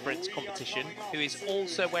top of the sprints competition, who is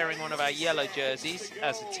also wearing one of our yellow jerseys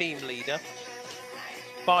as a team leader.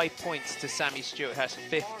 5 points to Sammy Stewart, has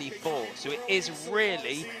 54. So it is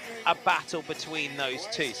really a battle between those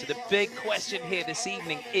two. So the big question here this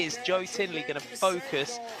evening is Joe Tindley going to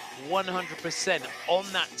focus 100% on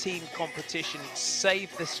that team competition,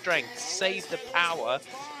 save the strength, save the power,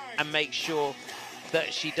 and make sure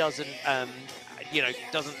that she doesn't,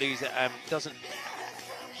 doesn't lose it, doesn't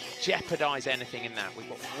jeopardize anything in that. We've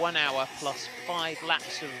got 1 hour plus 5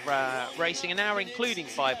 laps of racing, an hour including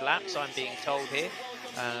 5 laps, I'm being told here,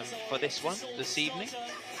 for this one this evening.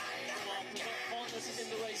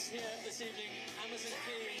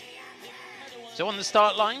 So on the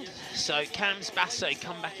start line, so Camps Basso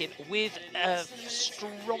come back in with a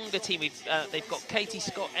stronger team. They've got Katie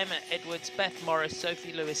Scott, Emma Edwards, Beth Morris,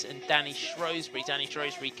 Sophie Lewis and Danny Shrewsbury. Danny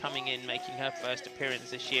Shrewsbury coming in, making her first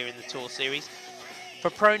appearance this year in the Tour Series. For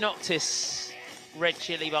Pro Noctis, Red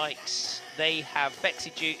Chili Bikes, they have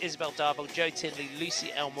Bexy Dew, Isabel Darville, Joe Tindley,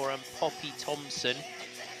 Lucy Elmore and Poppy Thompson.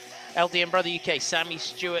 LDN Brother UK, Sammy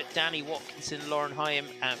Stewart, Danny Watkinson, Lauren Hyam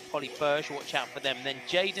and Polly Burge, watch out for them. Then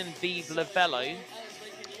Jaden Vive Lavello,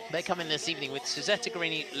 they come in this evening with Suzette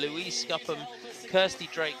Guarini, Louise Scupham, Kirsty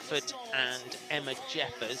Drakeford and Emma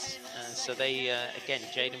Jeffers. So they, again,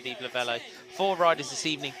 Jaden Vive Lavello, 4 riders this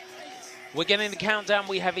evening. We're getting the countdown.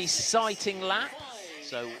 We have a sighting lap.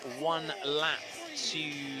 So 1 lap to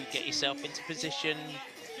get yourself into position,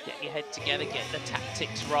 get your head together, get the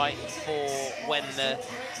tactics right for when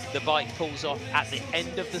the bike pulls off at the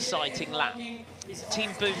end of the sighting lap. Team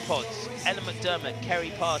Boom Pods, Ellen McDermott,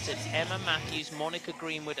 Kerry Parton, Emma Matthews, Monica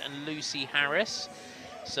Greenwood and Lucy Harris.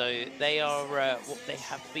 So they are what they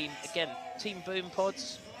have been. Again, Team Boom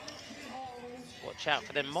Pods, watch out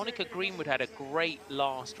for them. Monica Greenwood had a great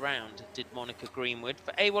last round, did Monica Greenwood.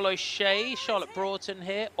 For Awol O'Shea, Charlotte Broughton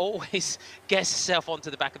here, always gets herself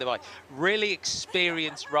onto the back of the bike. Really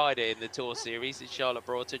experienced rider in the Tour Series is Charlotte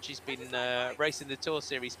Broughton. She's been racing the Tour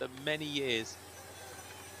Series for many years.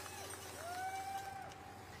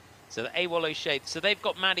 So the Awol O'Shea, so they've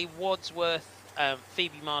got Maddie Wadsworth,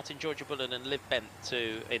 Phoebe Martin, Georgia Bullen and Liv Bent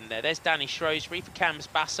too in there. There's Danny Shrewsbury for Cams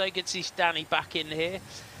Basso. Good to see Danny back in here.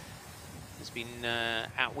 Has been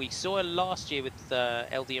out. We saw her last year with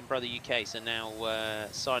LD and Brother UK, so now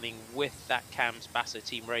signing with that Cams Basso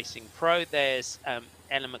Team Racing Pro. There's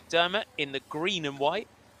Ellen McDermott in the green and white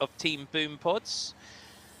of Team Boom Pods.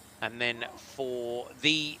 And then for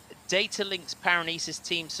the Data Links Paranesis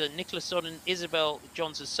team, so Nicola Sodden, Isabel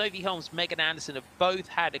Johnson, Sophie Holmes, Megan Anderson have both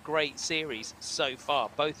had a great series so far.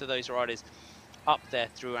 Both of those riders up there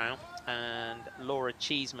throughout. And Laura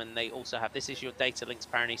Cheeseman, they also have. This is your Data Links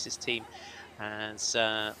Paranesis team. And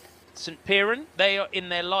St Piran, they are in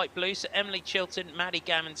their light blue. So Emily Chilton, Maddie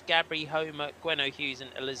Gammons, Gabri Homer, Gwen O'Hughes and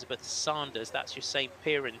Elizabeth Sanders. That's your St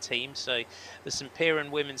Piran team. So the St Piran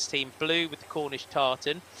women's team, blue with the Cornish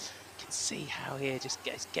tartan. You can see how here just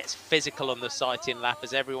gets physical on the sighting lap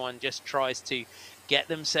as everyone just tries to get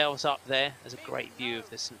themselves up there. There's a great view of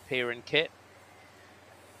the St Piran kit.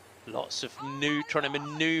 Lots of trying to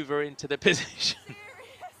maneuver into the position.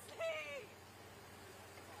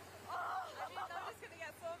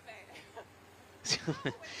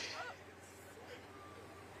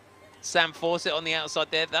 Sam Fawcett on the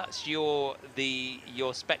outside there. That's your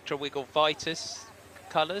Spectra Wiggle Vitus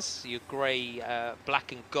colours, your grey,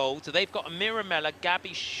 black and gold. So they've got Amira Mella,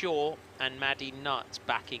 Gabby Shaw and Maddie Nutt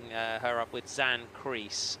backing her up with Zan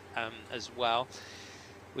Crease as well.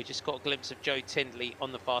 We just got a glimpse of Joe Tindley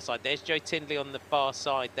on the far side. There's Joe Tindley on the far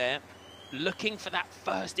side there, looking for that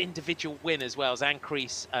first individual win as well. Zan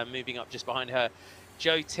Crease moving up just behind her.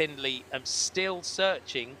 Joe Tindley still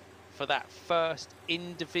searching for that first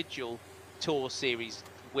individual Tour Series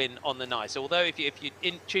win on the night. So although if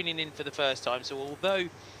you're tuning in for the first time, so although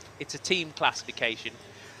it's a team classification,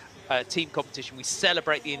 team competition, we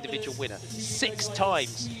celebrate the individual winner. 6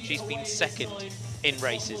 times she's been second in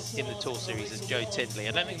races in the Tour Series as Joe Tindley.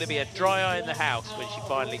 I don't think there'll be a dry eye in the house when she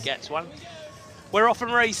finally gets one. We're off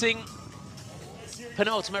and racing.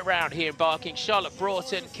 Penultimate round here in Barking. Charlotte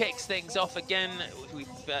Broughton kicks things off again. We've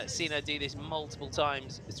seen her do this multiple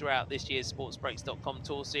times throughout this year's SportsBreaks.com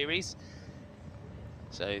Tour Series.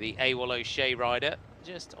 So the Awol O'Shea rider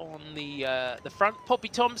just on the front. Poppy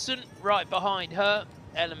Thompson right behind her.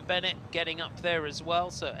 Ellen Bennett getting up there as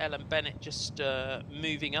well. So Ellen Bennett just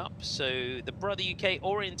moving up. So the Brother UK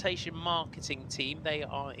Orientation Marketing team, they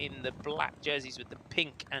are in the black jerseys with the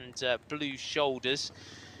pink and blue shoulders.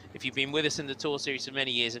 If you've been with us in the Tour Series for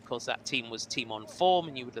many years, of course, that team was Team On Form,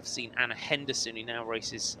 and you would have seen Anna Henderson, who now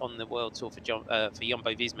races on the World Tour for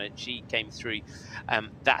Jumbo-Visma. She came through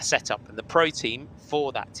that setup, and the pro team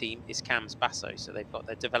for that team is Cams Basso, so they've got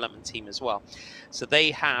their development team as well. So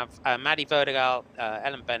they have Maddie Vertigal,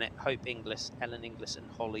 Ellen Bennett, Hope Inglis, Ellen Inglis,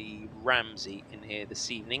 and Holly Ramsey in here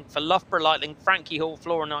this evening. For Loughborough Lightning, Frankie Hall,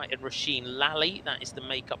 Flora Knight, and Rasheen Lally. That is the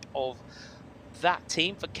makeup of that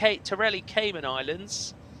team. For Torelli Cayman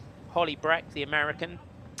Islands, Holly Breck, the American.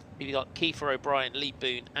 You've got Kiefer O'Brien, Lee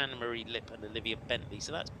Boone, Anna-Marie Lipp, and Olivia Bentley.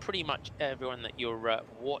 So that's pretty much everyone that you're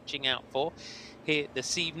watching out for here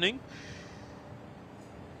this evening.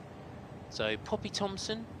 So Poppy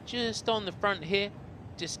Thompson just on the front here,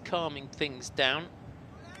 just calming things down.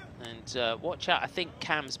 And watch out, I think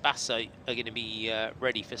Cams Basso are going to be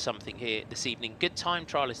ready for something here this evening. Good time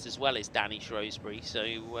trialist as well as Danny Shrewsbury,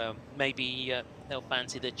 so maybe they'll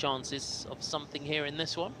fancy their chances of something here in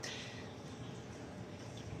this one.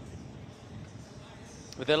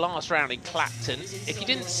 With the last round in Clacton, if you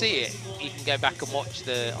didn't see it, you can go back and watch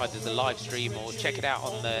either the live stream or check it out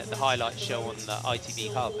on the highlight show on the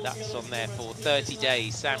ITV Hub. That's on there for 30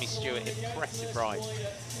 days. Sammy Stewart, impressive ride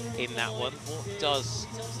in that one. What does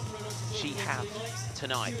she have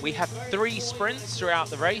tonight? We have 3 sprints throughout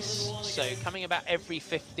the race, so coming about every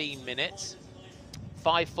 15 minutes.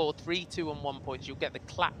 5, 4, 3, 2 and 1 points. You'll get the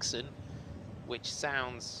klaxon, which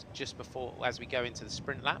sounds just before as we go into the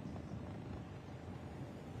sprint lap.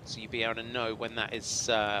 So you'll be able to know when that is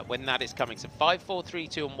coming. So 5, 4, 3,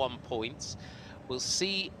 2 and 1 points. We'll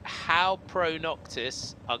see how Pro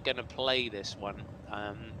Noctis are going to play this one.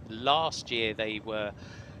 Last year they were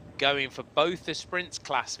going for both the sprints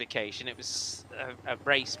classification. It was a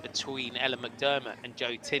race between Ellen McDermott and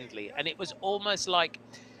Joe Tindley, and it was almost like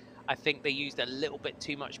I think they used a little bit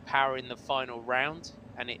too much power in the final round,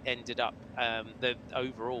 and it ended up the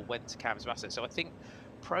overall went to Cams Basso. So I think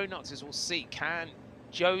Pro Noctis will see, can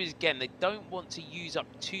Joe's, again, they don't want to use up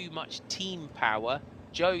too much team power.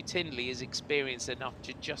 Joe Tindley is experienced enough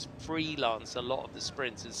to just freelance a lot of the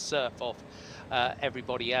sprints and surf off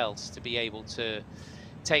everybody else to be able to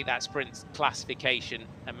take that sprint classification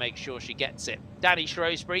and make sure she gets it. Danny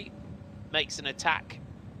Shrewsbury makes an attack,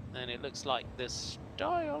 and it looks like the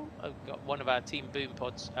style. I've got one of our Team Boom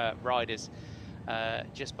Pods riders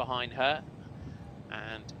just behind her,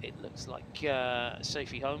 and it looks like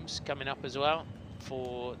Sophie Holmes coming up as well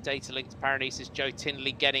for Datalinx Paranesis. Joe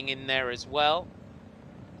Tindley getting in there as well.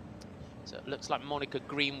 So it looks like Monica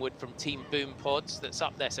Greenwood from Team Boom Pods that's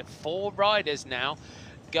up there. So 4 riders now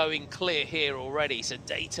going clear here already. So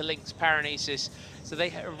Datalinx Paranesis. So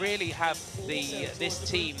they really have this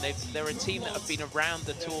team. They're a team that have been around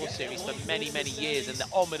the Tour Series for many, many years. And the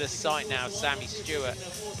ominous sight now, Sammy Stewart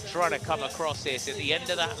trying to come across here. So at the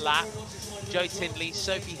end of that lap, Joe Tindley,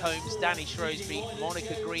 Sophie Holmes, Danny Shrewsbury,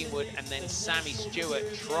 Monica Greenwood, and then Sammy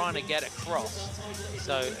Stewart trying to get across.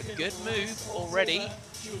 So a good move already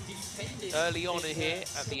early on here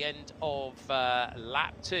at the end of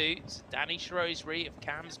lap 2. So Danny Shrewsbury of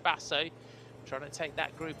Cams Basso trying to take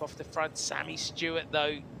that group off the front. Sammy Stewart,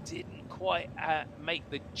 though, didn't quite make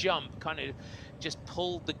the jump, kind of just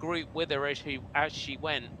pulled the group with her as she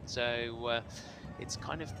went. So it's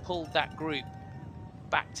kind of pulled that group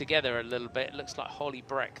back together a little bit. It looks like Holly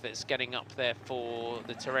Breck that's getting up there for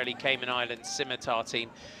the Torelli Cayman Islands Scimitar team.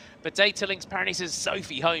 But Datalinx Paranesis,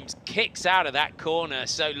 Sophie Holmes kicks out of that corner,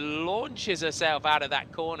 so launches herself out of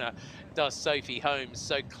that corner, does Sophie Holmes.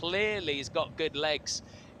 So clearly has got good legs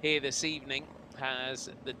here this evening, has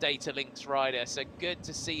the Datalinx rider. So good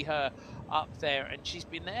to see her up there, and she's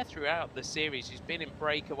been there throughout the series. She's been in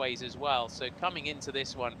breakaways as well. So coming into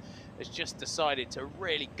this one, has just decided to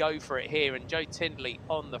really go for it here, and Joe Tindley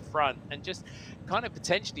on the front, and just kind of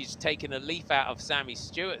potentially just taking a leaf out of Sammy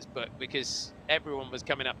Stewart's book, because everyone was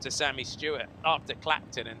coming up to Sammy Stewart after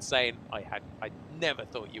Clapton and saying, I never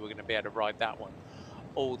thought you were going to be able to ride that one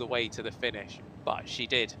all the way to the finish, but she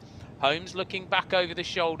did. Holmes looking back over the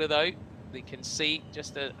shoulder though. We can see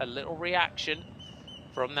just a little reaction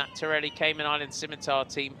from that Torelli Cayman Islands Scimitar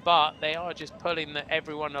team, but they are just pulling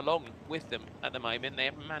everyone along with them at the moment. They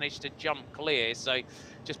haven't managed to jump clear, so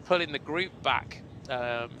just pulling the group back,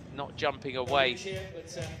 not jumping away.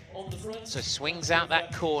 So swings out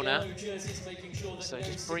that corner, so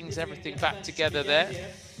just brings everything back together there.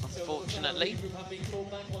 Unfortunately, we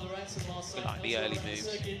like the early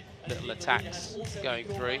moves, little attacks going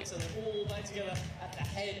through.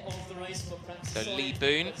 So Lee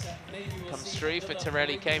Boone comes through for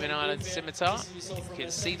Torelli Cayman Islands Scimitar. You can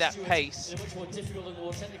see that pace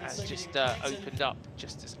has just opened up,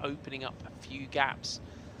 just as opening up a few gaps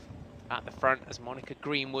at the front as Monica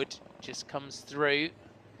Greenwood just comes through.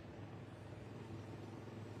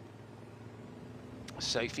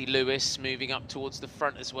 Sophie Lewis moving up towards the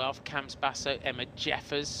front as well for Cams Basso. Emma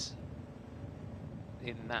Jeffers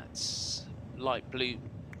in that light blue,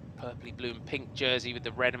 purpley blue and pink jersey with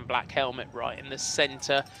the red and black helmet right in the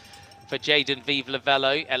centre for Jaden Vive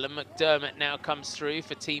Lavello. Ellen McDermott now comes through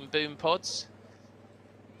for Team Boom Pods.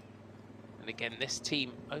 And again, this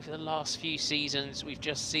team, over the last few seasons, we've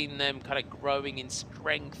just seen them kind of growing in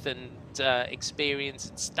strength and experience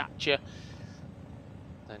and stature.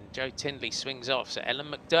 And Joe Tindley swings off, so Ellen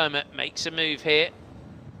McDermott makes a move here.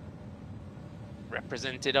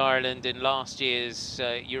 Represented Ireland in last year's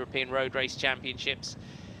European Road Race Championships,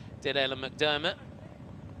 did Ellen McDermott.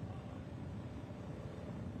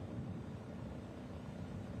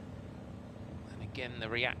 And again, the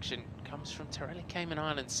reaction comes from Torelli Cayman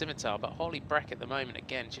Islands Scimitar, but Holly Breck at the moment,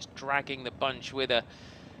 again, just dragging the bunch with her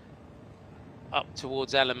up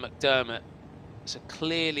towards Ellen McDermott. So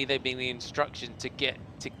clearly they've been the instruction to get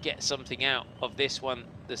something out of this one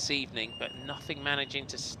this evening, but nothing managing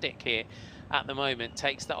to stick here at the moment.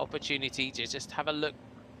 Takes the opportunity to just have a look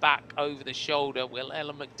back over the shoulder. Will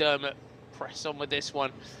Ellen McDermott press on with this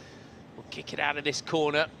one? We'll kick it out of this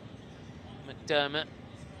corner. McDermott.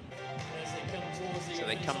 So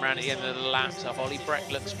they come around at the end of the lap. So Holly Breck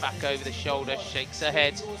looks back over the shoulder, shakes her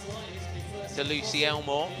head to Lucy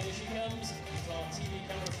Elmore.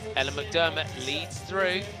 Ellen McDermott leads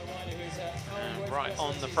through, and right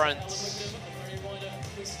on the front.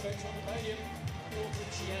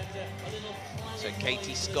 So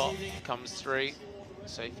Katie Scott comes through,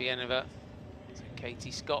 Sophie Enever. So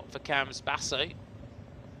Katie Scott for Cams Basso.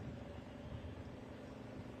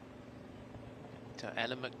 To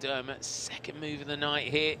Ellen McDermott, second move of the night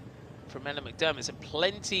here from Ellen McDermott. So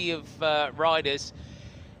plenty of riders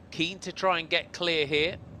keen to try and get clear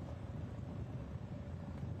here.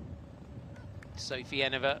 Sophie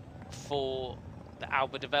Enever for the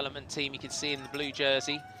Alba Development team, you can see in the blue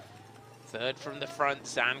jersey. Third from the front,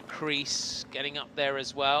 Zan Crease getting up there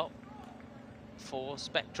as well for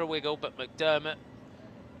Spectra Wiggle, but McDermott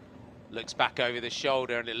looks back over the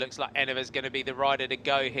shoulder, and it looks like Eneva's going to be the rider to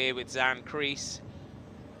go here with Zan Crease.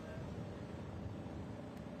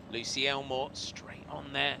 Lucy Elmore straight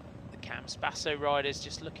on there. The Camps Basso riders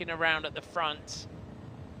just looking around at the front.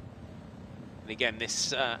 And again,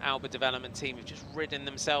 this Alba Development team have just ridden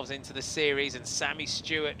themselves into the series, and Sammy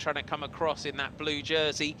Stewart trying to come across in that blue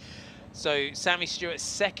jersey. So Sammy Stewart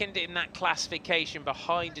second in that classification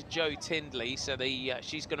behind Joe Tindley. So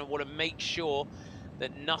she's going to want to make sure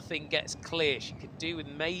that nothing gets clear. She could do with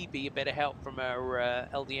maybe a bit of help from her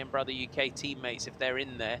LDN Brother UK teammates if they're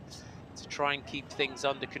in there, to try and keep things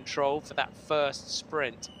under control for that first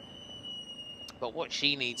sprint. But what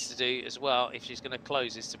she needs to do as well, if she's going to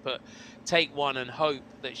close, is to take one and hope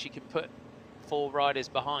that she can put 4 riders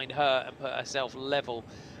behind her and put herself level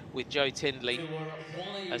with Joe Tindley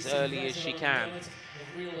as early as she can.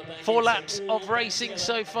 4 laps of racing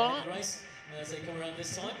so far. As they come around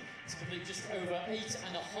this time, it's completed just over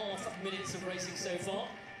 8.5 minutes of racing so far.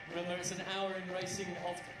 Remember, it's an hour in racing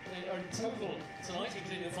in total tonight,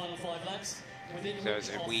 including the final 5 laps. So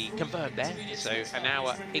as we confirmed there, so an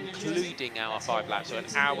hour including our 5 laps, so an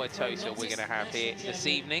hour total we're going to have here this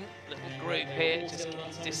evening. Little group here, just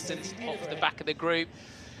distance off the back of the group.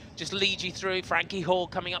 Just lead you through. Frankie Hall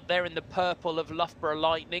coming up there in the purple of Loughborough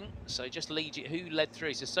Lightning. So just lead you, who led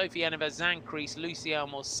through? So Sophie Eneva, Zan Crease, Lucy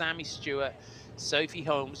Elmore, Sammy Stewart, Sophie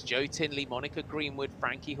Holmes, Joe Tindley, Monica Greenwood,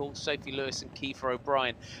 Frankie Hall, Sophie Lewis and Kiefer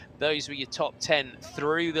O'Brien. Those were your top 10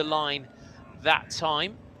 through the line that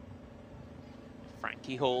time.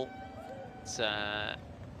 Frankie Hall, it's a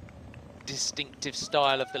distinctive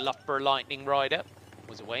style of the Loughborough Lightning rider.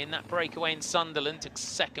 Was away in that breakaway in Sunderland, took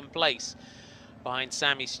 2nd place behind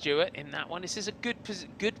Sammy Stewart in that one. This is a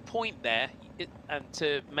good point there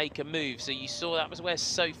to make a move. So you saw that was where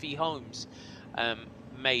Sophie Holmes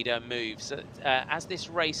made her move. So as this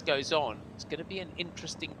race goes on, it's going to be an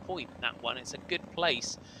interesting point, that one. It's a good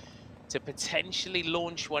place to potentially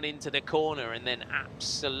launch one into the corner and then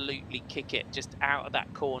absolutely kick it just out of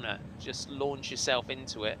that corner. Just launch yourself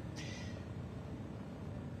into it.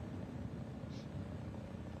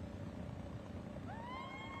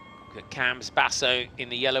 Look at Camps Basso in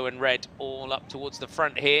the yellow and red, all up towards the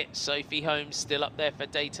front here. Sophie Holmes still up there for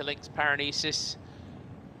Datalinks Paranesis.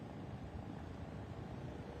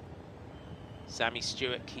 Sammy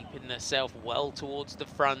Stewart keeping herself well towards the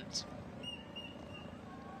front.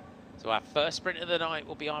 So our first sprint of the night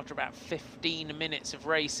will be after about 15 minutes of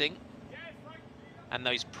racing. And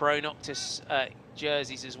those Pro Noctis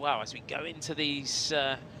jerseys as well, as we go into these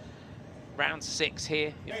round 6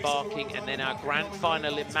 here, embarking, and then our grand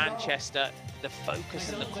final in Manchester. The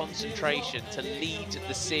focus and the concentration to lead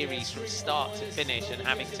the series from start to finish, and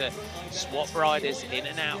having to swap riders in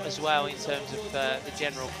and out as well in terms of the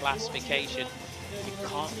general classification. You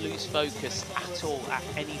can't lose focus at all at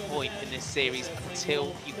any point in this series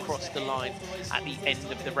until you cross the line at the end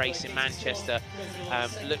of the race in Manchester.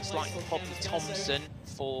 Looks like Poppy Thompson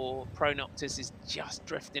for Pro Noctis is just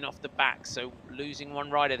drifting off the back, so losing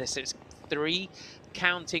one rider there. So it's 3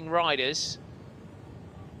 counting riders,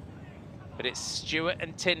 but it's Stewart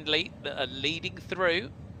and Tindley that are leading through.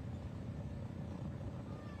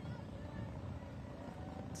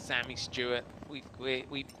 Sammy Stewart, we've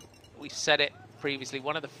said it previously,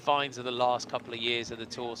 one of the finds of the last couple of years of the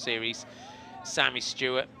Tour Series. Sammy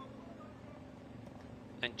Stewart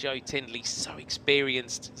and Joe Tindley, so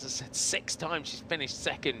experienced. As I said, 6 times she's finished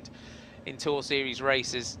 2nd in Tour Series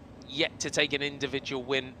races, yet to take an individual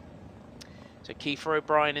win. So Kiefer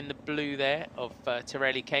O'Brien in the blue there of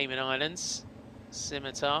Torelli Cayman Islands.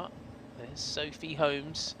 Scimitar. There's Sophie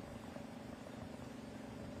Holmes.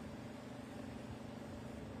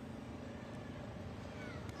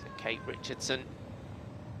 So Kate Richardson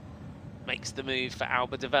makes the move for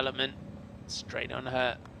Alba Development. Straight on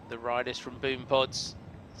her, the riders from Boom Pods.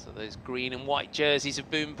 So those green and white jerseys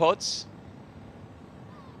of Boom Pods.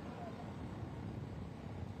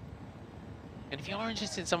 And if you are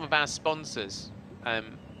interested in some of our sponsors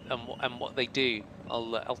and what they do,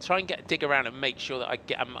 I'll try and dig around and make sure that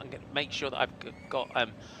I'm going to make sure that I've got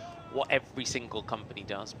what every single company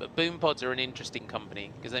does. But Boom Pods are an interesting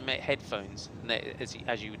company because they make headphones, and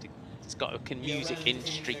as you would, it's got a music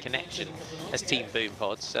industry connection as Team Boom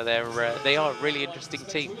Pods. So they are a really interesting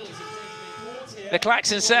team. The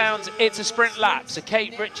klaxon sounds, it's a sprint lap. So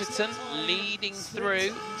Kate Richardson leading through.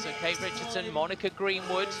 So Kate Richardson, Monica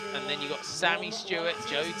Greenwood, and then you've got Sammy Stewart,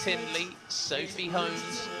 Joe Tindley, Sophie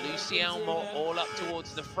Holmes, Lucy Elmore, all up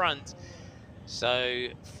towards the front. So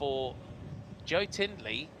for Jo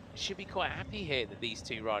Tindley should be quite happy here that these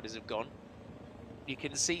two riders have gone. You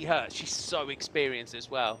can see her. She's so experienced as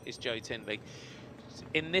well, is Jo Tindley.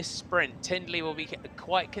 In this sprint, Tindley will be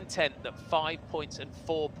quite content that 5 points and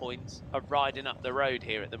 4 points are riding up the road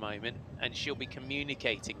here at the moment, and she'll be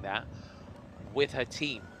communicating that with her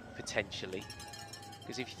team, potentially.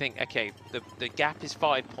 Because if you think, okay, the gap is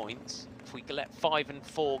 5 points, if we let 5 and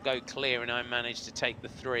 4 go clear and I manage to take the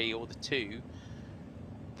 3 or the 2,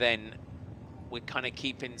 then we're kind of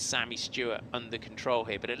keeping Sammy Stewart under control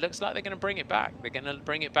here. But it looks like they're going to bring it back. They're going to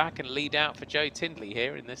bring it back and lead out for Jo Tindley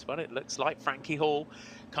here in this one. It looks like Frankie Hall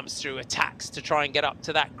comes through, attacks to try and get up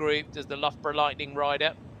to that group. Does the Loughborough Lightning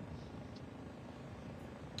rider.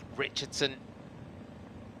 Richardson.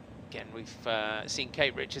 Again, we've seen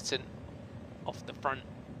Kate Richardson off the front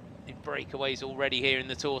in breakaways already here in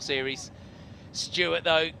the Tour Series. Stewart,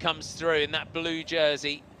 though, comes through in that blue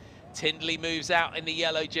jersey. Tindley moves out in the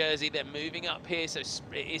yellow jersey. They're moving up here, so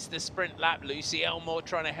it's the sprint lap. Lucy Elmore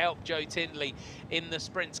trying to help Jo Tindley in the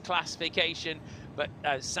sprints classification, but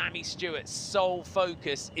Sammy Stewart's sole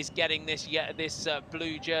focus is getting this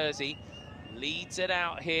blue jersey. Leads it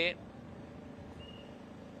out here.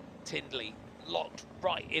 Tindley locked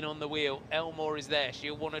right in on the wheel. Elmore is there.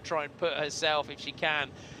 She'll want to try and put herself, if she can,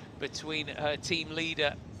 between her team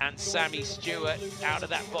leader and Sammy Stewart. Out of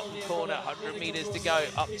that bottom corner, 100 meters to go,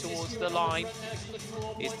 up towards the line.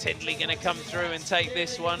 Is Tindley going to come through and take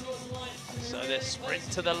this one? So the sprint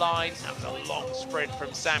to the line. That was a long sprint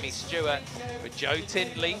from Sammy Stewart, but Jo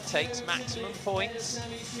Tindley takes maximum points.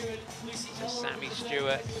 So Sammy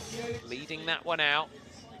Stewart leading that one out.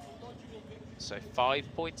 So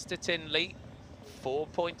 5 points to Tindley, 4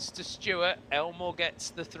 points to Stewart. Elmore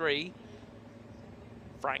gets the 3.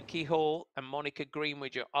 Frankie Hall and Monica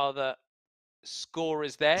Greenwood are other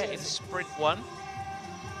scorers there in sprint 1.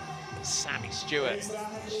 Sammy Stewart,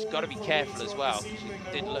 she's got to be careful as well. She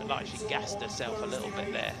did look like she gassed herself a little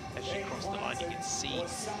bit there as she crossed the line. You can see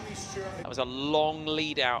that was a long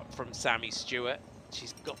lead out from Sammy Stewart.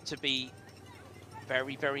 She's got to be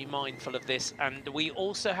very, very mindful of this. And we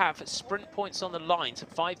also have sprint points on the line. So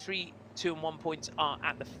 5, 3, 2 and 1 points are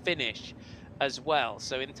at the finish as well.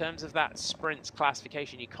 So in terms of that sprints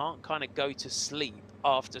classification, you can't kind of go to sleep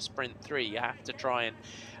after sprint 3. You have to try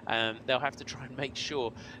and they'll have to try and make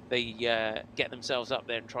sure they get themselves up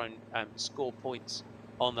there and try and score points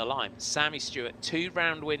on the line. Sammy Stewart, 2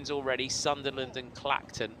 round wins already, Sunderland and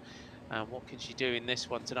Clacton. What can she do in this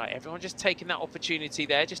one tonight? Everyone just taking that opportunity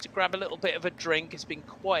there just to grab a little bit of a drink. It's been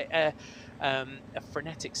quite a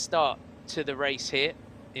frenetic start to the race here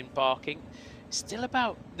in Barking. Still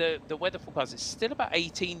about the weather forecast, it's still about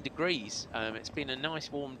 18 degrees. It's been a nice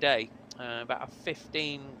warm day, about a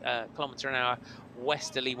 15 kilometre an hour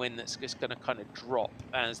westerly wind that's just going to kind of drop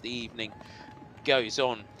as the evening goes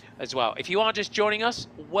on as well. If you are just joining us,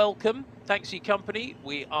 welcome. Thanks for your company.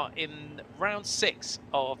 We are in round 6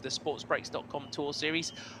 of the sportsbreaks.com Tour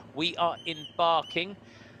Series. We are in Barking,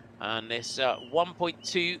 and this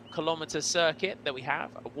 1.2 kilometre circuit that we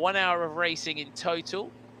have, 1 hour of racing in total.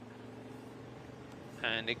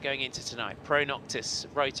 And going into tonight, Pro Noctis,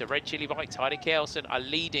 Rota, Red Chili White, Heideke Elson are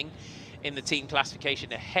leading in the team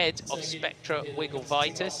classification ahead of Spectra Wiggle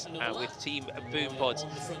Vitus, with Team Boom Pods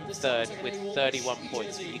third with 31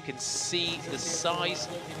 points. But you can see the size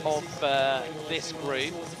of this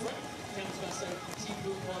group.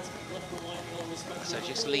 So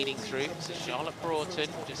just leading through. So Charlotte Broughton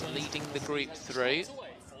just leading the group through.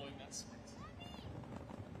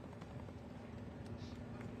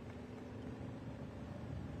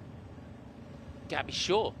 Gabby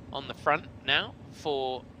Shaw on the front now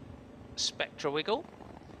for Spectra Wiggle.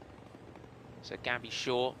 So Gabby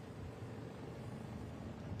Shaw,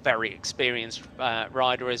 very experienced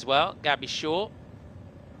rider as well. Gabby Shaw,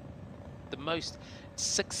 the most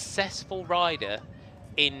successful rider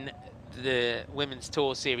in the Women's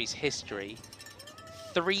Tour Series history.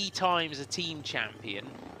 3 times a team champion.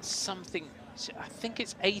 Something, I think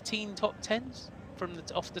it's 18 top 10s from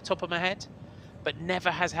off the top of my head. But never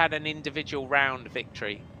has had an individual round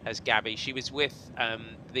victory as Gabby. She was with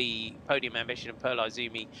the Podium Ambition and Pearl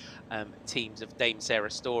Izumi teams of Dame Sarah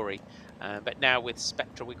Story, but now with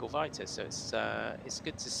Spectra Wiggle Vitus. So it's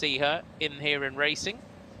good to see her in here and racing.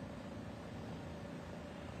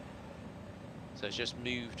 So it's just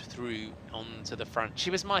moved through onto the front. She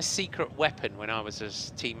was my secret weapon when I was a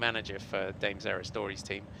team manager for Dame Sarah Story's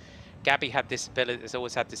team. Gabby had this ability, has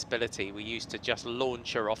always had this ability. We used to just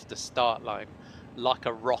launch her off the start line like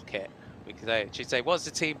a rocket. She'd say, what's the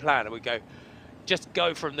team plan? And we'd go, just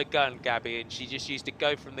go from the gun, Gabby, and she just used to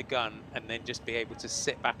go from the gun and then just be able to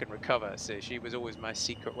sit back and recover. So she was always my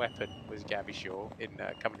secret weapon, was Gabby Shaw, in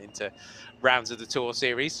coming into rounds of the Tour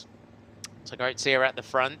Series. So great to see her at the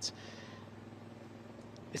front.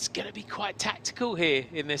 It's going to be quite tactical here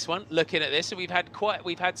in this one. Looking at this, so we've had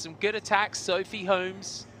some good attacks. Sophie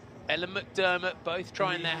Holmes, Ellen McDermott, both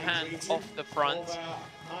trying their hand off the front.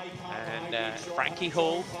 And Frankie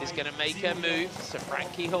Hall is going to make her move. So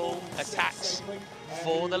Frankie Hall attacks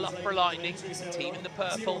for the Loughborough Lightning. Team in the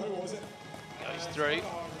purple goes through.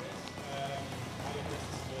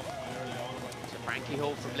 So Frankie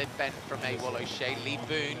Hall from Liv Bent, from Awol O'Shea, Lee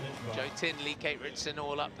Boone, Joe Tinley, Kate Richardson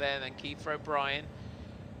all up there, then Keith O'Brien.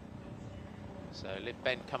 So Liv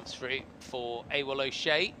Bent comes through for Awol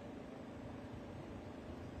O'Shea.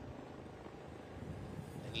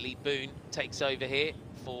 And Lee Boone takes over here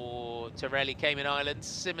for Torelli Cayman Islands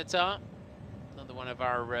Scimitar, another one of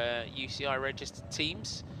our UCI registered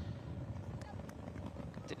teams.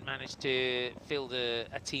 Didn't manage to field a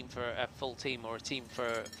team for a full team or a team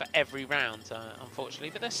for every round,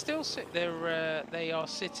 unfortunately. But they're still they are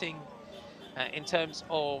sitting in terms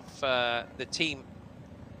of the team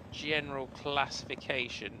general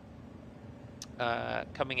classification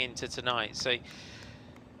coming into tonight. So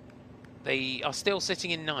they are still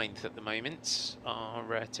sitting in 9th at the moment,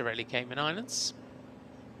 our Torelli Cayman Islands.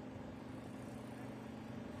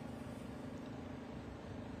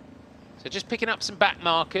 So just picking up some back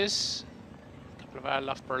markers. A couple of our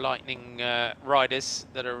Loughborough Lightning riders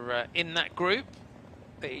that are in that group.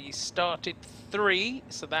 They started 3,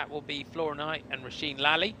 so that will be Flora Knight and Roisin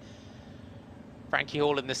Lally. Frankie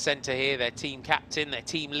Hall in the centre here, their team captain, their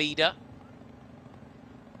team leader.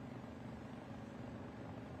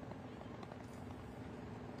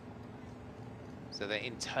 So that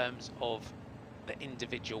in terms of the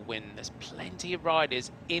individual win, there's plenty of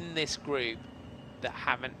riders in this group that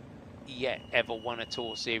haven't yet ever won a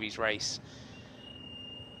Tour Series race.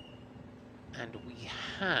 And we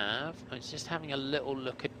have, I was just having a little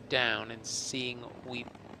look down and seeing we've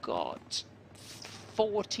got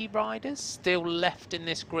 40 riders still left in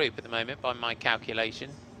this group at the moment by my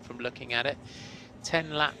calculation from looking at it.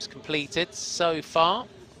 10 laps completed so far.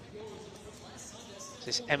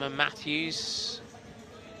 This is Emma Matthews.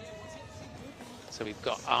 So we've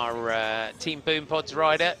got our Team Boom Pods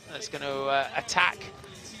rider that's going to attack.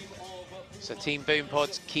 So Team Boom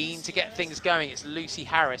Pods keen to get things going. It's Lucy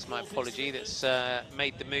Harris, my apology, that's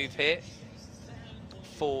made the move here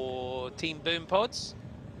for Team Boom Pods.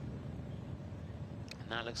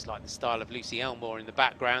 And that looks like the style of Lucy Elmore in the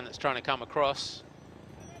background that's trying to come across.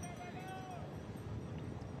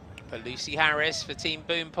 For Lucy Harris for Team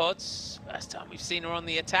Boom Pods. First time we've seen her on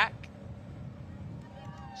the attack.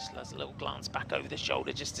 Just has a little glance back over the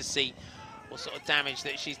shoulder just to see what sort of damage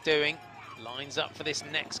that she's doing. Lines up for this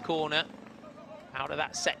next corner. Out of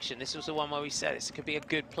that section, this was the one where we said this could be a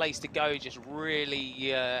good place to go, just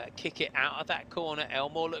really kick it out of that corner.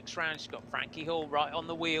 Elmore looks round, she's got Frankie Hall right on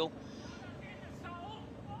the wheel.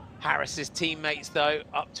 Harris's teammates though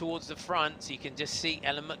up towards the front, so you can just see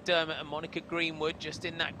Ellen McDermott and Monica Greenwood just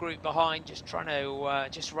in that group behind, just trying to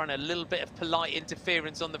just run a little bit of polite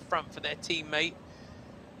interference on the front for their teammate.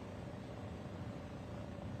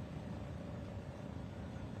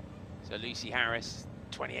 So Lucy Harris,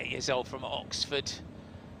 28 years old, from Oxford.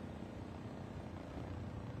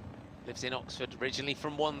 Lives in Oxford, originally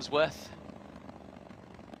from Wandsworth.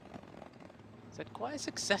 It's had quite a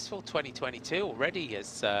successful 2022 already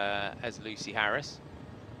as Lucy Harris.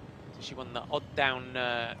 So she won the Odd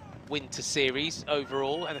Down Winter Series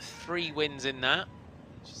overall, and 3 wins in that.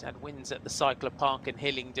 She's had wins at the Cycler Park in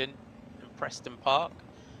Hillingdon and Preston Park.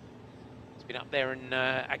 Been up there in,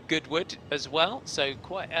 at Goodwood as well, so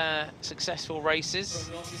quite successful races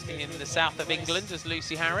in the south of England as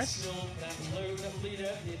Lucy Harris.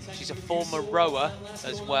 She's a former rower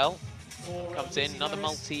as well, comes in, another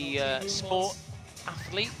multi-sport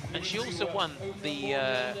athlete, and she also won the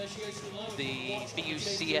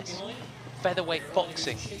BUCS featherweight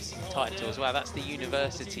boxing title as well. That's the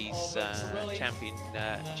university's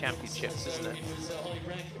championships, isn't it?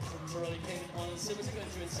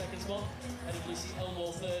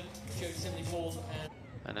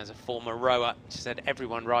 And as a former rower, she said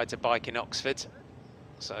everyone rides a bike in Oxford,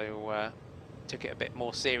 so took it a bit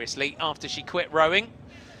more seriously after she quit rowing.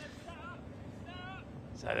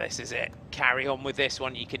 So this is it. Carry on with this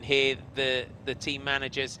one. You can hear the team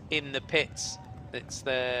managers in the pits. It's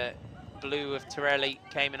the blue of Torelli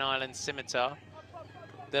Cayman Islands Scimitar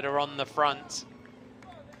that are on the front.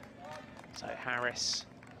 So Harris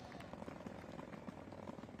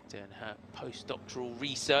doing her postdoctoral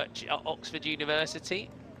research at Oxford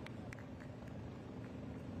University.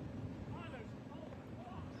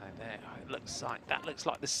 looks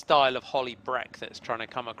like the style of Holly Breck that's trying to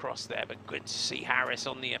come across there, but good to see Harris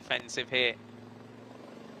on the offensive here.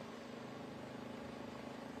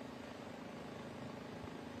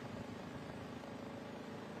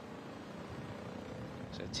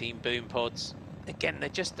 So Team Boom Pods, again, they're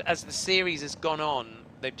just, as the series has gone on,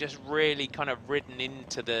 they've just really kind of ridden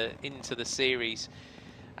into the series.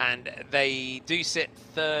 And they do sit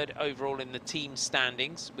third overall in the team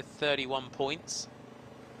standings with 31 points.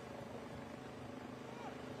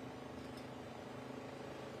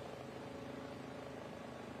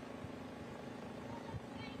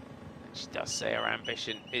 She does say her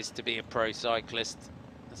ambition is to be a pro cyclist.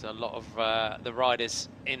 There's a lot of the riders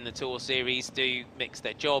in the Tour Series do mix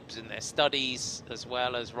their jobs and their studies, as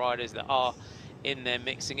well as riders that are in there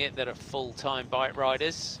mixing it, that are full-time bike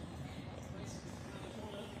riders.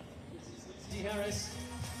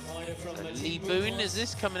 Lee Boone, is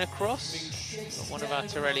this coming across? Got one of our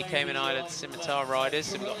Torelli Cayman Islands Scimitar riders.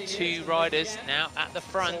 So we've got two riders now at the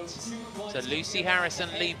front. So Lucy Harris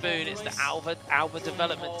and Lee Boone. It's the Alba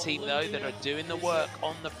development team, though, that are doing the work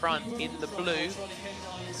on the front in the blue.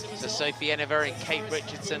 So Sophie Enever and Kate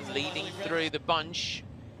Richardson leading through the bunch.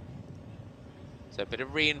 So a bit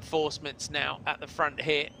of reinforcements now at the front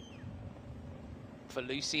here for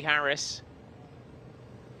Lucy Harris.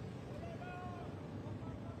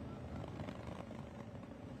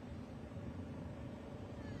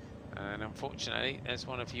 And unfortunately, there's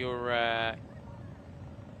one of your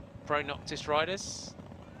Pro Noctis riders.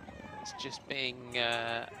 It's just being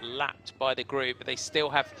lapped by the group, but they still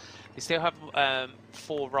have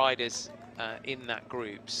 4 riders in that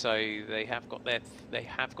group, so they have got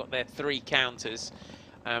their 3 counters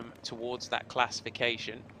towards that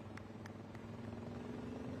classification.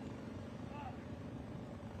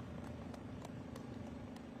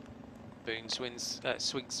 Boone swings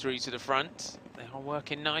through to the front. They are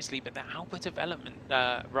working nicely, but the Alba development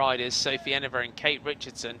riders, Sophie Enever and Kate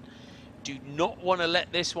Richardson, do not want to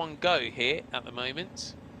let this one go here at the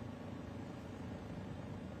moment.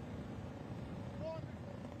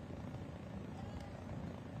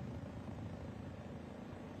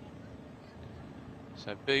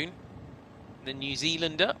 So Boone, the New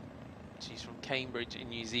Zealander, she's from Cambridge in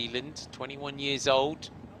New Zealand, 21 years old.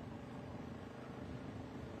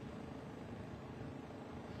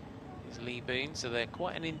 There's Lee Boone, so they're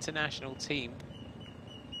quite an international team.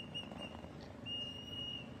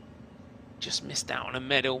 Just missed out on a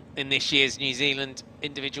medal in this year's New Zealand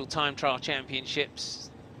Individual Time Trial Championships,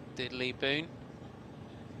 did Lee Boone.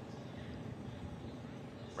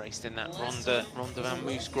 Raced in that Ronde van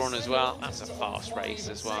Moosgron as well. That's a fast race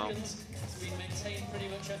as well.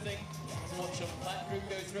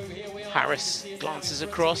 Harris glances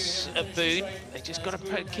across at Boone. They just got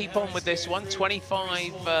to keep on with this one.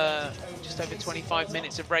 25, just over 25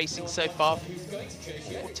 minutes of racing so far.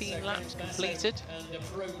 14 laps completed.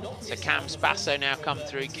 So Cams Basso now come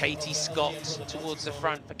through. Katie Scott towards the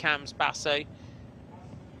front for Cams Basso.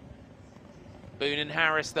 Boone and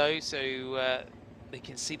Harris though, so they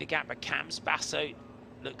can see the gap, but Cams Basso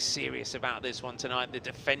looks serious about this one tonight. The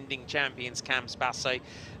defending champions, Cams Basso.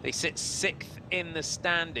 They sit 6th in the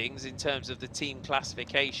standings in terms of the team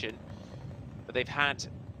classification, but they've had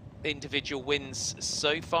individual wins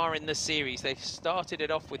so far in the series. They've started it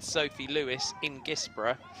off with Sophie Lewis in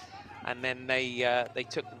Guisborough, and then they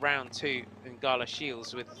took round 2 in Gala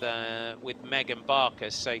Shields with Megan Barker.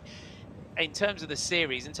 So in terms of the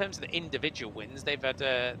series, in terms of the individual wins, they've had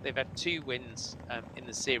 2 wins in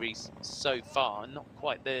the series so far. Not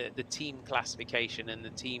quite the team classification and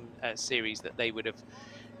the team series that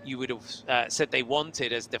you would have said they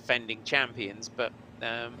wanted as defending champions. But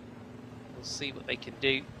we'll see what they can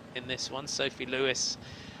do in this one. Sophie Lewis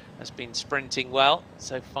has been sprinting well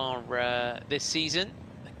so far this season.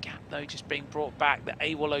 The gap though just being brought back. The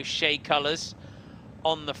AWOL O'Shea colours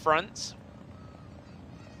on the front.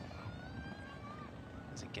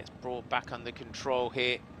 Gets brought back under control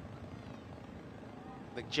here.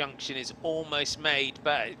 The junction is almost made,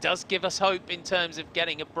 but it does give us hope in terms of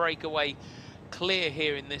getting a breakaway clear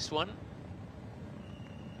here in this one.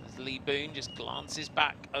 As Lee Boone just glances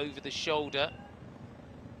back over the shoulder.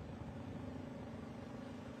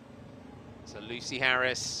 So Lucy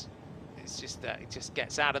Harris, it's just that it just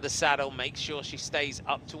gets out of the saddle, makes sure she stays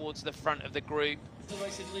up towards the front of the group. So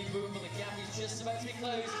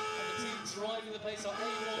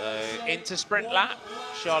into sprint lap,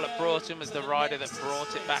 Charlotte Broughton was the rider that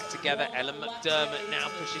brought it back together. Ellen McDermott now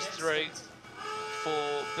pushes through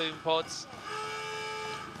for Boom Pods.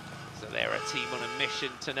 So they're a team on a mission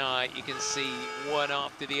tonight. You can see one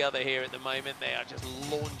after the other here at the moment. They are just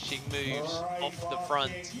launching moves off the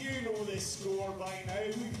front. You know this score by now.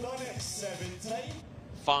 We've done it 7 times.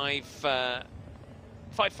 5,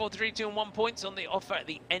 4, 3, 2 and 1 points on the offer at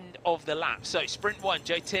the end of the lap. So sprint 1,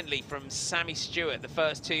 Joe Tinley from Sammy Stewart, the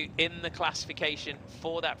first 2 in the classification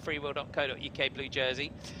for that freewheel.co.uk blue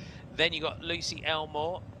jersey. Then you got Lucy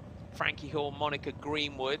Elmore, Frankie Hall, Monica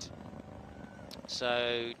Greenwood.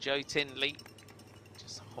 So Joe Tinley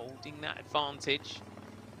just holding that advantage,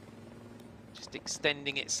 just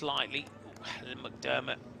extending it slightly. Helen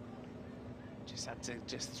McDermott just had to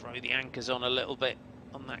throw the anchors on a little bit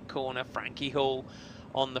on that corner. Frankie Hall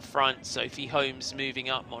on the front, Sophie Holmes moving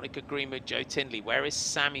up, Monica Greenwood, Joe Tinley. Where is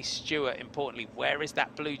Sammy Stewart? Importantly, where is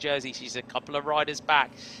that blue jersey? She's a couple of riders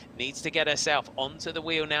back, needs to get herself onto the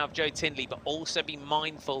wheel now of Joe Tinley, but also be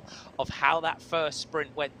mindful of how that first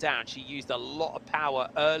sprint went down. She used a lot of power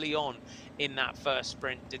early on in that first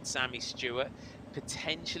sprint, did Sammy Stewart.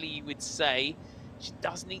 Potentially you would say she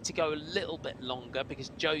does need to go a little bit longer, because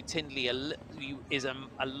Joe Tinley is a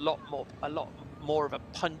lot more of a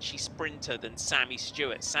punchy sprinter than Sammy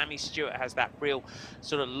Stewart. Sammy Stewart has that real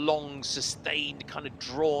sort of long, sustained, kind of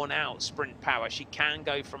drawn out sprint power. She can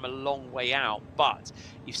go from a long way out, but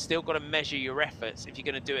you've still got to measure your efforts if you're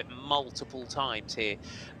going to do it multiple times here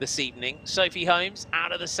this evening. Sophie Holmes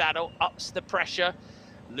out of the saddle, ups the pressure.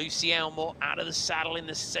 Lucy Elmore out of the saddle in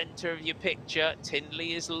the centre of your picture.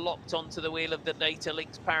 Tinley is locked onto the wheel of the Data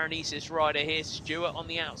Links Paranesis rider here. Stewart on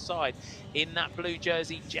the outside in that blue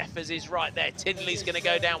jersey. Jeffers is right there. Tinley's going to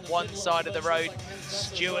go down one side of the road.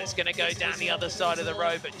 Stewart's going to go down the other side of the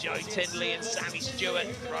road. But Joe Tinley and Sammy Stewart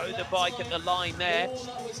throw the bike at the line there.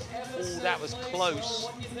 Oh, that was close.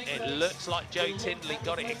 It looks like Joe Tinley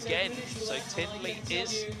got it again. So Tinley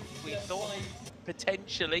is, we thought,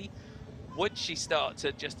 potentially, would she start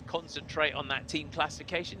to just concentrate on that team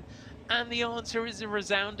classification? And the answer is a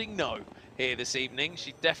resounding no here this evening.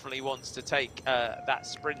 She definitely wants to take that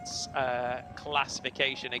sprints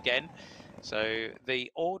classification again. So the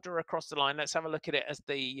order across the line, let's have a look at it as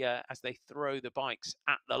they throw the bikes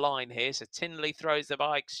at the line here. So Tinley throws the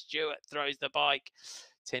bike, Stewart throws the bike.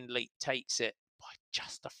 Tinley takes it by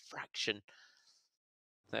just a fraction.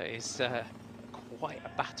 There is quite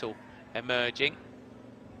a battle emerging.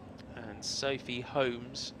 And Sophie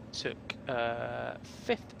Holmes took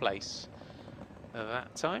 5th place at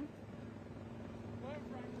that time.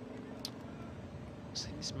 So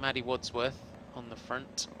it's Maddie Wadsworth on the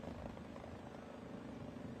front.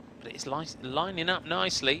 But it's lining up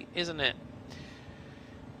nicely, isn't it?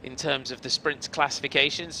 In terms of the sprints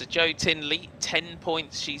classification. So Joe Tinley, 10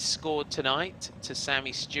 points she's scored tonight to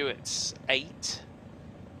Sammy Stewart's 8.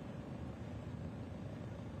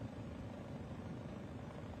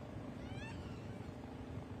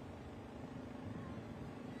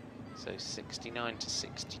 So 69 to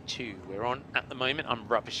 62 we're on at the moment. I'm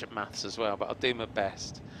rubbish at maths as well, but I'll do my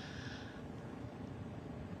best.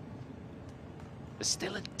 There's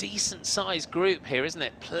still a decent sized group here, isn't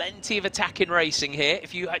it? Plenty of attacking racing here.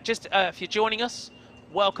 If you if you're joining us,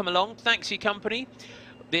 welcome along. Thanks for your company.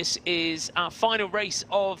 This is our final race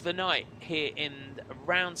of the night here in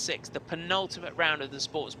round 6, the penultimate round of the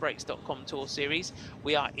sportsbreaks.com Tour Series.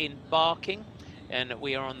 We are in Barking, and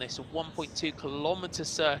we are on this 1.2 kilometre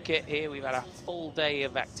circuit here. We've had a full day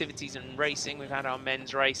of activities and racing. We've had our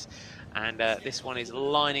men's race, and this one is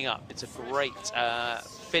lining up. It's a great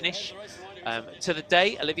finish to the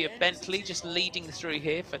day. Olivia Bentley just leading through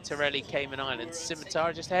here for Torelli Cayman Islands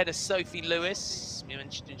Scimitar, just ahead of Sophie Lewis. You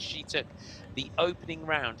mentioned she took the opening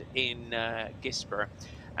round in Gisborough.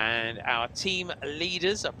 And our team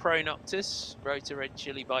leaders are Pro Noctis, Rota Red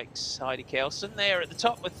Chili Bikes, Heidi Kelson. They are at the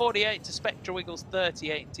top with 48 to Spectra Wiggles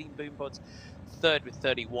 38, and Team Boom Pods third with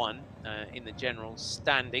 31 in the general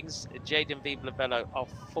standings. Jaden Viblavello are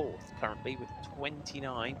 4th currently with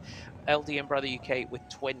 29. LDN Brother UK with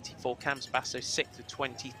 24. Cam Spasso 6th with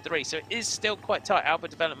 23. So it is still quite tight. Albert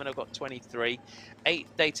Development have got 23. 8th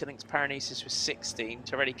Data Links Paranesis with 16.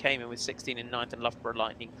 Torelli Cayman with 16 in 9th, and Loughborough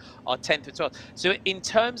Lightning are 10th with 12. So in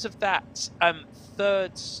terms of that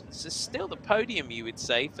third, so still the podium, you would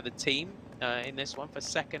say, for the team in this one, for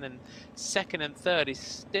second and third is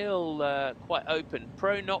still quite open.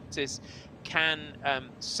 Pro Noctis can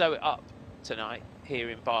sew it up tonight here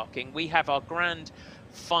in Barking. We have our grand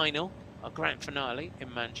finale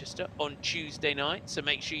in Manchester on Tuesday night, so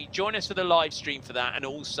make sure you join us for the live stream for that. And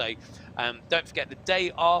also don't forget, the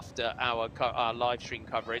day after our live stream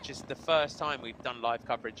coverage, this is the first time we've done live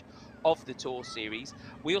coverage of the Tour Series.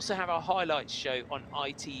 We also have our highlights show on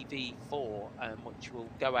ITV4, which will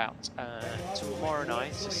go out tomorrow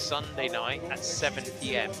night, so Sunday night at 7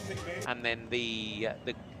 p.m. And then the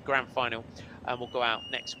grand final will go out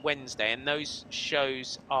next Wednesday. And those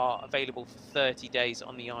shows are available for 30 days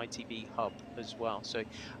on the ITV Hub as well. So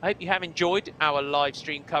I hope you have enjoyed our live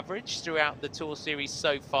stream coverage throughout the Tour Series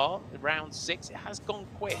so far. Round 6, it has gone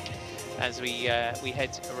quick as we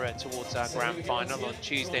head towards our grand final on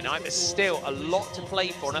Tuesday night. There's still a lot to play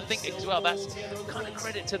for, and I think as well that's kind of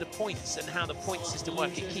credit to the points and how the point system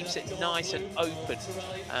works. It keeps it nice and open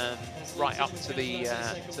right up to the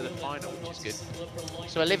final, which is good.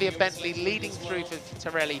 So Olivia Bentley leading through for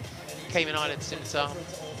Tirelli Cayman Islands Scimitar.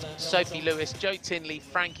 Sophie Lewis, Jo Tinley,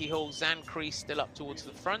 Frankie Hall, Zan Kreese still up towards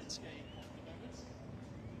the front.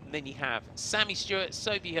 And then you have Sammy Stewart,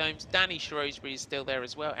 Sophie Holmes, Danny Shrewsbury is still there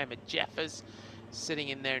as well. Emma Jeffers sitting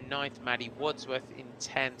in there 9th. Maddie Wadsworth in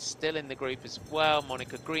 10th, still in the group as well.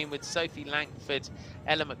 Monica Greenwood, Sophie Langford,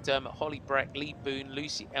 Ella McDermott, Holly Breck, Lee Boone,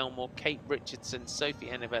 Lucy Elmore, Kate Richardson, Sophie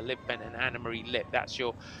Enever, Liv Bent and Anna-Marie Lipp. That's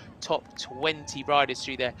your top 20 riders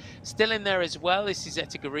through there. Still in there as well is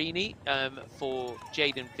Suzetta Guarini for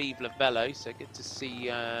Jayden Vive Velo. So good to see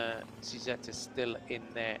Suzetta still in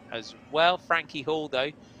there as well. Frankie Hall,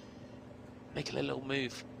 though, making a little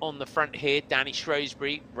move on the front here. Danny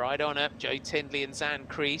Shrewsbury right on up. Jo Tinley and Zan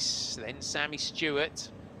Kreese. Then Sammy Stewart.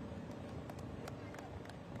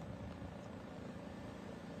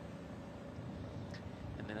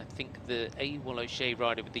 And then I think the AWOL O'Shea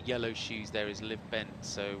rider with the yellow shoes there is Liv Bent.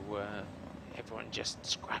 So everyone just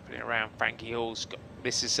scrapping it around. Frankie Hall's got,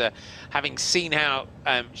 this is having seen how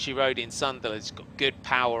she rode in Sunderland, has got good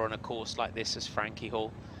power on a course like this as Frankie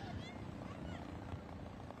Hall.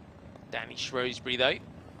 Danny Shrewsbury, though,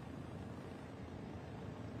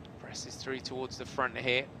 presses through towards the front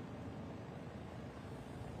here.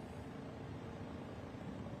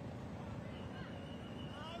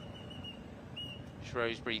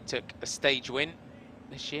 Shrewsbury took a stage win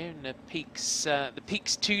this year in the Peaks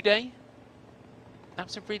 2-Day. That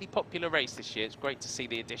was a really popular race this year. It's great to see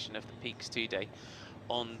the addition of the Peaks 2-Day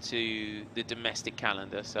onto the domestic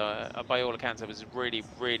calendar. So by all accounts, there was really,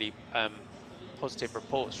 really positive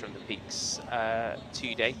reports from the Peaks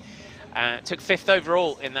 2-Day. Took 5th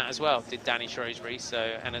overall in that as well, did Danny Shrewsbury.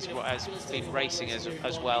 So, and as been racing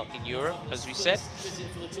as well in Europe, as we said.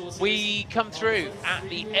 We come through at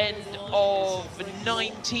the end of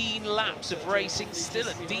 19 laps of racing. Still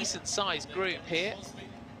a decent sized group here.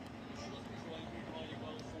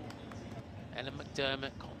 Ellen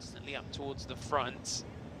McDermott constantly up towards the front.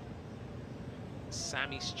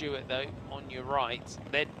 Sammy Stewart, though, on your right.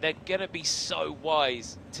 They're going to be so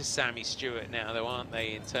wise to Sammy Stewart now, though, aren't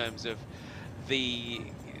they, in terms of the,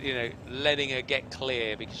 letting her get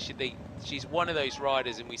clear, because she's one of those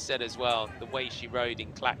riders, and we said as well, the way she rode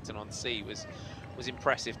in Clacton-on-Sea was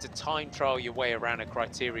impressive. To time trial your way around a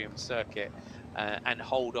criterium circuit and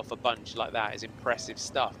hold off a bunch like that is impressive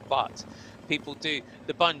stuff. But people do,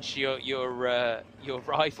 the bunch, your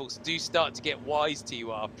rivals do start to get wise to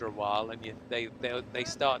you after a while, and they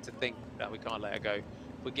start to think that we can't let her go.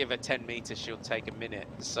 If we give her 10 meters, she'll take a minute.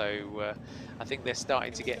 So I think they're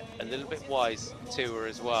starting to get a little bit wise to her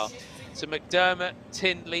as well. So McDermott,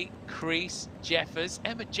 Tinley, Kreese, Jeffers,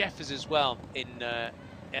 Emma Jeffers as well in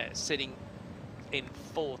sitting in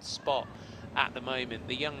 4th spot at the moment.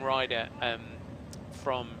 The young rider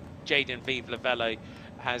from Jayden Vive Velo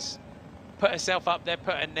has put herself up there,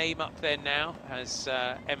 put her name up there now as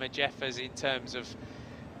Emma Jeffers in terms of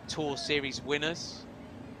Tour Series winners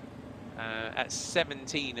at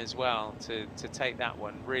 17 as well to take that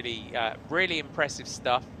one. Really, really impressive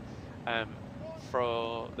stuff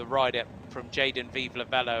for the rider from Jayden Vive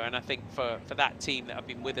Velo, and I think for that team that have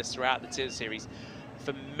been with us throughout the Tour Series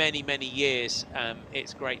for many, many years,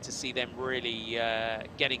 it's great to see them really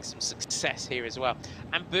getting some success here as well.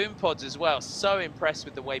 And Boom Pods as well. So impressed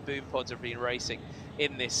with the way Boom Pods have been racing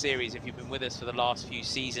in this series. If you've been with us for the last few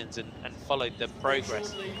seasons and followed the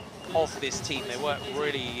progress of this team, they work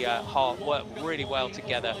really hard, work really well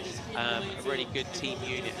together. A really good team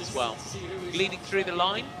unit as well. Leading through the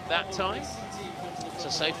line that time. So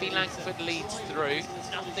Sophie Langford leads through.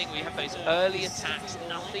 Nothing, we have those early attacks,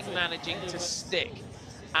 nothing managing to stick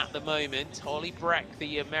at the moment. Holly Breck,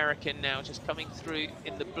 the American, now just coming through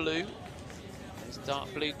in the blue. Those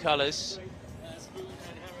dark blue colours.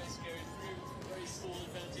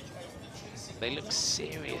 They look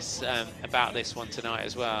serious about this one tonight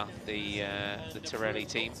as well, the Tirelli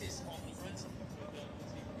team.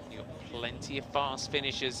 You've got plenty of fast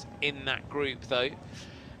finishers in that group though.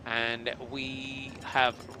 And we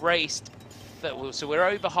have raced so we're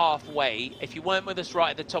over halfway. If you weren't with us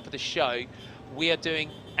right at the top of the show, we are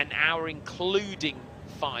doing an hour including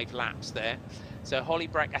 5 laps there. So Holly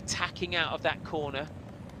Brack attacking out of that corner.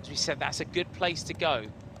 As we said, that's a good place to go.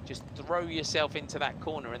 Just throw yourself into that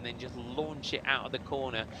corner and then just launch it out of the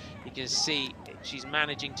corner. You can see she's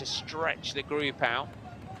managing to stretch the group out.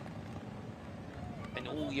 And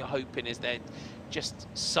all you're hoping is that just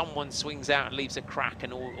someone swings out and leaves a crack,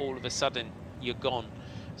 and all of a sudden you're gone.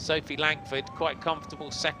 Sophie Langford, quite comfortable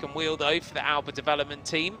second wheel though for the Alba development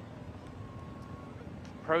team.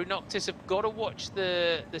 Pro Noctis have got to watch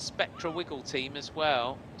the Spectra Wiggle team as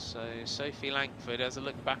well. So Sophie Langford has a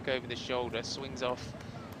look back over the shoulder, swings off.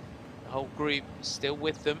 The whole group still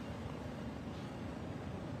with them.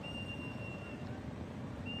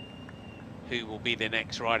 Who will be the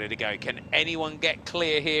next rider to go? Can anyone get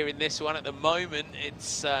clear here in this one? At the moment,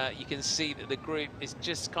 it's you can see that the group is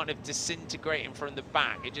just kind of disintegrating from the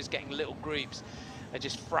back. You're just getting little groups are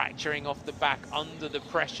just fracturing off the back under the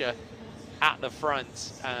pressure at the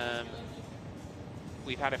front.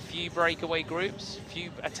 We've had a few breakaway groups, a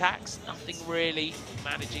few attacks, nothing really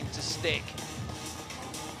managing to stick.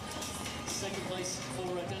 Second place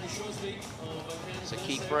for Danny Shrewsbury of So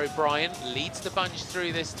Keith O'Brien leads the bunch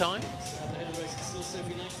through this time. At the head of the race, still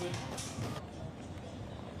Sophie Langford.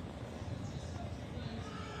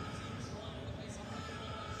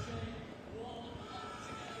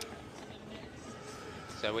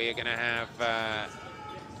 So we are going to have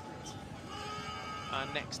our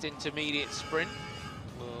next intermediate sprint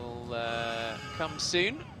will come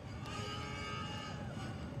soon.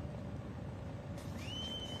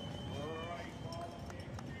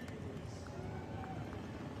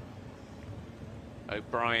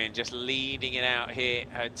 O'Brien just leading it out here.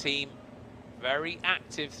 Her team very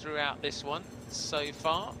active throughout this one so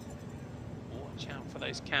far. Watch out for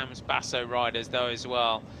those Cams Basso riders though as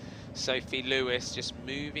well. Sophie Lewis just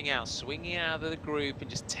moving out, swinging out of the group and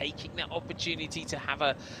just taking that opportunity to have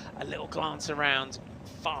a little glance around.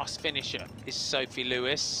 Fast finisher is Sophie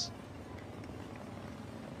Lewis.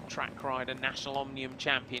 Track rider, National Omnium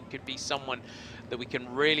champion, could be someone that we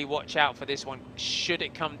can really watch out for this one should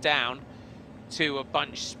it come down to a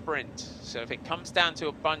bunch sprint. So if it comes down to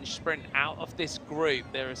a bunch sprint out of this group,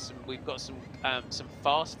 we've got some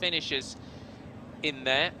fast finishers in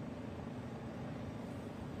there.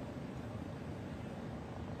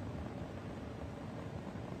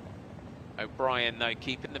 O'Brien though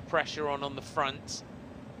keeping the pressure on the front.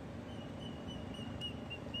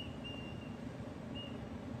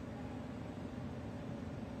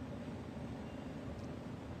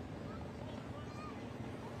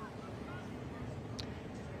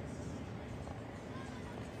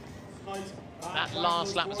 That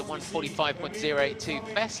last lap was a 1:45.082.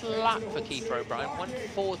 Best lap for Keith O'Brien,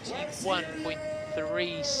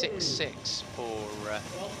 1:41.366 for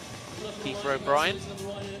Keith O'Brien.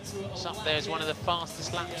 It's up there as one of the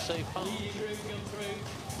fastest laps so far.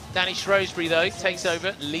 Danny Shrewsbury though takes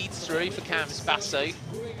over, leads through for Cams Basso.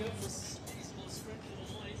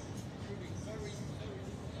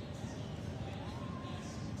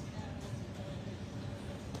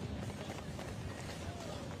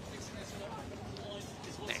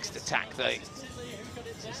 Next attack though,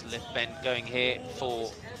 this is Liv Bent going here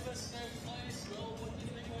for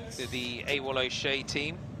the AWOL O'Shea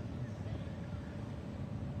team.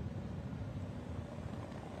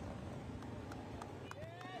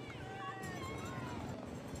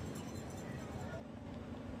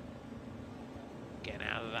 Getting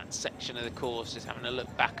out of that section of the course, just having a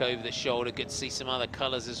look back over the shoulder. Good to see some other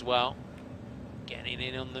colours as well. Getting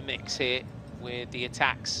in on the mix here with the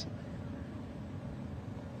attacks.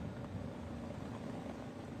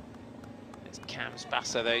 It's Cams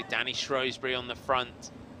Basso though, Danny Shrewsbury on the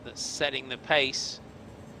front that's setting the pace.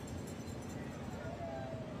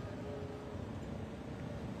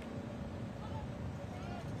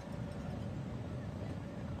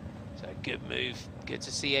 So good move. Good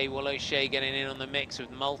to see AWOL O'Shea getting in on the mix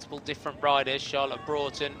with multiple different riders. Charlotte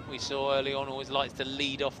Broughton, we saw early on, always likes to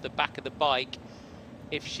lead off the back of the bike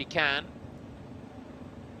if she can.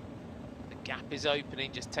 The gap is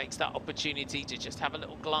opening, just takes that opportunity to just have a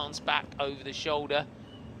little glance back over the shoulder.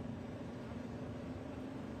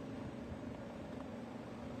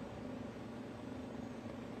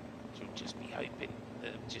 She'll just be hoping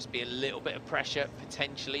there'll just be a little bit of pressure,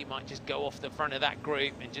 potentially might just go off the front of that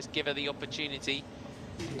group and just give her the opportunity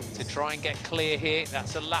to try and get clear here.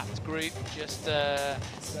 That's a lapped group just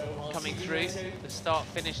coming through the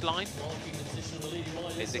start-finish line.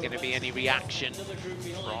 Is there going to be any reaction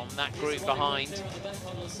from that group behind?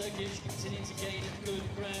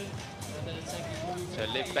 So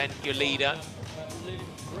Liv Bent, your leader,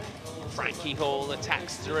 Frankie Hall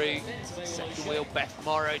attacks through. Second wheel, Beth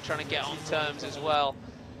Morrow trying to get on terms as well.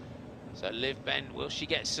 So Liv Bent, will she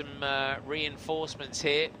get some reinforcements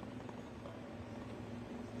here?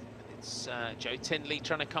 It's Jo Tindley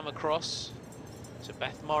trying to come across. So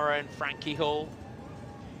Beth Morrow and Frankie Hall.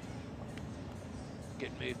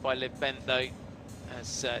 Good move by Liv Bent though,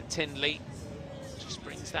 as Tindley just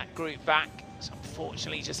brings that group back. So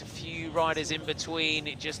unfortunately just a few riders in between.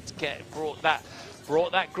 It just brought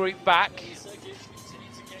that group back.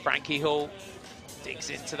 Frankie Hall digs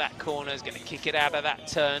into that corner, is going to kick it out of that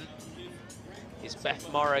turn. Is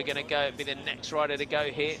Beth Morrow going to be the next rider to go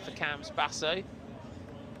here for Cams Basso?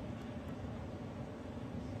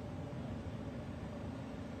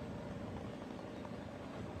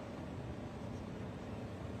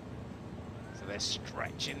 So they're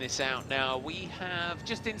stretching this out now. We have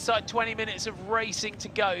just inside 20 minutes of racing to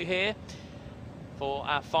go here for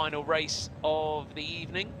our final race of the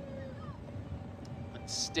evening. And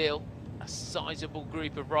still a sizable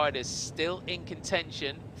group of riders still in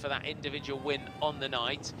contention for that individual win on the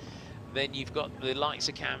night. Then you've got the likes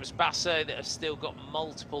of Cams Basso that have still got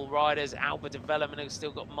multiple riders. Alba Development have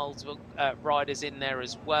still got multiple riders in there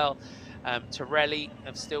as well. Torelli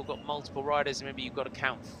have still got multiple riders. Remember, you've got to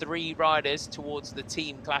count 3 riders towards the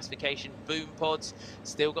team classification. Boom Pods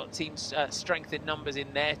still got team strength in numbers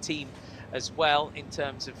in their team as well, in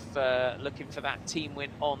terms of looking for that team win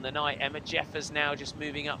on the night. Emma Jeffers now just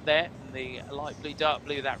moving up there in the light blue, dark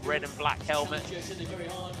blue, that red and black helmet. Very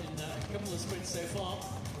hard in a couple of sprints so far,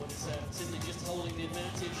 but Tindley just holding the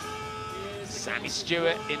advantage. Sammy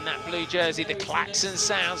Stewart in that blue jersey. The klaxon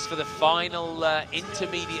sounds for the final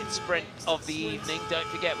intermediate sprint of the evening. Don't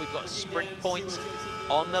forget, we've got sprint points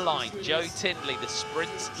on the line. Jo Tindley, the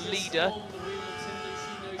sprint leader,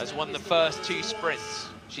 has won the first 2 sprints.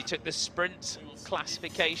 She took the sprint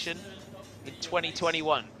classification in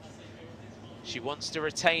 2021. She wants to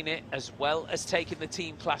retain it, as well as taking the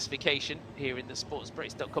team classification here in the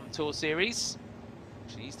SportsBrits.com Tour Series.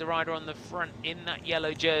 She's the rider on the front in that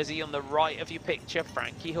yellow jersey. On the right of your picture,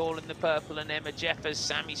 Frankie Hall in the purple and Emma Jeffers.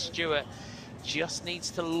 Sammy Stewart just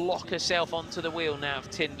needs to lock herself onto the wheel now of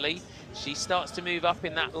Tindley. She starts to move up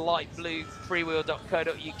in that light blue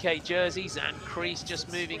freewheel.co.uk jersey. Zan Kreese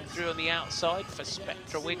just moving through on the outside for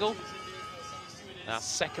Spectra Wiggle. Our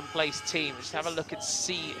second place team, just have a look and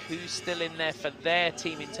see who's still in there for their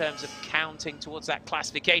team in terms of counting towards that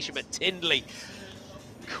classification. But Tindley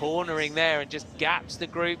cornering there and just gaps the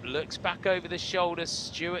group, looks back over the shoulder.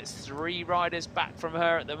 Stewart's 3 riders back from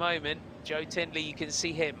her at the moment. Jo Tindley, you can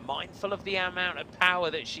see here, mindful of the amount of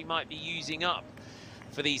power that she might be using up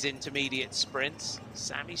for these intermediate sprints.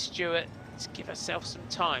 Sammy Stewart, let's give herself some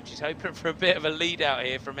time. She's hoping for a bit of a lead out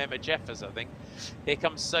here from Emma Jeffers, I think. Here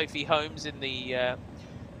comes Sophie Holmes in the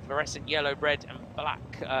fluorescent yellow, red and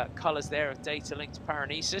black colours there of Data Linked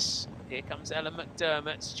Paranesis. Here comes Ellen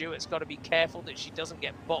McDermott. Stewart's got to be careful that she doesn't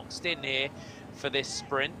get boxed in here for this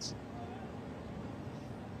sprint.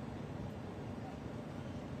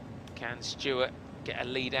 Can Stewart get a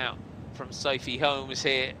lead out from Sophie Holmes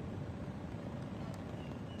here?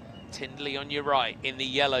 Tindley on your right in the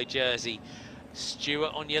yellow jersey.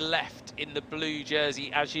 Stewart on your left in the blue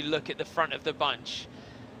jersey as you look at the front of the bunch.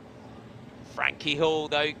 Frankie Hall,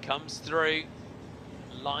 though, comes through,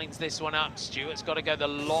 lines this one up. Stewart's got to go the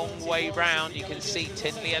long way round. You can see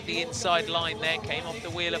Tindley at the inside line there, came off the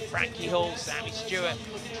wheel of Frankie Hall. Sammy Stewart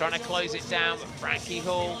trying to close it down, but Frankie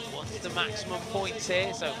Hall wants the maximum points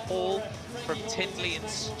here. So Hall from Tindley and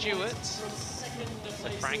Stewart. So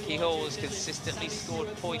Frankie Hall has consistently scored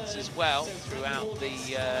points as well throughout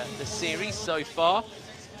the series so far.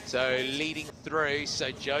 So leading through,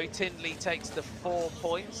 so Jo Tindley takes the 4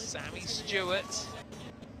 points. Sammy Stewart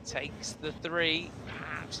takes the 3.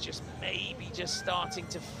 Perhaps just maybe just starting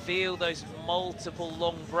to feel those multiple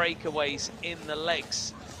long breakaways in the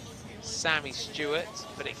legs. Sammy Stewart,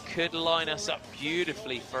 but it could line us up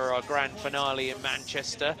beautifully for our grand finale in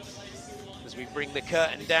Manchester. As we bring the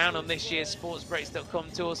curtain down on this year's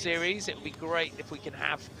SportsBrits.com Tour Series, it would be great if we can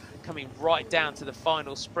have coming right down to the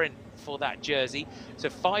final sprint for that jersey. So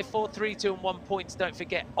 5, 4, 3, 2 and 1 points, don't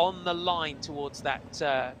forget, on the line towards that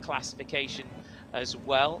classification as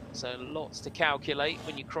well. So lots to calculate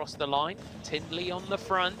when you cross the line. Tindley on the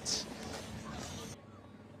front.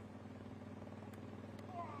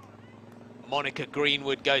 Monica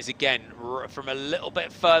Greenwood goes again from a little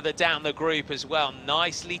bit further down the group as well.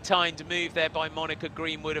 Nicely timed move there by Monica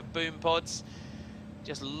Greenwood of Boom Pods.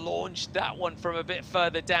 Just launched that one from a bit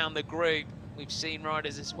further down the group. We've seen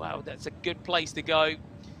riders as well. That's a good place to go.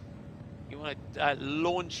 You want to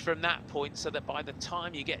launch from that point so that by the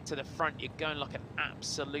time you get to the front, you're going like an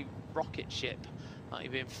absolute rocket ship like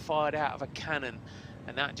you've been fired out of a cannon.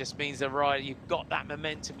 And that just means the rider, you've got that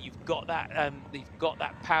momentum, you've got that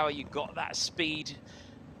power, you've got that speed.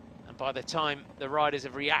 And by the time the riders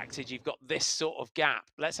have reacted, you've got this sort of gap.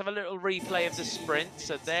 Let's have a little replay of the sprint.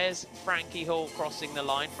 So there's Frankie Hall crossing the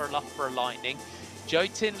line for Loughborough Lightning. Jo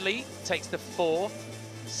Tinley takes the 4.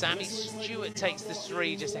 Sammy Stewart takes the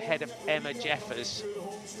 3, just ahead of Emma Jeffers.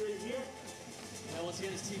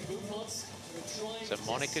 So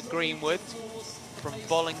Monica Greenwood from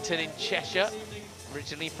Bollington in Cheshire,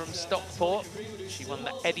 originally from Stockport. She won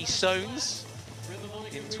the Eddie Soanes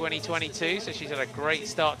in 2022, so she's had a great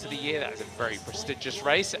start to the year. That was a very prestigious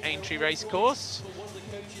race at Aintree Racecourse.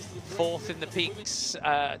 4th in the Peaks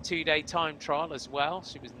 2-day time trial as well.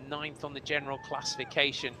 She was 9th on the general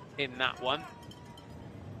classification in that one.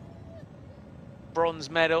 Bronze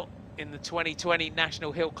medal in the 2020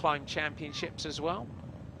 National Hill Climb Championships as well.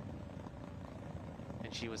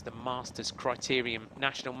 And she was the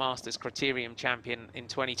National Masters Criterium champion in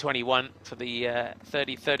 2021 for the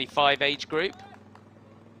 30-35 age group.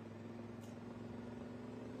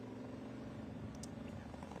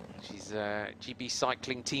 She's a GB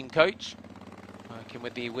cycling team coach, working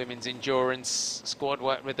with the women's endurance squad,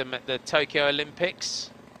 worked with them at the Tokyo Olympics.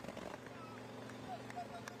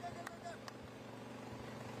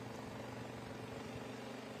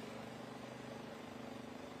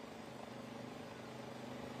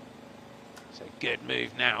 So good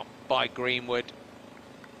move now by Greenwood.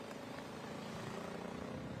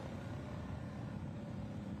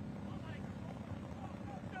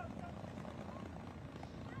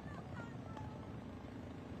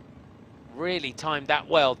 Really timed that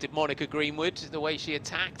well, did Monica Greenwood, the way she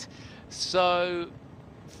attacked. So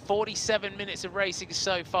 47 minutes of racing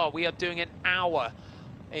so far. We are doing an hour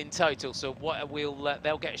in total. So what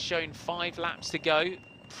they'll get shown 5 laps to go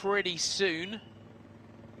pretty soon.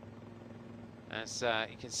 As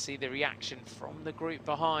you can see the reaction from the group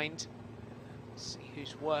behind. See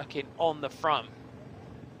who's working on the front.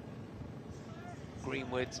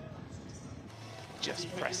 Greenwood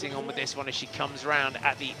just pressing on with this one as she comes round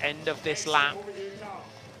at the end of this lap.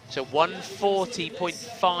 So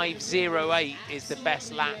 1:40.508 is the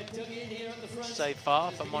best lap so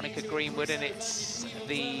far for Monica Greenwood, and it's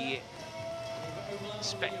the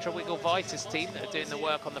Spectra Wiggle Vitus team that are doing the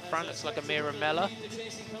work on the front. Looks like Amira Mella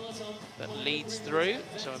that leads through.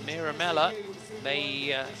 So Amira Mella,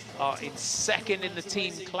 they are in 2nd in the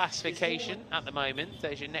team classification at the moment.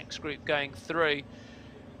 There's your next group going through.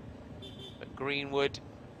 But Greenwood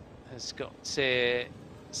has got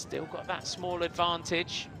still got that small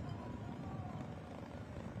advantage.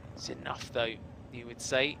 It's enough though, you would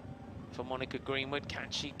say, for Monica Greenwood. Can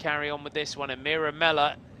she carry on with this one? Amira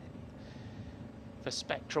Mella for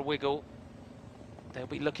Spectra Wiggle. They'll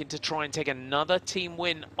be looking to try and take another team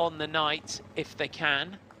win on the night if they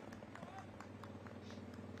can.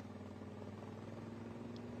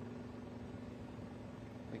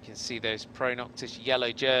 We can see those Pro Noctis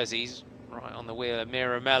yellow jerseys right on the wheel.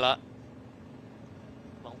 Amira Mella,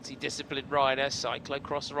 multi-disciplined rider,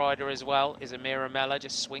 cyclocross rider as well, is Amira Mella.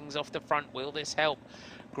 Just swings off the front. Will this help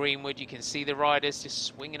Greenwood? You can see the riders just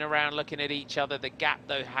swinging around looking at each other. The gap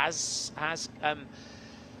though has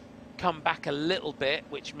come back a little bit,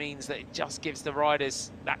 which means that it just gives the riders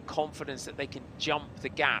that confidence that they can jump the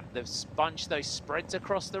gap. They've bunched those spreads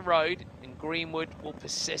across the road, and Greenwood will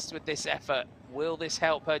persist with this effort. Will this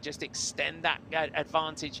help her just extend that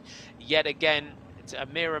advantage yet again?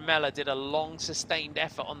 Amira Mella did a long sustained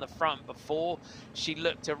effort on the front before she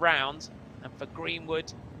looked around, and for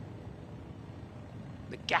Greenwood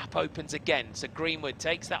the gap opens again. So Greenwood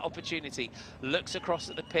takes that opportunity, looks across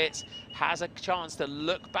at the pits, has a chance to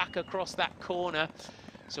look back across that corner.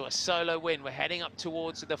 So a solo win. We're heading up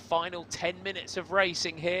towards the final 10 minutes of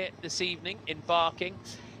racing here this evening in Barking.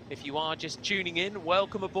 If you are just tuning in,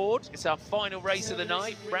 welcome aboard. It's our final race of the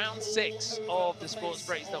night, round 6 of the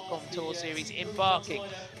SportsBreaks.com Tour Series in Barking.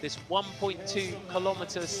 This 1.2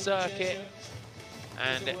 kilometre circuit,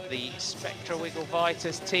 and the Spectra Wiggle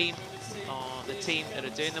Vitus team are the team that are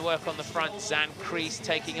doing the work on the front. Zan Kreese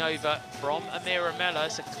taking over from Amira Mella,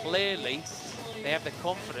 so clearly they have the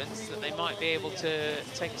confidence that they might be able to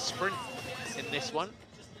take a sprint in this one.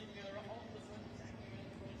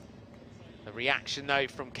 The reaction though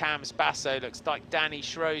from Cams Basso, looks like Danny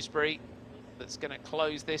Shrewsbury that's going to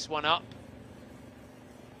close this one up.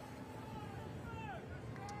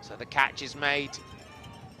 So the catch is made.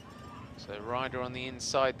 So rider on the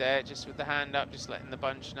inside there, just with the hand up, just letting the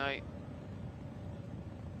bunch know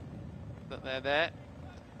that they're there.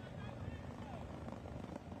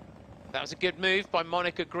 That was a good move by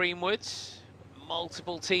Monica Greenwood.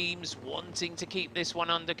 Multiple teams wanting to keep this one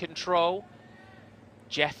under control.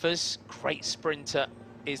 Jeffers, great sprinter,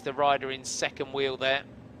 is the rider in second wheel there.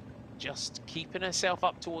 Just keeping herself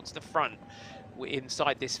up towards the front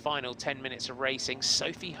inside this final 10 minutes of racing.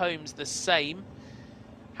 Sophie Holmes the same.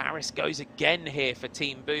 Harris goes again here for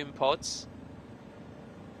Team Boom Pods.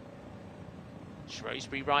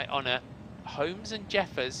 Shrewsbury right on her. Holmes and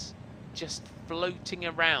Jeffers just floating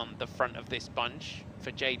around the front of this bunch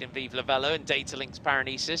for Jaden Vive-Lavello and Datalinx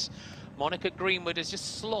Paranesis. Monica Greenwood has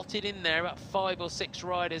just slotted in there, about 5 or 6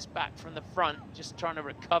 riders back from the front, just trying to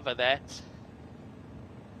recover there.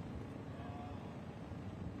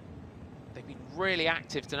 They've been really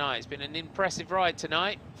active tonight. It's been an impressive ride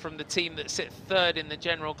tonight from the team that sit third in the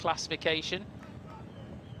general classification.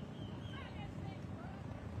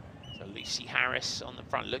 So Lucy Harris on the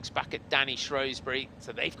front looks back at Danny Shrewsbury.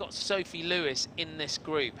 So they've got Sophie Lewis in this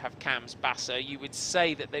group, have Cams Basso. You would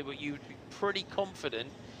say that you would be pretty confident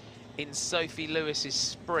in Sophie Lewis's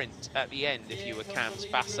sprint at the end if you were Cams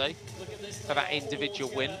Basso for that individual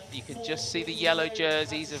win. You can just see the yellow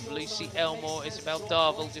jerseys of Lucy Elmore, Isabel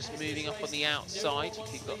Darville just moving up on the outside.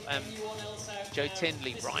 You've got Joe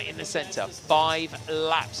Tindley right in the centre. 5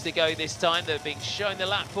 laps to go this time. They're being shown the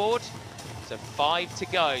lap board. So 5 to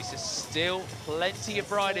go. So still plenty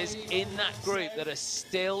of riders in that group that are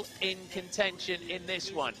still in contention in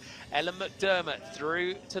this one. Ellen McDermott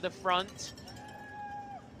through to the front.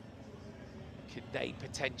 Could they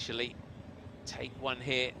potentially take one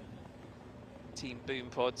here? Team Boom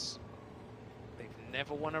Pods. They've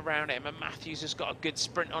never won around. Emma Matthews has got a good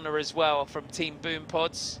sprint on her as well from Team Boom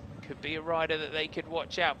Pods. Could be a rider that they could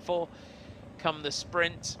watch out for come the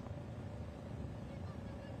sprint.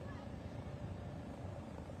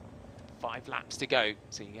 5 laps to go.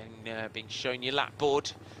 So you're getting, being shown your lap board.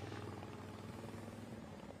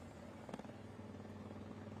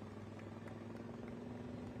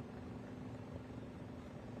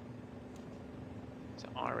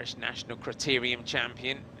 Irish National Criterium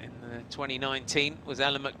champion in the 2019 was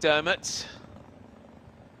Ellen McDermott.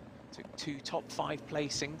 Took 2 top 5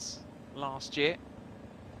 placings last year.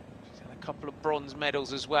 She's had a couple of bronze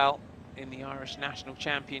medals as well in the Irish National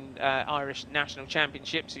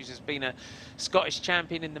Championships. She's just been a Scottish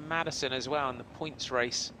champion in the Madison as well in the points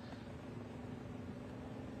race.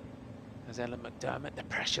 As Ellen McDermott, the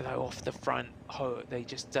pressure though off the front. Oh, they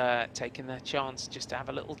just taking their chance just to have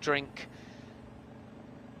a little drink.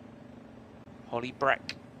 Holly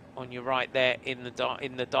Breck on your right there in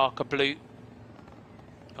the darker blue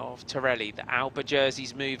of Torelli. The Alba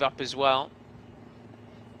jerseys move up as well.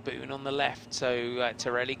 Boone on the left, so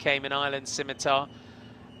Torelli, Cayman Islands, Scimitar,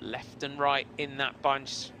 left and right in that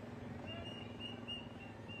bunch.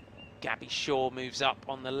 Gabby Shaw moves up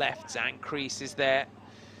on the left. Zancrease is there.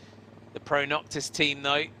 The Pro Noctis team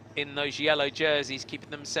though, in those yellow jerseys,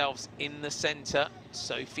 keeping themselves in the centre.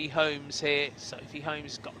 Sophie Holmes here. Sophie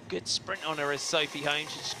Holmes has got a good sprint on her as Sophie Holmes.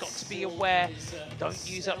 She's just got to be aware, don't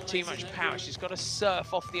use up too much power. She's got to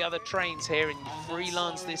surf off the other trains here and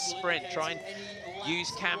freelance this sprint. Try and use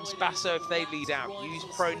Cams Basso if they lead out. Use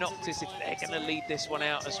Pro Noctis if they're going to lead this one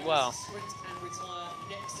out as well.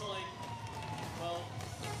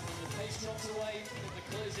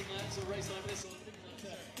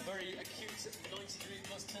 Very acute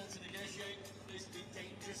 93+ turns to negotiate. Those would be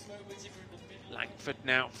dangerous moments if you're in the middle. Langford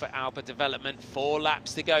now for Alba Development. 4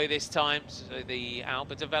 laps to go this time. So the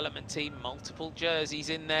Alba Development team, multiple jerseys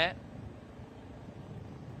in there.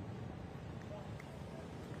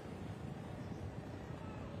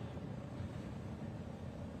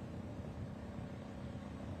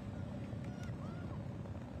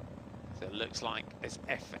 So it looks like as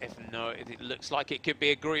it looks like it could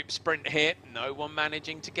be a group sprint here. No one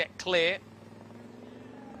managing to get clear.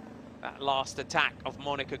 That last attack of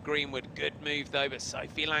Monica Greenwood, good move though, but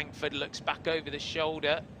Sophie Langford looks back over the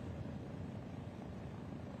shoulder.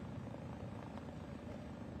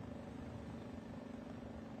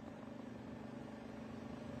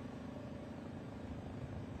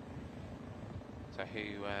 So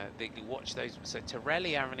they watch those. So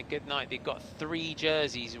Torelli having a good night. They've got 3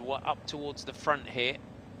 jerseys up towards the front here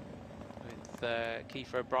with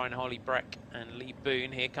Kiefer O'Brien, Holly Breck and Lee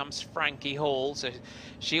Boone. Here comes Frankie Hall. So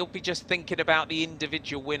she'll be just thinking about the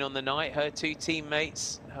individual win on the night. Her 2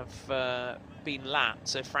 teammates have been lapped.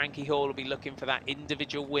 So Frankie Hall will be looking for that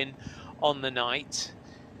individual win on the night.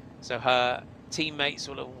 So her teammates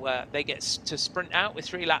will they get to sprint out with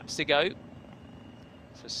 3 laps to go.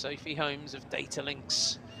 For Sophie Holmes of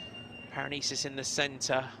Datalinx, Paranesis in the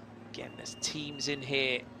centre. Again, there's teams in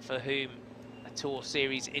here for whom a Tour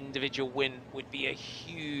Series individual win would be a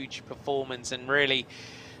huge performance and really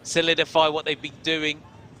solidify what they've been doing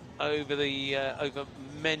over the over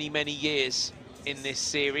many years. in this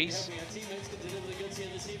series.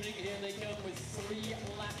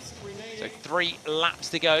 So 3 laps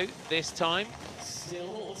to go this time. Still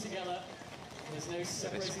all together. There's no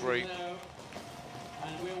separating group. now.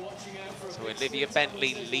 And we're watching out for So Olivia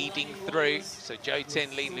Bentley leading through. So Joe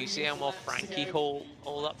Tinley, Lucy Elmore, Frankie Hall,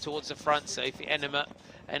 all up towards the front. Sophie Enema,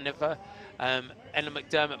 Ella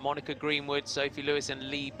McDermott, Monica Greenwood, Sophie Lewis and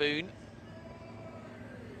Lee Boone.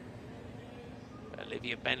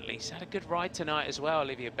 Olivia Bentley's had a good ride tonight as well.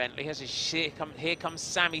 Olivia Bentley has a here comes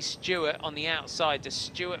Sammy Stewart on the outside. Does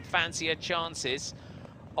Stewart fancy her chances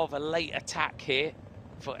of a late attack here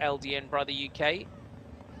for LDN Brother UK?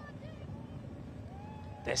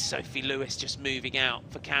 There's Sophie Lewis just moving out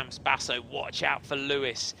for Cams Basso. Watch out for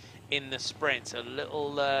Lewis in the sprint. A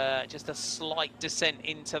little, just a slight descent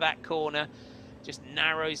into that corner. Just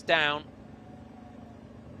narrows down.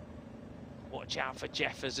 Watch out for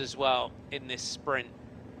Jeffers as well in this sprint.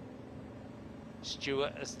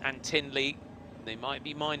 Stewart and Tinley, they might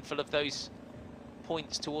be mindful of those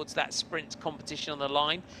points towards that sprint competition on the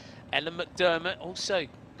line. Ellen McDermott also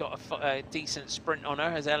got a decent sprint on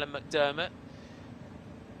her, has Ellen McDermott.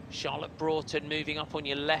 Charlotte Broughton moving up on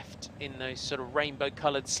your left in those sort of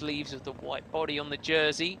rainbow-coloured sleeves of the white body on the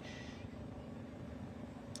jersey.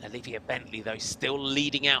 Olivia Bentley, though, still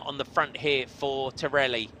leading out on the front here for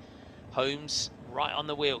Torelli. Holmes right on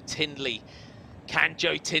the wheel. Tinley. Can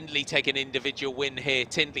Joe Tinley take an individual win here?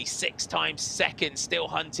 Tinley 6 times second, still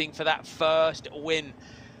hunting for that first win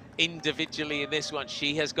individually in this one.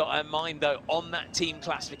 She has got her mind, though, on that team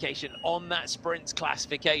classification, on that sprint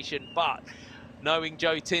classification. But knowing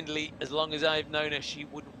Joe Tinley, as long as I've known her, she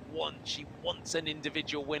wants an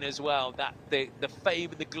individual win as well. That the fame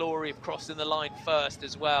and the glory of crossing the line first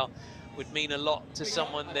as well would mean a lot to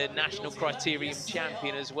someone, the national criterium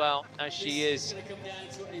champion as well, as she is.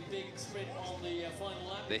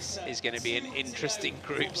 This is going to be an interesting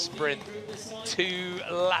group sprint. 2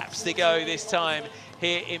 laps to go this time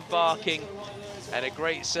here embarking at a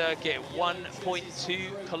great circuit,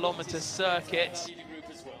 1.2 kilometre circuit.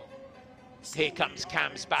 Here comes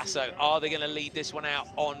Cams Basso. Are they going to lead this one out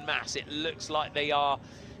en masse? It looks like they are.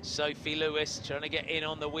 Sophie Lewis trying to get in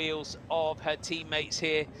on the wheels of her teammates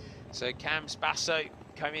here. So Cams Basso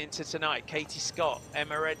coming into tonight. Katie Scott,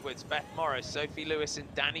 Emma Edwards, Beth Morris, Sophie Lewis and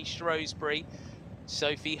Danny Shrewsbury.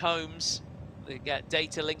 Sophie Holmes. They get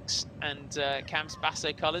Data Links and Cams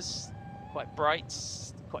Basso colours. Quite bright,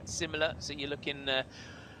 quite similar. So you're looking,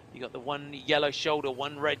 you got the one yellow shoulder,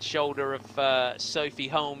 one red shoulder of Sophie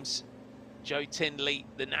Holmes. Joe Tinley,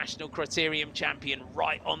 the national criterium champion,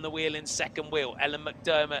 right on the wheel in second wheel. Ellen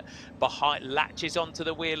McDermott behind, latches onto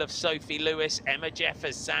the wheel of Sophie Lewis. Emma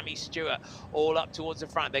Jeffers, Sammy Stewart, all up towards the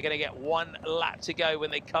front. They're going to get 1 lap to go when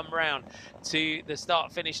they come round to the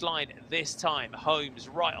start-finish line this time. Holmes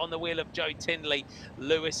right on the wheel of Joe Tinley.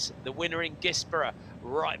 Lewis, the winner in Gisborough,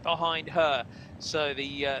 right behind her. So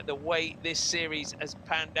the way this series has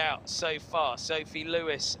panned out so far, Sophie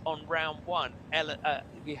Lewis on round 1,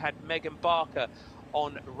 we had Megan Barker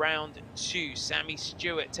on round 2, Sammy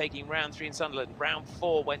Stewart taking round 3 in Sunderland. Round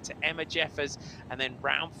 4 went to Emma Jeffers, and then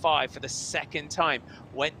round 5 for the second time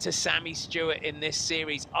went to Sammy Stewart in this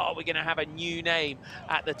series. Are we going to have a new name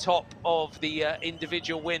at the top of the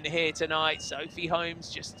individual win here tonight? Sophie Holmes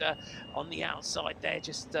just on the outside there,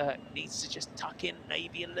 just needs to just tuck in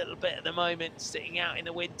maybe a little bit at the moment, sitting out in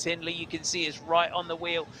the wind. Tinley, you can see, is right on the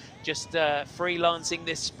wheel, just freelancing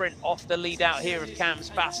this sprint off the lead out here of Cams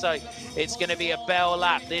Basso. It's going to be a bell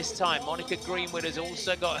lap this time. Monica Greenwood has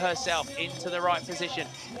also got herself into the right position.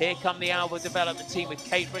 Here come the Alba development team with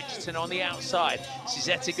Kate Richardson on the outside.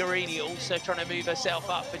 Suzetta Guarini also trying to move herself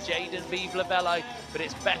up for Jaden Vive-Lavello, but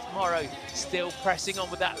it's Beth Morrow still pressing on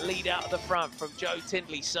with that lead out of the front from Joe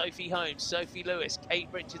Tinley, Sophie Holmes, Sophie Lewis, Kate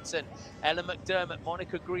Richardson, Ella McDermott,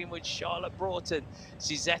 Monica Greenwood, Charlotte Broughton,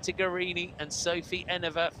 Suzetta Guarini and Sophie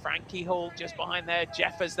Eneva. Frankie Hall just behind there.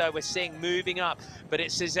 Jeffers, though, we're seeing moving up, but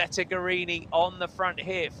it's Suzetta Guarini on the front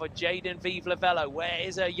here for Jaden Vive-Lavello. Where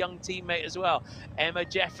is her young teammate as well? Emma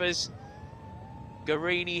Jeffers.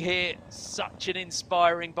 Guarini here, such an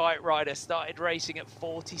inspiring bike rider. Started racing at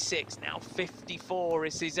 46, now 54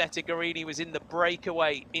 is Suzetta Guarini. Was in the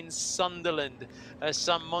breakaway in Sunderland. Her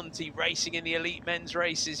son Monty racing in the elite men's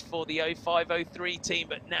races for the 0503 team,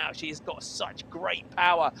 but now she has got such great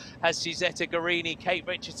power, has Suzetta Guarini. Kate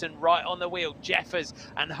Richardson right on the wheel. Jeffers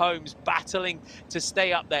and Holmes battling to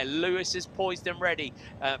stay up there. Lewis is poised and ready.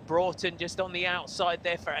 Broughton just on the outside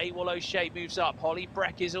there for Awol O'Shea moves up. Holly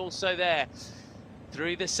Breck is also there.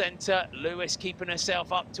 through the centre. Lewis keeping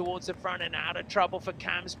herself up towards the front and out of trouble for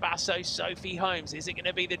Cams Basso. Sophie Holmes. Is it going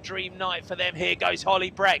to be the dream night for them? Here goes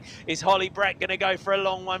Holly Breck. Is Holly Breck going to go for a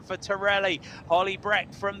long one for Torelli? Holly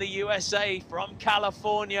Breck from the USA, from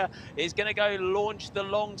California, is going to go launch the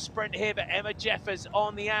long sprint here, but Emma Jeffers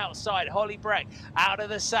on the outside. Holly Breck out of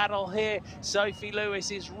the saddle here. Sophie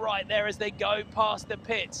Lewis is right there as they go past the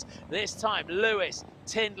pits. This time, Lewis,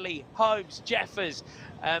 Tindley, Holmes, Jeffers,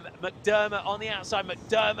 McDermott on the outside.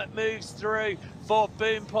 McDermott moves through for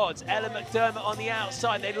Boom Pods. Ellen McDermott on the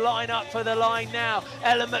outside. They line up for the line now.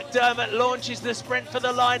 Ellen McDermott launches the sprint for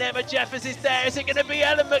the line. Emma Jeffers is there. Is it going to be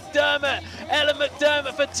Ellen McDermott? Ellen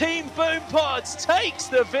McDermott for Team Boom Pods takes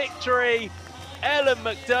the victory. Ellen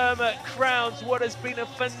McDermott crowns what has been a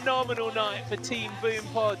phenomenal night for Team Boom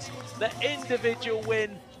Pods. The individual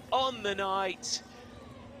win on the night.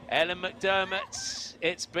 Ellen McDermott,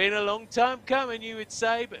 it's been a long time coming, you would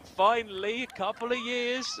say, but finally, a couple of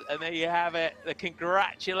years, and there you have it. The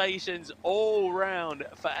congratulations all round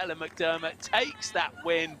for Ellen McDermott. Takes that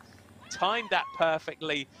win, timed that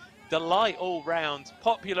perfectly. Delight all round.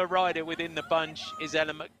 Popular rider within the bunch is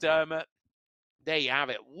Ellen McDermott. There you have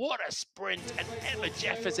it. What a sprint, and Emma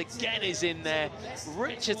Jeffers again is in there.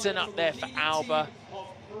 Richardson up there for Alba.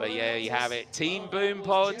 But yeah, you have it. Team Boom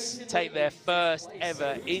Pods take their first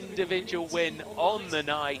ever individual win on the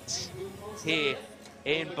night here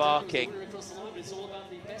in Barking. It's all about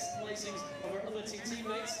the best placings of our other two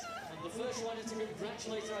teammates. And the first rider to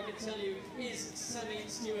congratulate her, I can tell you, is Sammy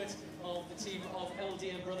Stewart of the team of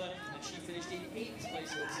LDM Brother, and she finished in 8th place.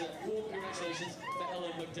 So warm congratulations for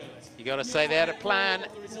Ellen McDermott. You got to say they had a plan.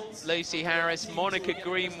 Lucy Harris, Monica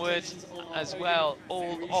Greenwood as well,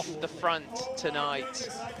 all off the front tonight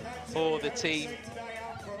for the team.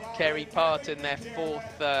 Kerry Parton, their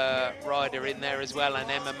 4th rider in there as well, and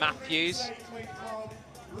Emma Matthews.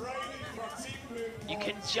 You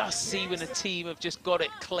can just see when a team have just got it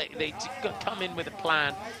clicked. They come in with a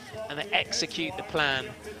plan and they execute the plan.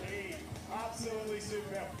 Absolutely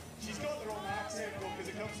superb. She's got the wrong accent though because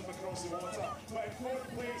it comes from across the water. But in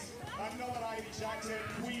 4th place, another Irish accent,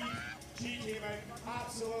 Queen. She came out.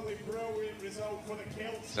 Absolutely brilliant result for the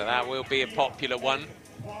Celts. So that will be a popular one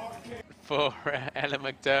for Ellen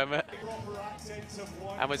McDermott.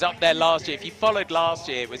 And was up there last year. If you followed last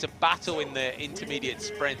year, it was a battle in the intermediate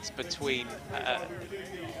sprints between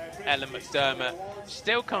Ellen McDermott.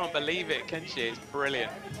 Still can't believe it, can she? It's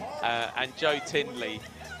brilliant. And Joe Tindley.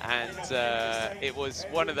 And it was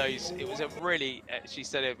one of those, it was a really, she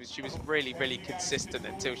said she was really, really consistent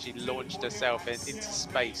until she launched herself into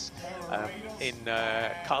space in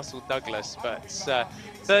Castle Douglas. But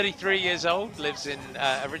 33 years old, lives in,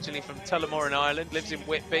 originally from Tullamore in Ireland, lives in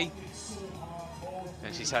Whitby.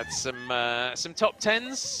 And she's had some top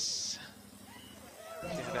 10s.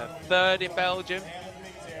 She had a 3rd in Belgium.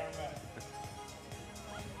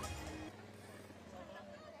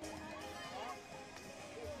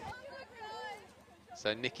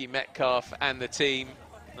 So Nikki Metcalf and the team,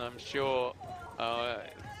 I'm sure, are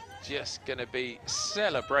just going to be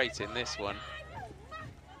celebrating this one.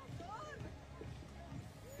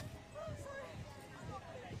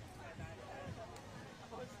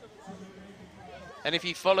 And if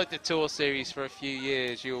you followed the Tour Series for a few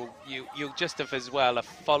years, you'll just have as well have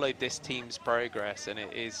followed this team's progress, and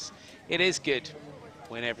it is good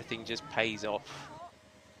when everything just pays off.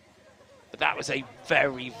 But that was a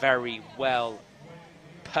very, very well,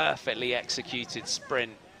 perfectly executed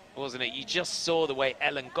sprint, wasn't it? You just saw the way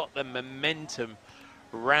Ellen got the momentum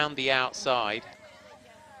round the outside.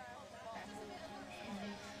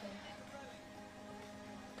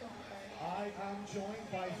 I am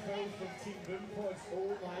joined by Phil from Team Boom Pods.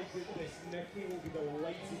 Oh my goodness, Nikki will be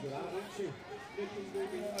delighted with that, won't she? Nikki's going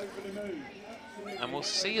to be over the moon. And we'll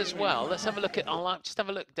see as well. Let's have a look at, I'll just have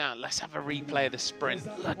a look down. Let's have a replay of the sprint.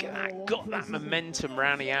 Look at that, got that momentum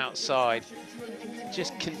round the outside.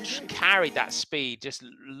 Just carried that speed, just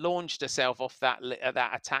launched herself off that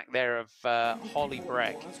attack there of Holly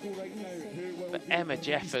Breck. But Emma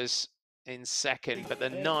Jeffers in 2nd, but the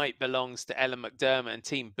night belongs to Ellen McDermott and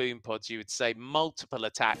Team Boom Pods, you would say. Multiple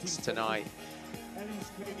attacks tonight.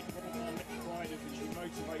 Ellen's clearly riders and she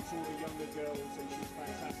motivates all the younger girls and she's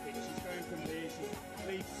fantastic. She's going from there,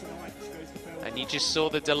 she leads tonight, she goes to Phil. And you just saw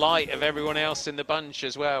the delight of everyone else in the bunch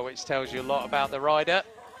as well, which tells you a lot about the rider.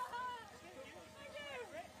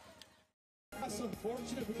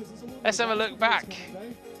 Let's have a look back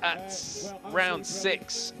at round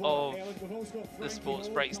 6 of the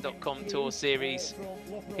SportsBreaks.com Tour Series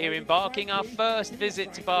here in Barking. Our first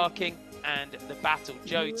visit to Barking and the battle.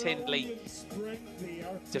 Joe Tindley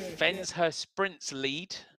defends her sprints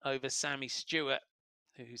lead over Sammy Stewart,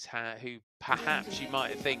 who perhaps you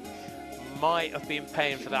might think might have been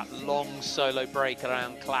paying for that long solo break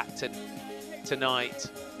around Clacton tonight.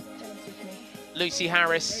 Lucy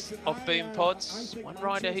Harris of Boom Pods, one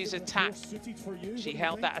rider who's attacked. She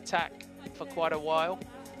held that attack for quite a while.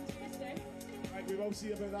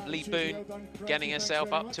 Lee Boone getting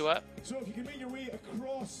herself up to her. So if you can make your way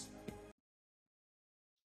across.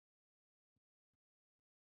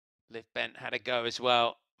 Liv Bent had a go as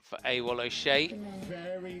well for Awol O'Shea.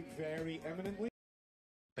 Very, very eminently.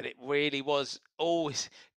 But it really was always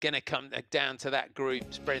going to come down to that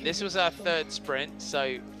group sprint. This was our third sprint.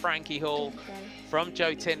 So Frankie Hall from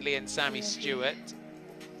Joe Tindley and Sammy Stewart.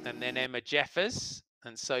 And then Emma Jeffers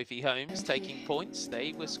and Sophie Holmes taking points.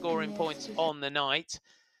 They were scoring points on the night.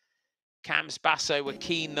 Cams Basso were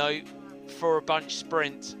keen though for a bunch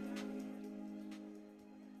sprint.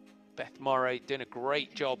 Beth Morrow doing a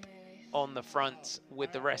great job on the front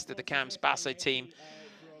with the rest of the Cams Basso team.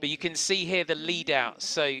 But you can see here the lead out.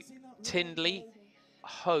 So Tindley,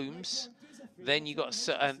 Holmes, then you've got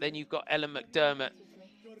Ellen McDermott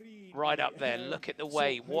right up there. Look at the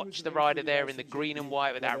way. Watch the rider there in the green and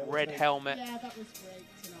white with that red helmet. Yeah, that was great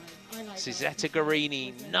tonight. Suzetta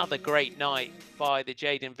Guarini, another great night by the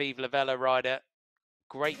Jaden Viva La Vella rider.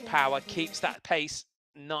 Great power, keeps that pace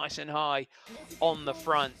nice and high on the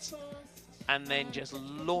front. And then just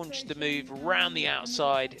launched the move round the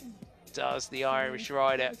outside. Does the Irish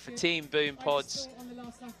rider for Team Boom Pods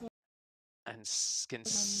and can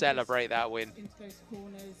celebrate that win. Into those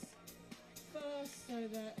corners first, so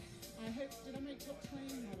that I hope, did I make top 20? I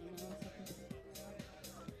don't know.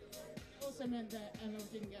 Also meant that Emma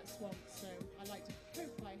didn't get swamped, so I like to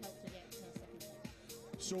hope I helped her get to her second place.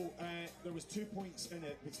 So there was 2 points in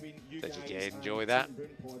it between you Did guys you and enjoy that? Team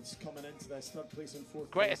Boom Pods coming into this third place and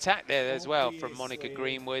fourth Great place. attack there as well from Monica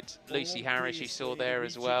Greenwood. Lucy Harris you saw there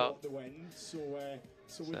as well.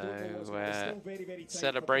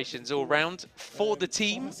 Celebrations all round for the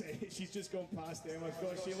team. She's just gone past Emma.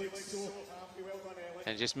 God, she looks so happy. Well done, Ellen.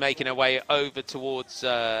 And just making her way over towards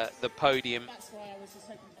the podium. That's why I was just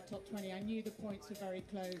hoping for top 20. I knew the points were very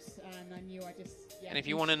close, and I knew I just... Yeah, And if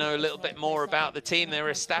you want to know a little bit more about the team, they were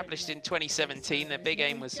established in 2017. Their big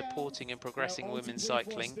aim was supporting and progressing women's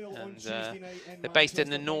cycling. And they're based in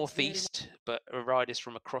the northeast, but are riders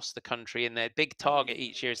from across the country. And their big target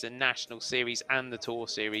each year is the National Series and the Tour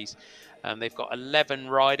Series. They've got 11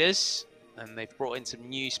 riders. And they've brought in some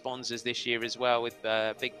new sponsors this year as well with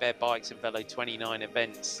Big Bear Bikes and Velo 29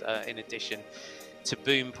 events in addition to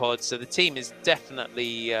Boom Pods. So the team is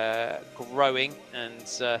definitely growing,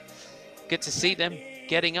 and good to see them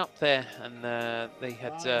getting up there. And they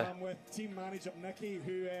had... I'm with team manager Nikki,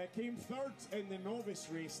 who came third in the novice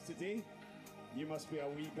race today. You must be a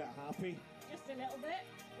wee bit happy. Just a little bit,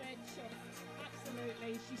 which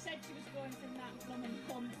absolutely. She said she was going from that plum and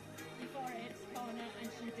pump before it hits the corner, and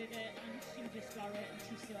she did it, and she just got it, and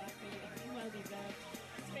she's so happy. It's well deserved.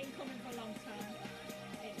 It's been coming for a long time.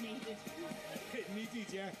 It needed. It needed,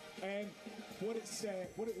 yeah. What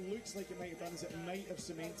it looks like it might have done is it might have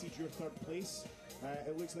cemented your third place.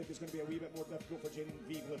 It looks like it's going to be a wee bit more difficult for Jaden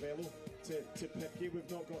Viva La Vella to pick you.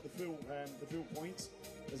 We've not got the full points.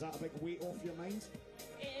 Is that a big weight off your mind?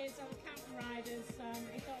 It is. I was counting riders.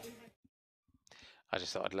 I thought we had. I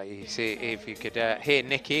just thought I'd let you see if you could hear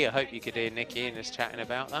Nikki. I hope you could hear Nikki and us chatting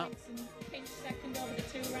about that. Pinch second over the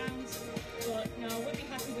 2 rounds, but no, we'll be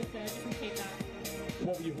happy with third if we keep that.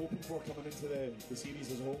 What were you hoping for coming into the series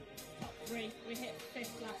as a whole? Top 3. We hit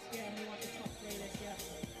 5th last year, and we want the top 3 this year.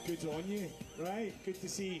 Good on you, right? Good to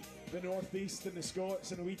see the Northeast and the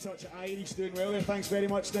Scots and a wee touch of Irish doing well there. Thanks very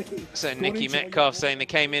much, Nikki. So Nikki Metcalf saying they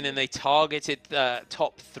came in and they targeted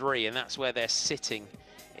top 3, and that's where they're sitting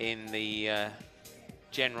in the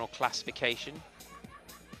general classification.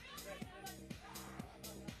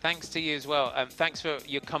 Thanks to you as well. Thanks for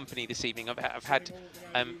your company this evening. I've had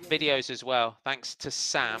videos as well. Thanks to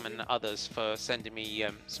Sam and others for sending me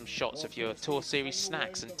some shots of your Tour Series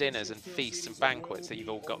snacks and dinners and feasts and banquets that you've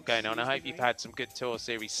all got going on. I hope you've had some good Tour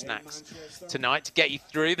Series snacks tonight to get you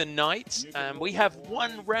through the night. We have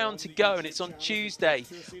 1 round to go, and it's on Tuesday.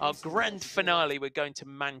 Our grand finale, we're going to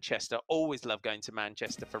Manchester. Always love going to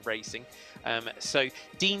Manchester for racing. So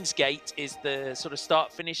Deansgate is the sort of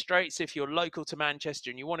start-finish straight. So if you're local to Manchester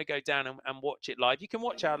and you want to go down and watch it live, you can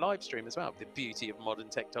watch our live stream as well. The beauty of modern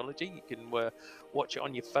technology, you can watch it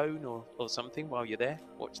on your phone or something while you're there.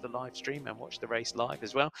 Watch the live stream and watch the race live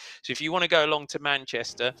as well. So if you want to go along to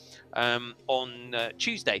Manchester on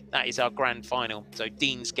Tuesday, that is our grand final. So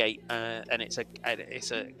Deansgate, and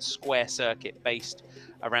it's a square circuit based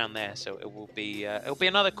around there. So it'll be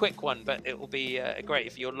another quick one, but it will be great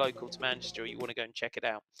if you're local to Manchester or you want to go and check it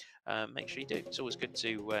out. Make sure you do. It's always good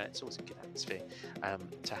to it's always a good atmosphere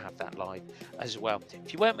to have that live as well.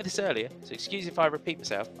 If you weren't with us earlier, so excuse if I repeat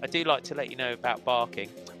myself, I do like to let you know about Barking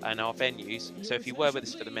and our venues. So if you were with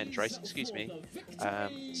us for the men's race, excuse me,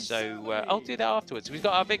 I'll do that afterwards. We've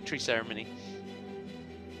got our victory ceremony.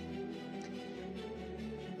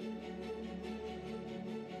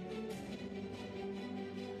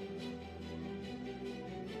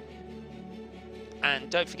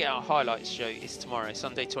 And don't forget our highlights show is tomorrow,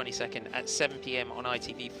 Sunday 22nd at 7 PM on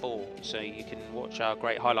ITV4. So you can watch our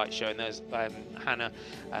great highlights show, and there's Hannah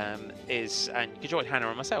and you can join Hannah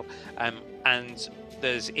and myself. And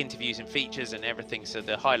there's interviews and features and everything, so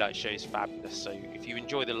the highlights show is fabulous. So if you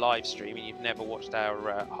enjoy the live stream and you've never watched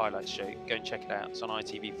our highlights show, go and check it out. It's on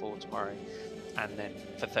ITV4 tomorrow, and then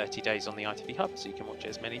for 30 days on the ITV Hub, so you can watch it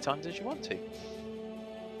as many times as you want to.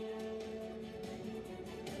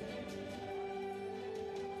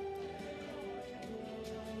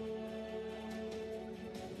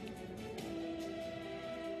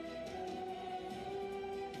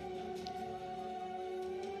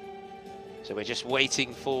 So we're just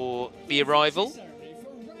waiting for the arrival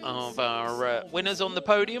of our winners on the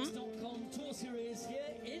podium. Tour Series here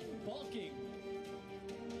in Barking.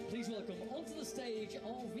 Please welcome onto the stage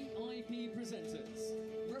our VIP presenters.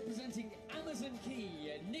 Representing Amazon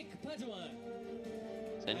Key, Nick Padawan.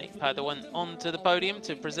 So Nick Padawan onto the podium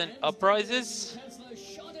to present our prizes. Councillor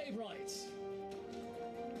Sade Bright.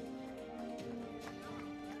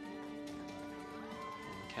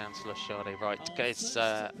 Councillor Sade Wright goes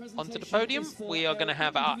onto the podium. We are going to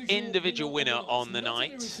have our individual winner on the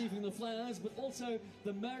night. Receiving the flowers, but also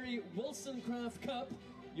the Mary Wollstonecraft Cup.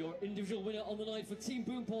 Your individual winner on the night for Team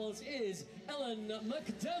Boom Pods is Ellen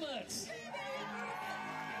McDermott.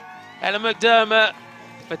 Ellen McDermott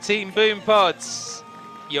for Team Boom Pods,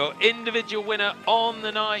 your individual winner on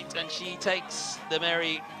the night, and she takes the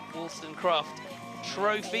Mary Wollstonecraft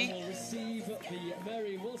Trophy. Will receive the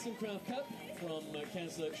Mary Wollstonecraft Cup from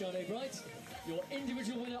Councillor Sade Bright. Your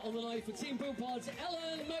individual winner on the night for Team Boom Pods,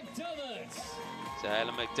 Ellen McDermott. So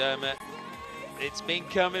Ellen McDermott, it's been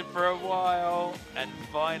coming for a while, and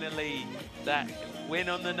finally that win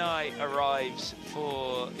on the night arrives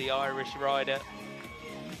for the Irish rider.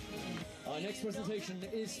 Our next presentation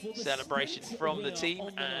is for the Celebration from the team,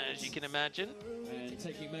 on the as you can imagine. And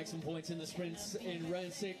taking maximum points in the sprints in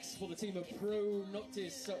round 6 for the team of Pro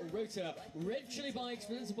Noctis Rota. Red Chili Bikes,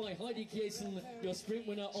 presented by Heidi Kieson. Your sprint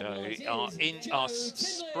winner on the night is Our Joe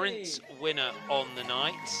sprint Tindley. winner on the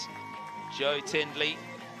night, Joe Tindley,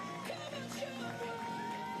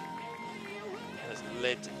 has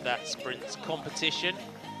led that sprint competition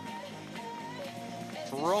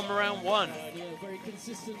from round 1. A very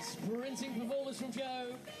consistent sprinting performance from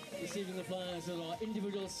Joe, receiving the flowers as our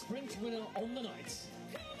individual sprint winner on the night.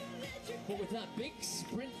 But with that big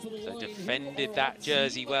sprint for the So line, defended who are that our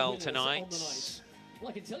jersey team well winners on tonight. the night? Well,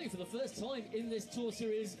 I can tell you for the first time in this Tour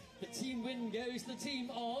Series, the team win goes to the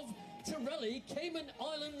team of Torelli Cayman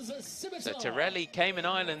Islands Scimitar. So Torelli Cayman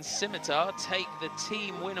Islands Scimitar take the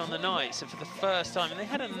team win on the night. So for the first time, and they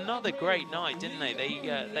had another great night, didn't they?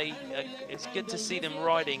 It's good to see them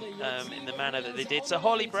riding in the manner that they did. So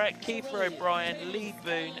Holly Brett, Kiefer O'Brien, Lee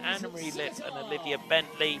Boone, Anna-Marie Lipp and Olivia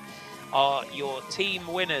Bentley are your team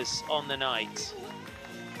winners on the night.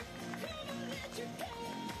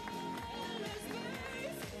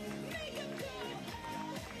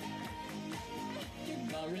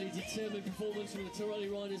 Really determined performance from the Torelli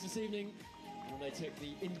riders this evening. And they took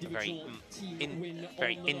the individual team win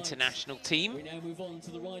very on the international night. team. We now move on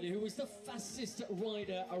to the rider who was the fastest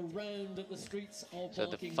rider around the streets of So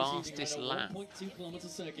the Barking fastest this evening, lap. 1.2 kilometre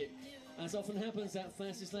circuit. As often happens, that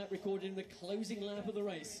fastest lap recorded in the closing lap of the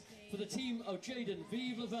race. For the team of Jaden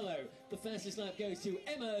Vive Lavello, the fastest lap goes to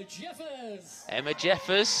Emma Jeffers. Emma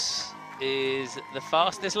Jeffers is the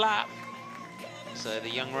fastest lap. So the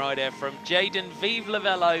young rider from Jaden Vive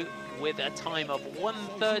Lavello with a time of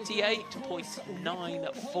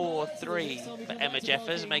 1:38.943 for Emma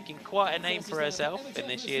Jeffers, making quite a name for herself in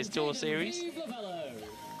this year's Tour Series. And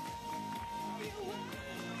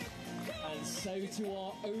so to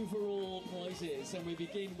our overall prizes, and we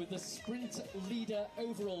begin with the sprint leader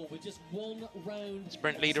overall with just one round.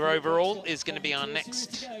 Sprint leader overall is going to be our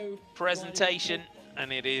next presentation,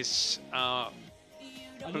 and it is our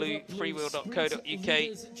blue freewheel.co.uk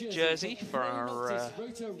jersey for our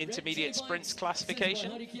intermediate sprints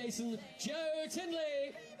classification. Joe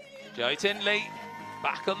Tindley. Joe Tindley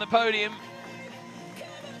back on the podium.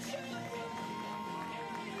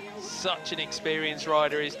 Such an experienced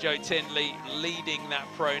rider is Joe Tindley, leading that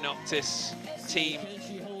Pro Noctis team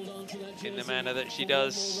in the manner that she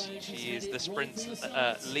does. She is the sprint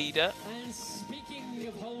leader. And speaking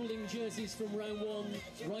of holding jerseys from round 1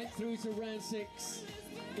 right through to round 6,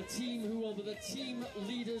 the team who will be the team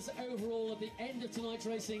leaders overall at the end of tonight's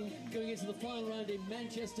racing, going into the final round in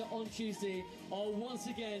Manchester on Tuesday, are once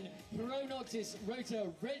again Pro Noctis, Rota,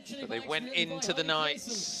 Red Chili They Bikes, went ridden by into the Holly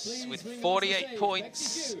nights Pearson. with Please bring 48 them to the points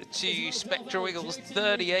stage. to Becky Q, Spectral as well, Eagles Joe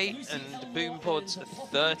 38 Lucy and Elmore Boom and Pods Poppy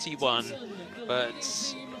 31. Thompson, the But leading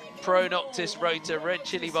team Pro Noctis, Rota, Red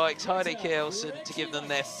Chili Bikes, Heidi Kielsen, to give them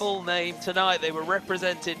their full name tonight, they were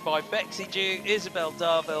represented by Bexy Jew, Isabel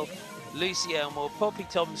Darville, Lucy Elmore, Poppy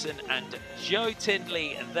Thompson and Joe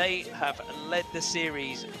Tindley. They have led the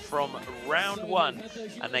series from round 1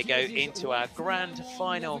 and they go into our grand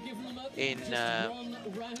final in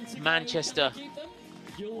Manchester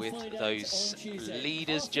with those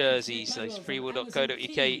leaders jerseys, those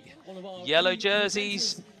freewheel.co.uk yellow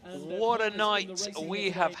jerseys. What a night we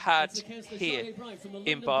have had here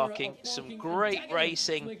in Barking. Some great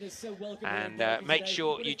racing, and make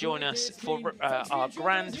sure you join us for our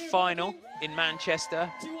grand final in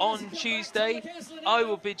Manchester on Tuesday. I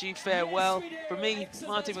will bid you farewell. From me,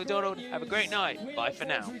 Martin McDonald, have a great night. Bye for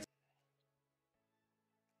now.